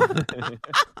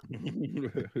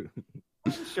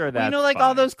 Sure, that's You know, like fine.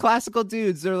 all those classical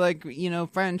dudes, they're like,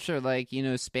 French or like,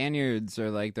 Spaniards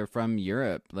or like they're from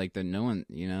Europe. Like they're no one,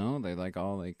 they're like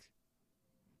all like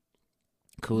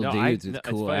cool dudes with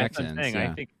cool accents. Yeah.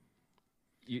 I think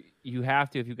you have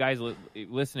to, if you guys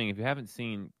listening, if you haven't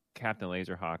seen Captain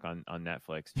Laserhawk on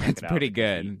Netflix, check It's it out, pretty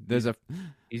good.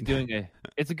 He's doing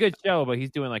it's a good show, but he's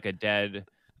doing like a dead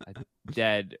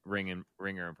ringer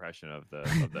impression of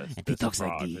this. And he talks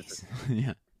like frog. this.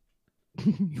 Yeah.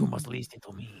 You must listen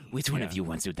to me. Which one of you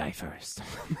wants to die first?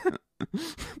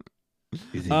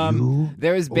 Is it you?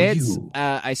 There's or bits you?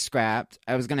 I scrapped.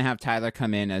 I was gonna have Tyler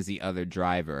come in as the other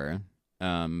driver,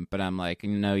 but I'm like,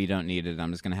 no, you don't need it.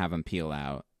 I'm just gonna have him peel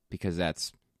out because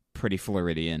that's pretty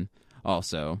Floridian.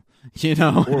 Also,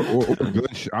 or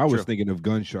I was thinking of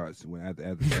gunshots when at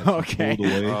the Okay. pulled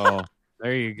away. Oh,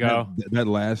 there you go. That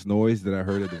last noise that I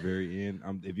heard at the very end.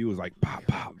 If you was like pop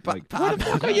pop, like What the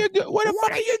fuck are you doing? What the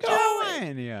fuck are you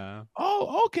doing? Yeah.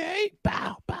 Oh, okay.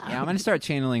 Bow, bow. Yeah, I'm gonna start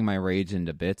channeling my rage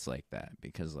into bits like that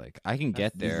because like I can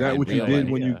get there. Is that in what you real did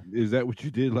life. when you? Is that what you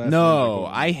did last? No,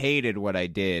 time? I hated what I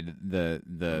did the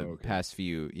okay. past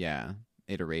few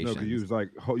iterations. No, because you was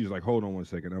like, hold on one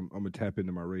second. I'm gonna tap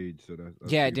into my rage. So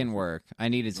that's Yeah, it didn't work. I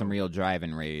needed some real drive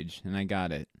and rage, and I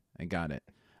got it.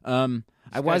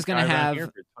 I was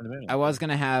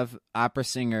gonna have opera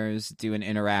singers do an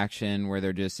interaction where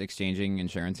they're just exchanging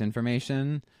insurance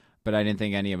information, but I didn't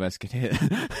think any of us could hit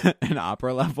an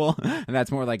opera level, and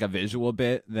that's more like a visual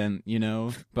bit than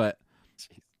But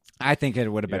I think it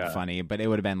would have been funny, but it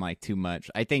would have been like too much.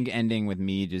 I think ending with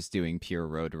me just doing pure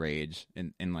road rage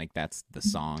and like that's the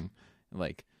song,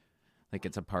 like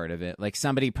it's a part of it. Like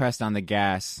somebody pressed on the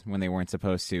gas when they weren't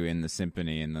supposed to in the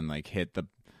symphony, and then like hit the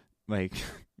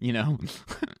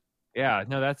Yeah,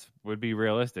 no, that's would be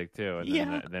realistic too. And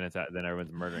Yeah. then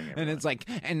everyone's murdering it. And it's like,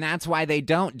 and that's why they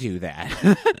don't do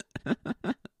that.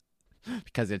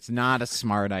 Because it's not a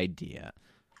smart idea.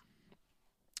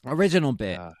 Original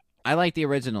bit. I like the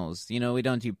originals. We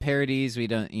don't do parodies. We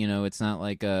don't, it's not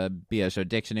like a BSO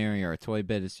dictionary or a toy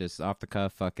bit. It's just off the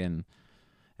cuff fucking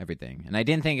everything. And I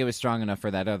didn't think it was strong enough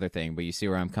for that other thing, but you see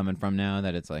where I'm coming from now,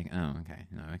 that it's like, oh, okay.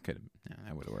 No, I could have,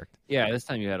 that would have worked. Yeah, this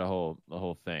time you had a whole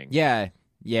thing. Yeah.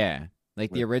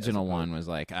 Like the original one was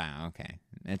like, okay.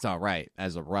 It's all right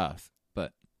as a rough,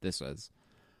 but this was,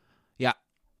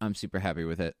 I'm super happy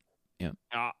with it. Yeah.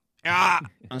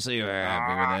 I'm super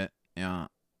happy with it. Yeah.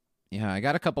 Yeah, I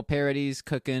got a couple parodies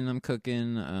cooking. I'm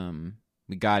cooking.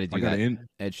 We got to do that.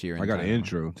 Ed Sheeran. I got an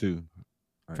intro too.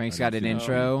 Frank's got an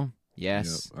intro.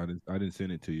 Yes. Yep, I didn't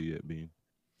send it to you yet, Bean.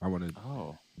 I want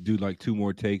to do like 2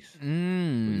 more takes.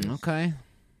 Okay.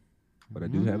 But I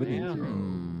do have an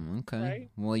intro. Okay. Right.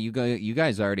 Well, you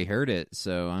guys already heard it,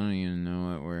 so I don't even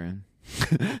know what we're.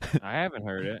 I haven't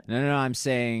heard it. No. I'm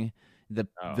saying the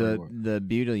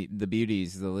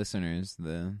beauties, the listeners.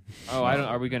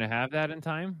 Are we going to have that in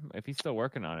time? If he's still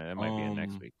working on it, it might be a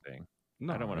next week thing.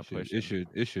 No, I don't want to push it.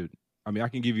 It should. I mean, I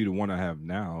can give you the one I have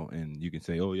now, and you can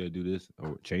say, "Oh yeah, do this,"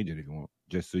 or change it if you want,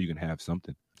 just so you can have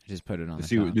something. Just put it on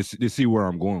to see where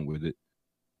I'm going with it,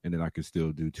 and then I can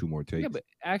still do 2 more takes. Yeah, but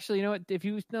actually, you know what? If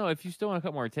you still want a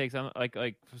couple more takes, I'm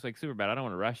like super bad. I don't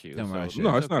want to rush you. Rush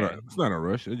no, it's not a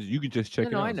rush. You can just check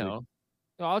it out. No, I know.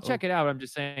 No, I'll check it out. But I'm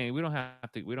just saying we don't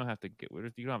have to you don't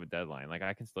have a deadline. Like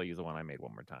I can still use the one I made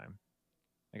one more time.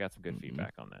 I got some good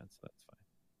feedback on that, so that's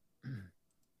fine.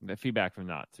 The feedback from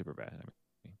not super bad.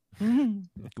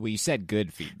 Well, you said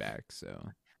good feedback, so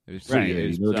it was right.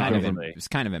 It was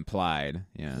kind of implied.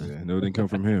 Yeah. No, it didn't come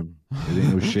from him. It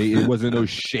ain't no shade. It wasn't no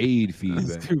shade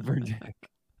feedback. Super Jack.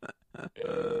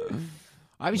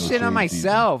 I was shitting on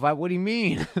myself. What do you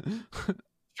mean?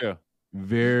 True.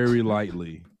 Very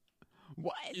lightly.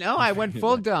 What? No, I went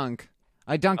full dunk.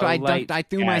 I dunked. I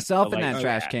threw myself in that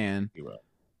trash can.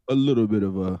 A little bit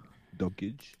of a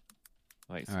dunkage.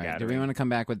 Like all right. Do we want to come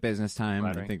back with business time?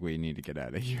 I think we need to get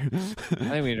out of here. I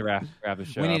think we need to wrap the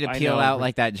show. We need to peel out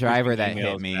like that driver that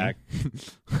hit me.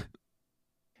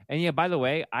 And yeah, by the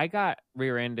way, I got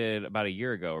rear-ended about a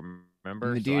year ago.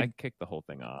 Remember? The so I kicked the whole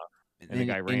thing off. And the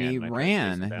guy ran. And he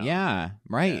ran. Yeah,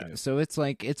 right. Yeah. So it's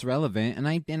like it's relevant, and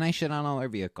I shit on all our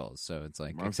vehicles. So it's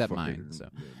like except mine. So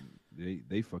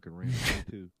they fucking ran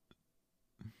too.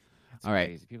 All right,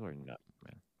 crazy. People are nuts,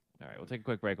 man. All right, we'll take a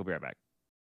quick break. We'll be right back.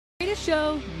 Greatest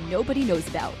show nobody knows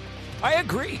about. I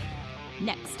agree.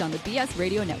 Next on the BS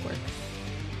Radio Network.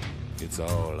 It's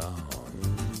all on.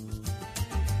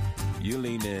 You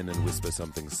lean in and whisper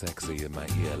something sexy in my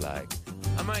ear like,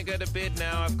 I might go to bed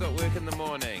now, I've got work in the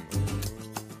morning.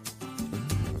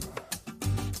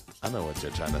 I know what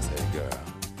you're trying to say, girl.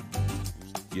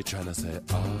 You're trying to say,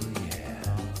 oh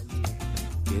yeah,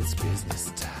 it's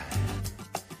business time.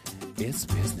 It's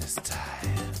business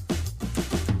time.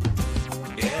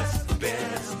 It's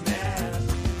business.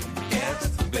 It's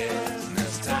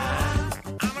business time.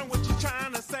 I know what you're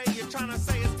trying to say. You're trying to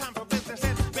say it's time for business.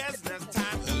 It's business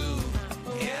time. Ooh,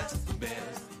 it's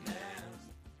business.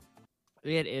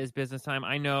 It is business time.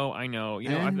 I know. You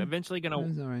know, I'm eventually gonna.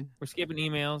 Right. We're skipping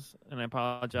emails, and I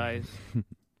apologize. I'm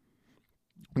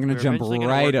gonna jump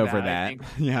right over that.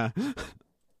 Yeah.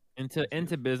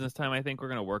 Into business time, I think we're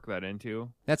gonna work that into.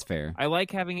 That's fair. I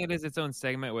like having it as its own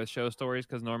segment with show stories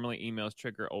because normally emails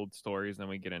trigger old stories, and then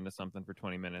we get into something for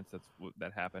 20 minutes.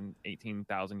 That happened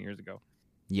 18,000 years ago.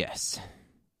 Yes.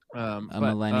 A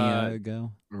millennia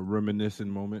ago. A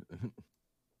reminiscent moment.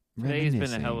 Today's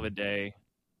been a hell of a day.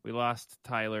 We lost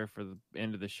Tyler for the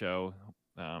end of the show.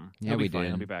 Yeah, we did. did.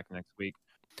 He'll be back next week,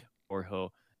 or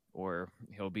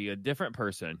he'll be a different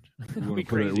person. We're be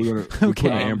crazy.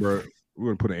 We're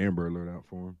gonna put an Amber Alert out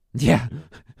for him. Yeah.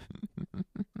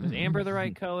 Is amber the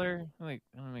right color? Like,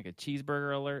 I don't know, like a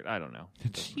cheeseburger alert? I don't know.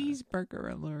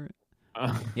 Cheeseburger alert.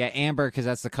 Yeah, amber because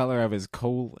that's the color of his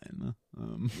colon.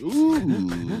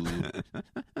 Ooh.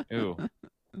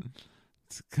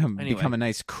 It's become a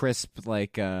nice crisp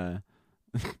like.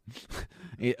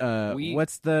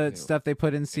 What's the stuff they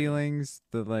put in ceilings?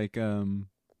 The like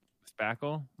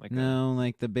spackle? Like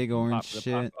like the big orange shit.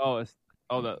 You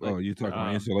talking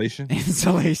about insulation?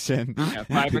 Insulation. Yeah,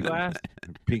 fiberglass.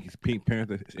 Pink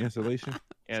Panther insulation.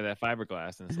 Yeah, that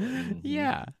fiberglass insulation.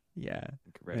 Yeah.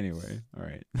 Correct. Anyway, all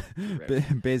right.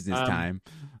 Business time.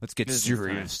 Let's get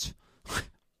serious.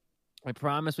 I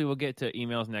promise we will get to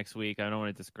emails next week. I don't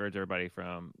want to discourage everybody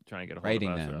from trying to get a hold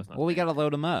writing of us. them. Well, we got to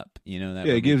load them up. You know that.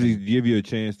 Yeah, it give you a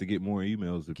chance to get more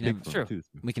emails to pick from too.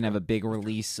 We can have a big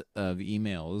release of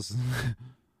emails.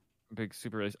 Big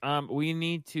super release. We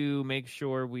need to make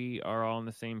sure we are all on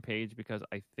the same page because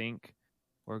I think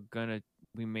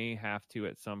we may have to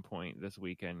at some point this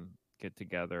weekend get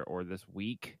together or this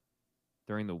week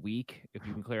during the week. If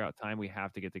you can clear out time, we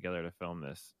have to get together to film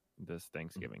this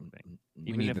Thanksgiving thing.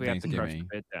 Even if we have to crush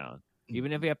it down.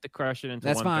 Even if we have to crush it into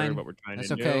That's 1/3 fine. what we're trying That's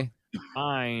to okay. do.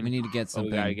 Fine. We need to get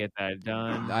something. We gotta get that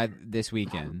done. This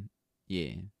weekend.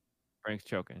 Yeah. Frank's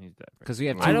choking. He's dead. Because we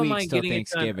have 2 I don't weeks mind till getting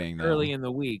Thanksgiving. it done early in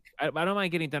the week. I don't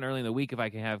mind getting it done early in the week if I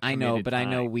can have. I know, but time.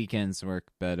 I know weekends work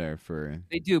better for.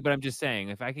 They do, but I'm just saying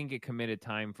if I can get committed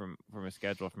time from a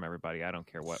schedule from everybody, I don't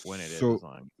care when it is. As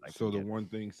long as so the one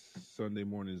thing Sunday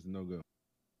morning is no go.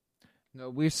 No,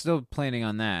 we're still planning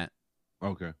on that.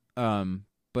 Okay.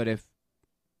 But if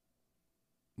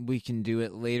we can do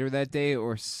it later that day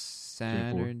or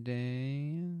Saturday,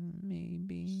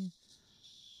 maybe.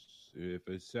 If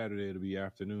it's Saturday, it'll be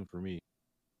afternoon for me.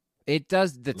 It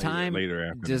does. The time later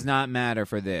afternoon. does not matter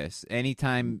for this.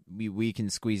 Anytime we can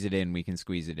squeeze it in, we can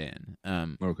squeeze it in.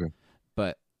 Okay.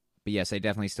 But yes, I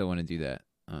definitely still want to do that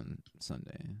on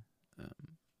Sunday.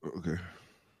 Okay.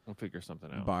 We'll figure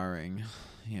something out. Barring,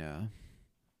 yeah.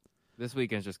 This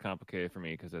weekend's just complicated for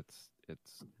me because it's.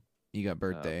 You got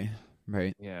birthday,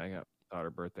 right? Yeah, I got daughter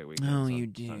birthday weekend. Oh, so you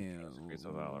do. It's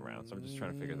all around, so I'm just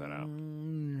trying to figure that out.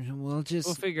 We'll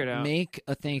figure it out. Make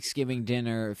a Thanksgiving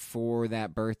dinner for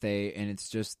that birthday, and it's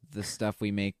just the stuff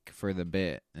we make for the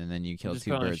bit, and then you kill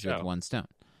two birds with one stone.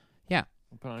 Yeah.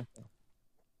 We'll put on a show.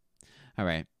 All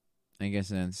right. I guess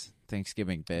that's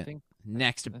Thanksgiving bit.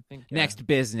 Next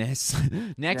business.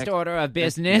 next order of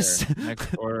Next business.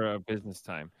 order of business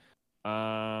time.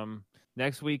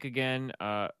 Next week again,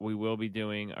 we will be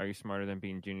doing Are You Smarter Than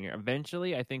Bean Jr.?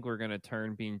 Eventually, I think we're going to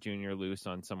turn Bean Jr. loose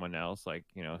on someone else, like,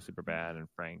 Superbad and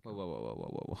Frank.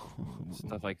 Whoa.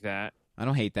 Stuff like that. I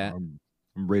don't hate that.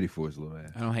 I'm ready for his little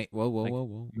ass. I don't hate.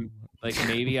 Whoa. Like,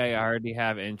 maybe I already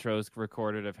have intros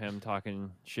recorded of him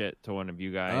talking shit to one of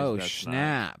you guys. Oh, That's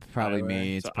snap. Probably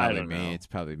me. It's probably me. It's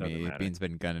probably Doesn't me. matter. Bean's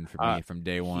been gunning for me from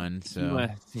day one, so.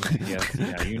 Yes,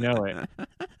 yeah, you know it.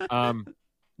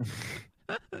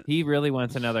 He really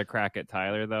wants another crack at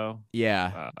Tyler, though.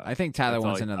 Yeah, I think Tyler that's all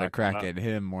wants he another talks crack about. at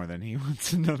him more than he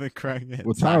wants another crack at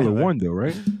Well, Tyler won, though,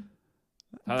 right?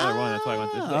 Tyler won. That's why he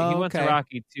wants. He wants okay.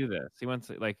 Rocky to this. He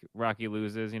wants Rocky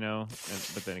loses,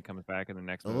 but then he comes back in the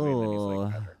next movie. And then he's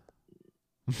like, better.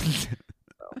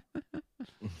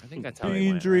 I think that's how they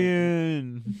went.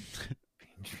 Adrian.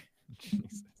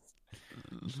 Jesus.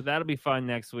 So that'll be fun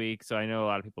next week. So I know a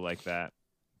lot of people like that.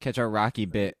 Catch our Rocky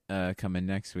bit coming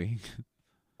next week.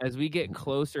 As we get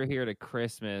closer here to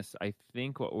Christmas, I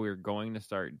think what we're going to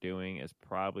start doing is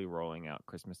probably rolling out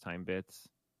Christmas time bits.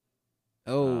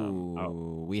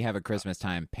 We have a Christmas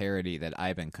time parody that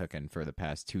I've been cooking for the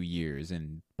past 2 years,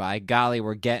 and by golly,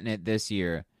 we're getting it this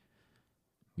year.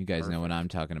 You guys know what I'm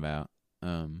talking about.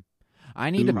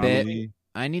 I need a bit.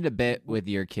 I need a bit with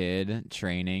your kid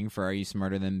training for Are You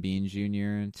Smarter Than Bean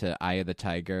Jr. to Eye of the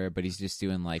Tiger, but he's just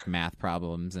doing like math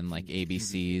problems and like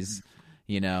ABCs,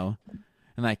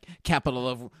 And like capital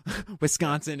of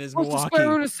Wisconsin is Milwaukee. What's the square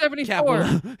root of 74?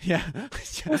 Capital, yeah.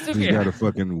 He's got a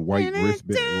fucking white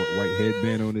wristband, white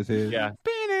headband on his head. Yeah.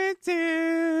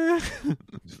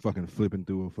 Just fucking flipping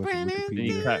through a fucking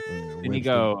Wikipedia. Then you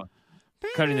go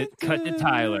cut to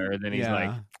Tyler, and then he's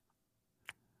like,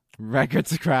 record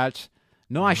scratch.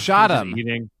 No, I shot him.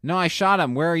 Eating. No, I shot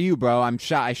him. Where are you, bro? I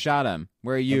shot him.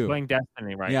 Where are you? I'm playing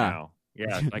Destiny right now.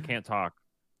 Yeah, I can't talk.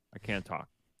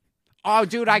 Oh,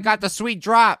 dude, I got the sweet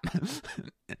drop.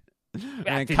 And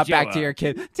then cut back to your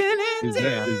kid. Is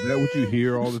that what you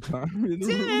hear all the time in the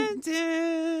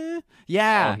room?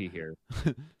 Yeah. All he hears.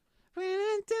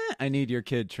 I need your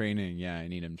kid training. Yeah, I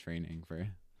need him training for.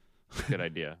 Good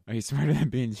idea. Are you smarter than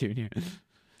Bean Jr.?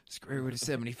 Square root of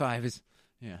 75 is,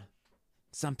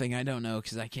 something I don't know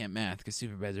because I can't math because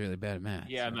Superbad's really bad at math.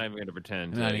 Yeah, I'm not even going to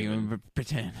pretend. I'm not even going to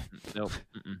pretend. Nope.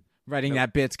 Writing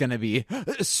that bit's going to be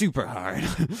super hard.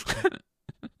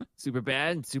 Super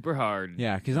bad and super hard.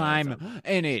 Yeah, because I'm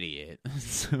an idiot.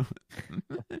 So...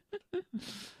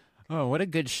 Oh, what a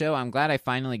good show. I'm glad I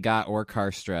finally got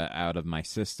Orcarstra out of my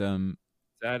system.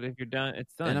 That if you're done,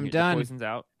 it's done. And I'm The done. poison's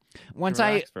out. Once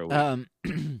I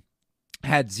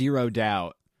had zero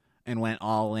doubt and went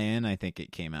all in, I think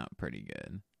it came out pretty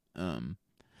good.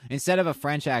 Instead of a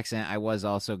French accent, I was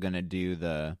also going to do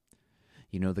the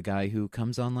guy who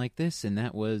comes on like this, and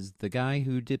that was the guy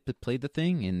who played the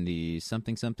thing in the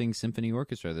something symphony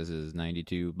orchestra. This is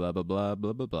 92 blah blah blah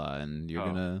blah blah blah, and you're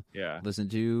gonna listen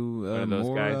to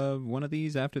more of one of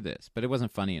these after this. But it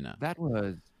wasn't funny enough. That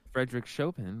was Frederick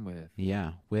Chopin with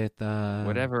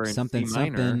whatever something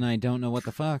something. I don't know what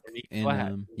the fuck.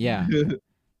 And, yeah,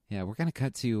 we're gonna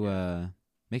cut to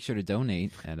make sure to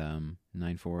donate at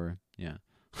 94. Yeah.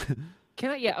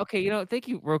 Can I? Yeah. Okay. Thank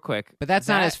you. Real quick. But that's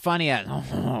not as funny as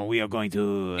we are going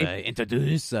to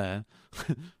introduce.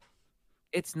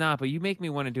 It's not. But you make me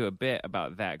want to do a bit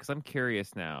about that because I'm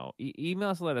curious now. Email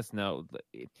us. Let us know.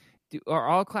 Are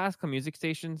all classical music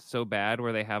stations so bad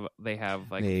where they have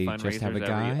like they fundraisers just have a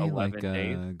guy every 11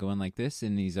 days? Going like this,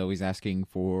 and he's always asking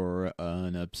for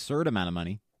an absurd amount of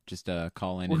money. Just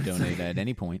call in and donate at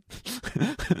any point.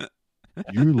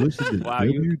 You listen to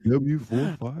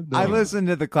WW45. I listen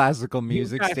to the classical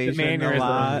music station a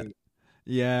lot.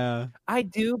 Yeah, I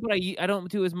do, but I don't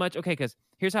do as much. Okay, because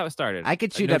here's how it started. I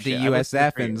could shoot up the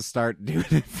USF and start doing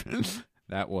it.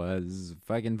 That was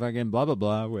fucking blah blah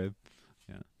blah with.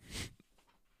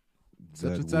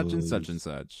 such that and such and was such and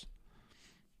such.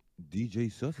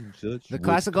 DJ such and such. The would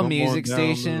classical come on music down to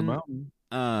the station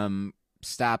mountain.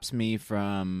 stops me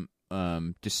from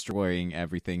destroying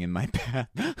everything in my path.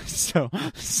 so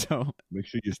Make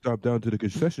sure you stop down to the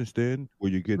concession stand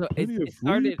where you get Look, plenty of it free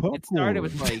started. popcorn. It started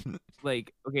with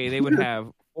like okay, they would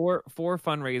have four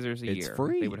fundraisers a It's year.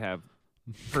 free. They would have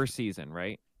per season,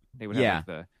 right? They would Yeah. have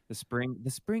like the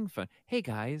spring fun. Hey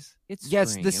guys, it's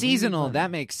yes, spring, the and we need seasonal money.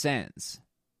 that makes sense.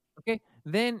 Okay,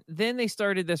 then they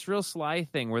started this real sly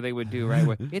thing where they would do right.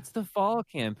 Where, it's the fall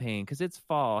campaign because it's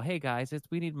fall. Hey guys,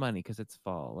 we need money because it's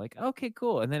fall. Like okay,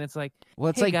 cool. And then it's like, Well,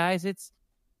 it's hey like guys, it's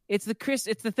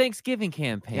the Thanksgiving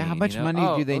campaign. Yeah, how much you know? money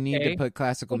Oh, do they need to okay. put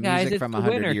classical Hey, guys, music it's from the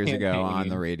 100 winter years ago on campaign.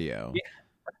 the radio?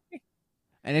 Yeah.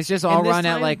 And it's just all And this run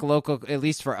at time- like local. At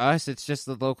least for us, it's just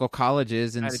the local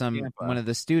colleges and Out of Tampa. one of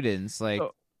the students, like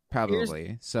So,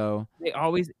 probably. So They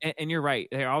always, and you're right.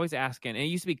 They're always asking. And it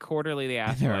used to be quarterly. They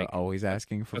asked they're like always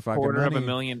asking for a fucking quarter money. of $1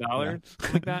 million,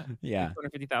 something like that. Yeah.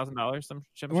 $250,000. Some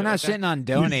shit We're not like that. shitting on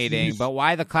donating, but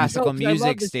why the classical 'cause I love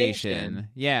music the station?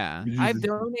 Yeah, I've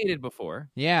donated before.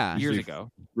 yeah. Years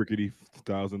ago. Rickety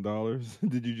 $1,000.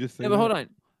 Did you just say? Yeah, but that? hold on.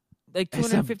 Like It's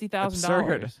 $250,000.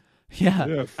 absurd. Yeah.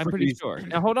 Yeah, I'm pretty frickety- sure.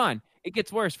 Now hold on. It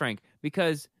gets worse, Frank,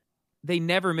 because they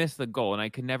never miss the goal, and I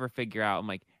could never figure out. I'm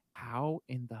like, how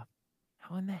in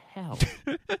the hell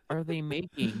are they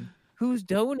making? Who's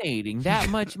donating that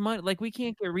much money? Like, we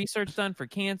can't get research done for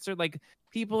cancer. Like,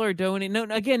 people are donating. No,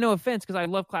 again, no offense, because I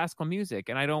love classical music,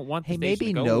 and I don't want. The Hey, station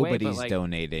maybe to go away, nobody's but, like,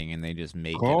 donating and they just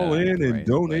make Call it up, in and right?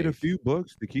 donate a Like, few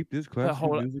bucks to keep this classical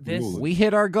hold on, music this- rolling. We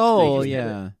hit our goal. They just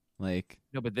did Yeah, like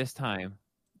No, but this time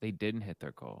they didn't hit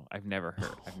their goal. I've never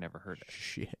heard it.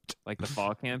 shit. Like the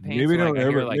fall campaign. Maybe they so, like, don't I hear,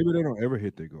 ever. like, Maybe they don't ever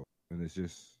hit their goal, and it's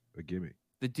just a gimmick.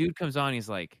 the dude comes on. He's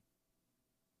like,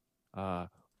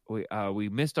 we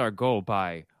missed our goal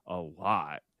by a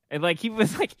lot. And like he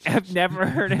was like, I've never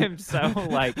heard him so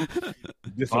like, fuck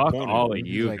Disappointed. all of He's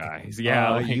you like, guys. Yeah,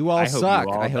 like, you all I hope suck.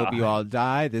 You all I hope you die. all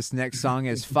die. This next song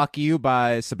is "Fuck You"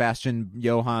 by Sebastian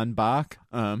Johann Bach.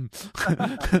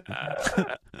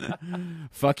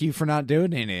 Fuck you for not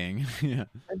donating. Yeah.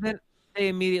 And then they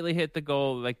immediately hit the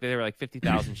goal. Like they were like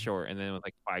 50,000 short, and then it was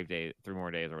like 3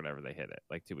 more days or whatever, they hit it.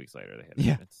 Like 2 weeks later, they hit it.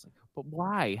 Yeah. It's like, but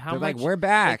why? How They're much? like, we're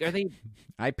back. Like, are they?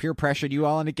 I peer pressured you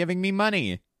all into giving me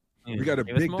money. We got a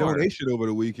Give us big more. donation over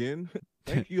the weekend.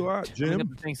 Thank you a lot, We got Jim.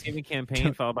 the Thanksgiving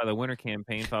campaign, followed by the winter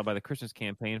campaign, followed by the Christmas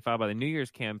campaign, followed by the New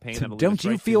Year's campaign. that'll lead Don't us you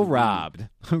right feel to the- robbed?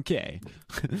 Okay.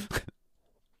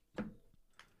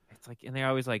 It's like, and they're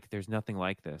always like, "There's nothing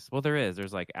like this." Well, there is.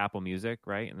 There's like Apple Music,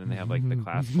 right? And then they have like the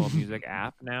classical music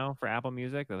app now for Apple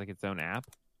Music. They're like its own app,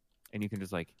 and you can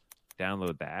just like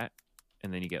download that,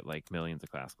 and then you get like millions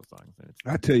of classical songs. And it's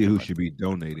I tell you who should be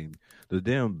donating. The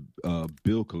damn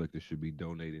bill collectors should be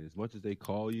donating. As much as they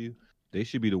call you, they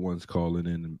should be the ones calling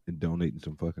in and donating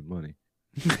some fucking money.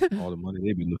 All the money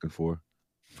they be looking for.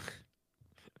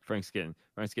 Frank's getting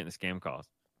the scam calls.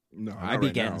 No, I not be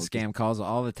right getting now. scam calls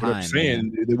all the But I'm time.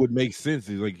 saying man. it would make sense.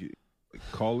 It's like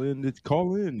call in. It's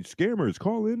call in. Scammers,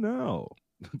 call in now.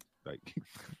 Like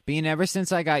Bean, ever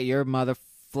since I got your mother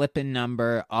flipping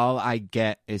number, all I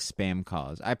get is spam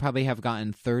calls. I probably have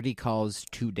gotten 30 calls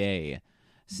today.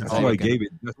 Since that's why I got- gave it.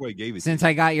 That's why I gave it. Since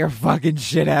I got your fucking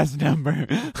shit ass number.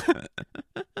 That's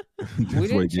We why I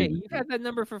didn't gave change. it. You've had that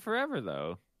number for forever,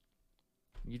 though.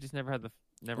 You just never had the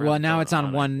never. Well, had the now phone it's on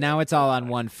it. one. Now it's all on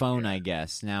one phone, I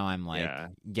guess. Now I'm like Yeah.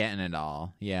 getting it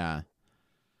all. Yeah.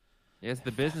 Yeah, it's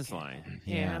the business line.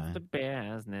 Yeah. it's the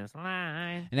business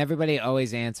line. And everybody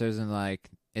always answers and like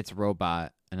it's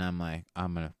robot, and I'm like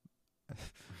I'm gonna.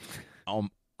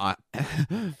 I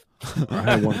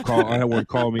had one call. I had one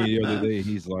call me the other day.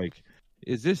 He's like,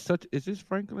 Is this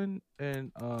Franklin?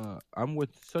 And I'm with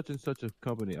such and such a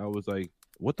company. I was like,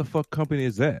 what the fuck company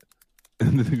is that?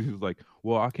 And he was like,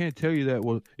 well, I can't tell you that.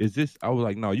 Well, is this? I was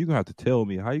like, no, you're gonna have to tell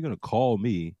me. How are you gonna call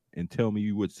me and tell me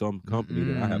you with some company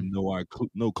that I have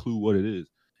no clue what it is?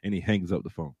 And he hangs up the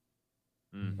phone.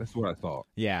 That's what I thought.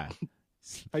 Yeah.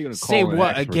 How you gonna say call an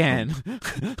what expert again?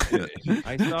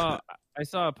 I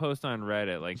saw a post on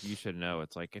Reddit, like, you should know.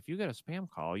 It's like, if you get a spam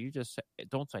call, you just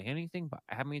don't say anything, but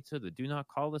add me to the do not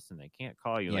call list, and they can't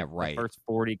call you. Yeah, like, right. The first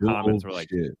 40 comments were like,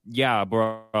 Bullshit. yeah,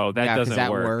 bro, that Yeah, 'cause doesn't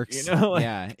that work. works. You know? Like,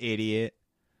 Yeah, idiot.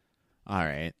 All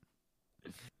right.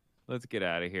 let's get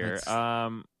out of here.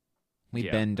 We've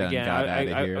Yeah. been done. Again, got out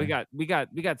of here.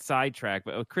 we got sidetracked,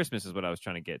 but Christmas is what I was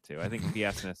trying to get to. I think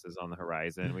BSNess is on the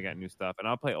horizon. We got new stuff, and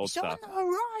I'll play old stuff. on the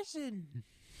horizon.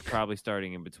 Probably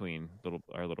starting in between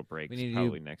our little breaks. We need to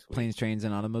probably do next week. planes, trains,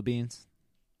 and automobiles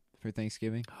for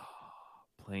Thanksgiving.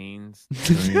 Planes,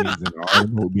 Trains and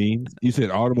automobiles. You said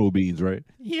automobiles, right?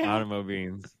 Yeah.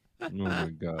 automobiles. Oh my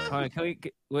god! Hold on, can we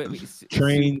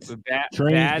Trains, bad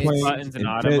planes, buttons, and and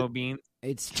automobiles.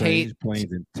 It's trains,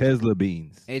 planes, and Tesla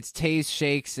beans. It's Taze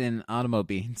shakes and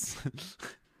automobiles.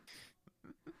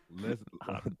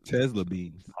 Tesla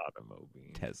beans.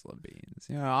 Tesla beans.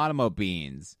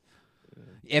 Automobiles.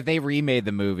 If they remade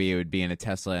the movie, it would be in a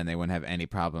Tesla, and they wouldn't have any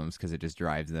problems because it just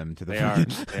drives them to the. They are.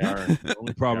 The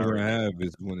only problem they're gonna have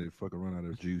is when they fucking run out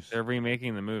of juice. They're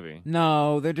remaking the movie.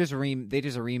 No, they just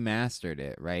remastered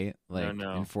it, right? Like in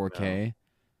 4K. No.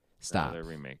 Stop. No, they're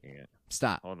remaking it.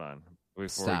 Stop. Hold on.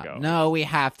 Before Stop. we go. No, we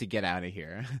have to get out of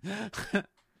here.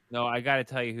 No, I got to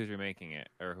tell you who's remaking it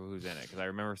or who's in it because I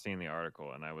remember seeing the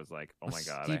article and I was like, "Oh my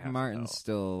god!" Steve Martin's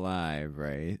still alive,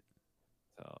 right?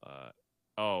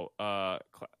 So,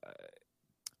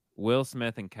 Will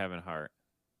Smith and Kevin Hart.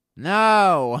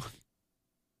 No.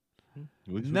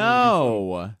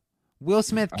 No. Will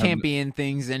Smith can't be in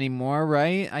things anymore,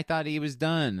 right? I thought he was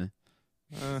done.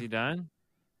 Is he done?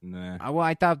 Nah. Well,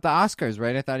 I thought the Oscars,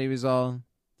 right? I thought he was all.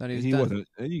 Thought he was done. Wasn't.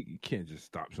 You can't just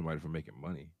stop somebody from making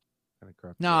money. Kind of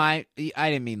crap. No, I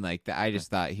didn't mean like that. I just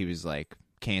thought he was like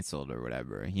canceled or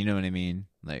whatever. You know what I mean?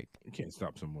 Like you can't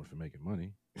stop someone from making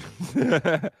money.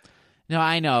 No,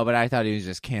 I know, but I thought he was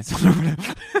just canceled or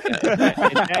whatever.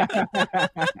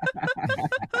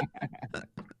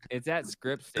 It's at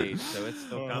script stage, so it's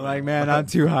still coming. Like, man, I'm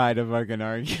too high to fucking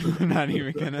argue. I'm not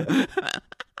even gonna.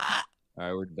 All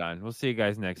right, we're done. We'll see you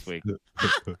guys next week.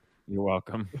 You're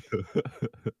welcome.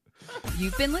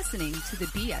 You've been listening to The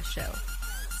BS Show,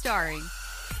 starring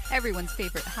everyone's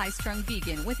favorite high-strung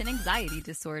vegan with an anxiety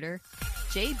disorder,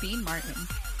 J. Bean Martin.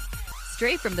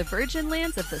 Straight from the virgin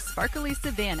lands of the sparkly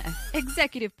savannah,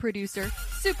 executive producer,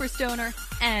 super stoner,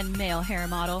 and male hair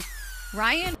model,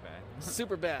 Ryan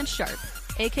Superbad Sharp,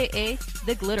 a.k.a.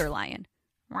 the Glitter Lion.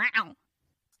 Wow.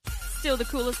 Still the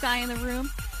coolest guy in the room,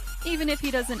 even if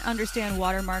he doesn't understand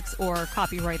watermarks or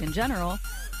copyright in general,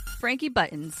 Frankie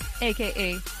Buttons,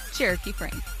 a.k.a. Cherokee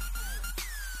Frank.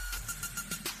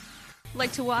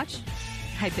 Like to watch?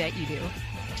 I bet you do.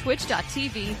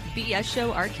 Twitch.tv BS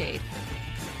Show Arcade.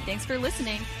 Thanks for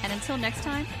listening, and until next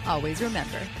time, always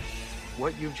remember.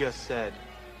 What you just said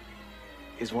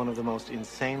is one of the most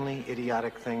insanely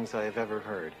idiotic things I have ever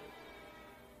heard.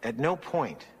 At no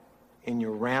point in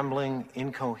your rambling,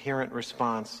 incoherent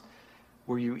response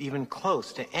were you even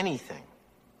close to anything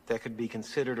that could be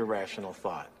considered a rational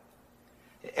thought.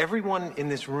 Everyone in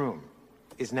this room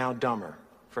is now dumber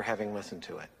for having listened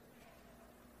to it.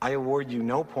 I award you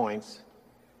no points,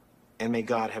 and may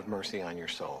God have mercy on your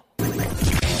soul.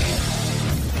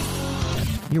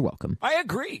 You're welcome. I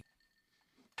agree.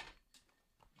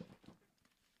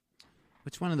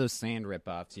 Which one of those sand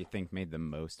rip-offs do you think made the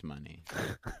most money?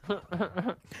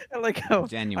 I like how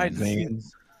genuine.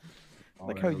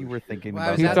 Like how you were thinking Well,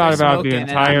 about He thought about the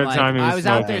entire time he was I was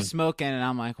out there smoking. smoking, and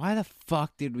I'm like, why the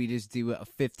fuck did we just do a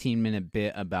 15-minute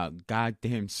bit about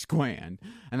goddamn Squand?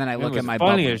 And then I look was at my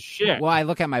funny bubble. as shit. Well, I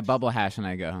look at my bubble hash, and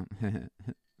I go...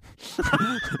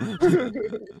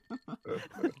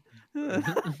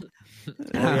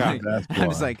 I'm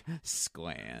just like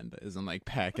Squand as I'm like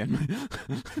packing.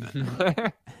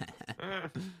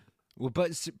 Well,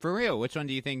 but for real, which one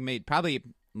do you think made probably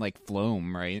like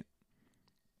Floam, right?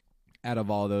 Out of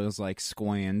all those like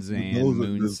Squands and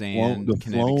Moon Sand, the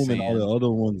Kinetic Floam Sand. and all the other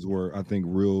ones were, I think,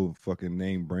 real fucking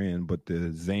name brand, but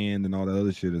the Zand and all the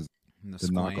other shit is And the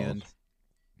knockoff.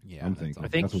 Yeah, I'm thinking. I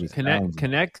think That's what it sounds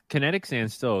like. Kinetic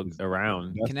Sand's still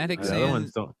around. Kinetic The other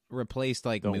ones Sand don't. replaced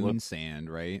like don't Moon look- Sand,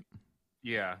 right?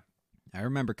 Yeah, I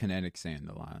remember Kinetic Sand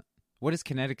a lot. What is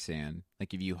Kinetic Sand?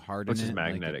 Like if you harden which is it,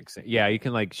 like, magnetic sand. Yeah, you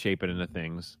can like shape it into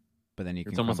things. but then you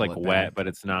can It's almost like crumble it wet, back. but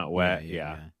it's not wet.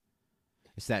 Yeah,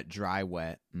 It's that dry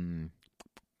wet.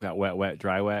 that wet,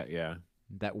 dry wet. Yeah,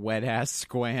 That wet ass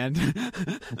Squand.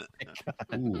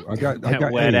 Ooh, I got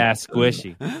that wet ass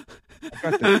squishy.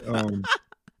 I got that.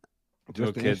 Just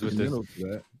Go the kids with this. instrumental for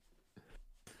that.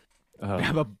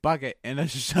 Grab a bucket and a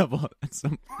shovel and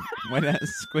some wet ass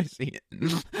squishy.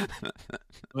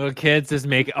 Little kids just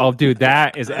make. Oh, dude,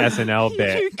 that is SNL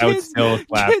bit. I would still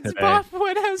slap kids today. bop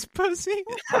wet ass pussy.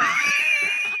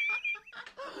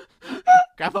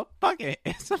 Grab a bucket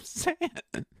and some sand.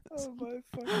 Oh my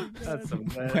fucking God. That's some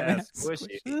wet ass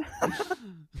squishy.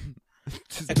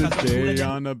 Just a day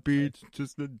on the beach.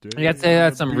 Just a day. You gotta say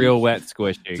that's some real wet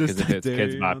squishy Just because if a it's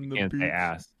kids day bop, on you the can't say beach.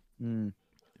 ass.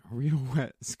 Real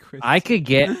wet squishy. I could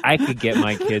get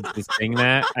my kids to sing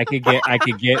that. I could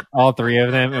get all three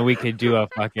of them, and we could do a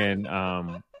fucking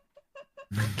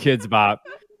Kids Bop,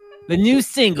 the new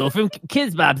single from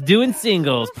Kids Bop's doing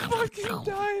singles. I'm fucking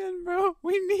dying, bro.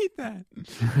 We need that.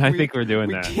 I think we're doing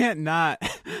we that. We can't not.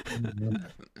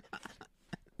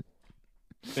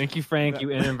 Thank you, Frank. You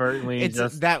inadvertently It's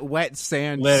just that wet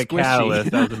sand lit a squishy.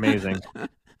 catalyst. That was amazing.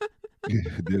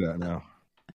 Did I now?